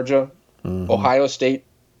still Georgia. Ohio State,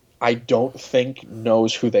 I don't think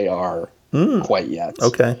knows who they are quite yet.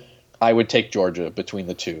 Okay. I would take Georgia between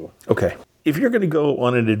the two. Okay. If you're going to go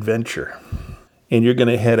on an adventure and you're going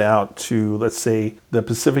to head out to, let's say, the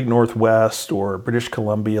Pacific Northwest or British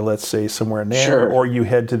Columbia, let's say somewhere in there, or you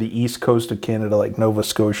head to the east coast of Canada like Nova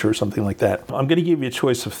Scotia or something like that, I'm going to give you a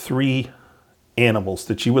choice of 3 animals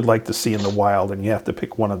that you would like to see in the wild, and you have to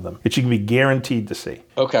pick one of them that you can be guaranteed to see.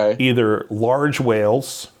 Okay. Either large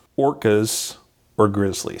whales, orcas, or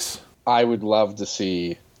grizzlies. I would love to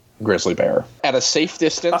see grizzly bear. At a safe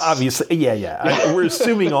distance? Obviously, yeah. We're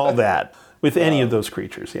assuming all that with any of those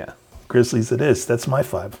creatures, yeah. Grizzlies it is. That's my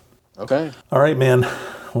 5. Okay. All right, man.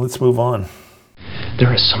 Let's move on.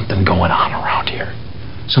 There is something going on around here.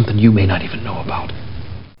 Something you may not even know about.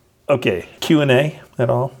 Okay. Q&A at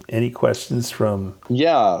all? Any questions from...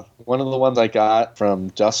 Yeah. One of the ones I got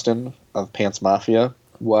from Justin of Pants Mafia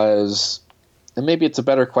was, and maybe it's a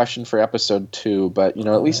better question for episode 2, but,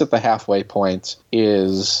 at least at the halfway point,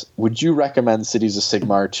 is would you recommend Cities of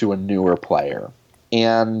Sigmar to a newer player?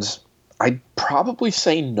 And I'd probably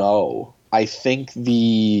say no. I think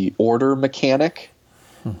the order mechanic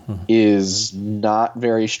is not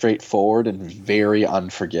very straightforward and very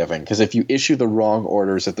unforgiving. Because if you issue the wrong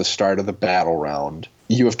orders at the start of the battle round,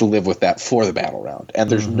 you have to live with that for the battle round. And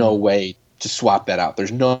there's no way to swap that out.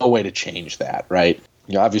 There's no way to change that, right?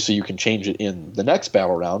 Obviously, you can change it in the next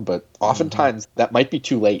battle round, but oftentimes that might be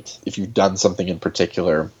too late if you've done something in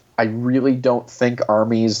particular. I really don't think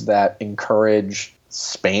armies that encourage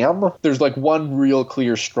spam. There's like one real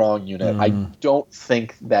clear strong unit. I don't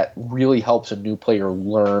think that really helps a new player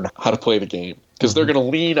learn how to play the game because they're going to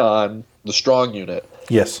lean on the strong unit.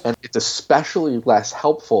 Yes. And it's especially less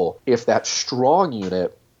helpful if that strong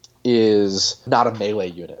unit is not a melee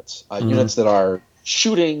unit. Units that are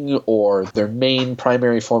shooting or their main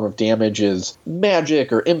primary form of damage is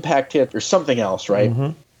magic or impact hit or something else, right?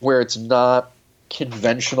 Where it's not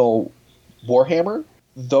conventional Warhammer.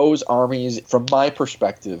 Those armies, from my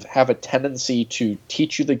perspective, have a tendency to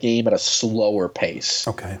teach you the game at a slower pace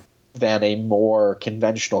than a more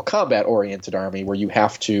conventional combat-oriented army where you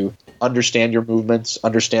have to understand your movements,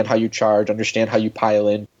 understand how you charge, understand how you pile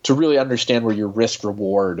in, to really understand where your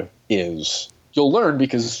risk-reward is. You'll learn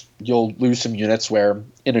because you'll lose some units where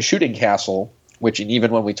in a shooting castle, which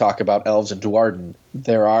even when we talk about elves and Duardin,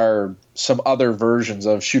 there are some other versions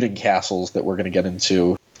of shooting castles that we're going to get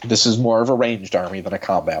into. This is more of a ranged army than a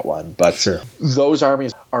combat one, but those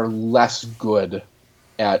armies are less good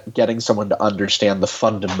at getting someone to understand the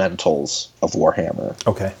fundamentals of Warhammer.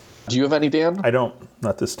 Okay. Do you have any, Dan? I don't.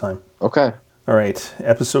 Not this time. Okay. All right.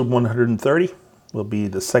 Episode 130 will be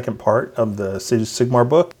the second part of the Cities of Sigmar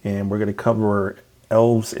book, and we're going to cover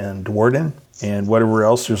elves and Duardin, and whatever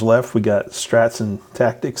else there's left. We got strats and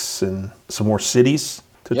tactics and some more cities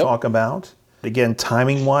to talk about. Again,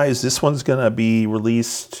 timing-wise, this one's going to be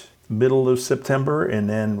released middle of September, and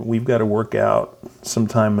then we've got to work out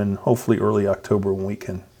sometime in hopefully early October when we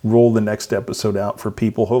can roll the next episode out for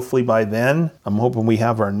people. Hopefully by then, I'm hoping we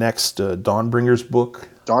have our next Dawnbringers book.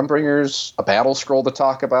 Dawnbringers, a battle scroll to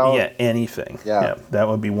talk about. Yeah, anything. Yeah, that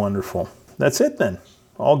would be wonderful. That's it then.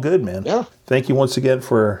 All good, man. Yeah. Thank you once again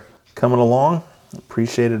for coming along.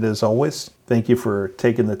 Appreciate it as always. Thank you for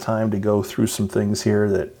taking the time to go through some things here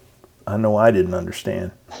that I know I didn't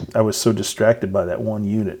understand. I was so distracted by that one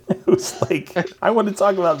unit. It was like, I want to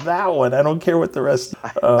talk about that one. I don't care what the rest...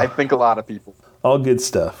 I think a lot of people. All good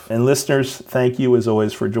stuff. And listeners, thank you as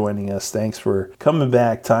always for joining us. Thanks for coming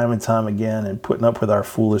back time and time again and putting up with our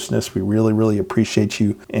foolishness. We really, really appreciate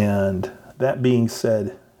you. And that being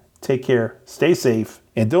said, take care, stay safe,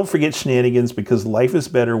 and don't forget shenanigans, because life is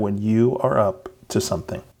better when you are up to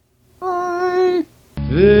something. Bye.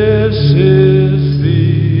 This is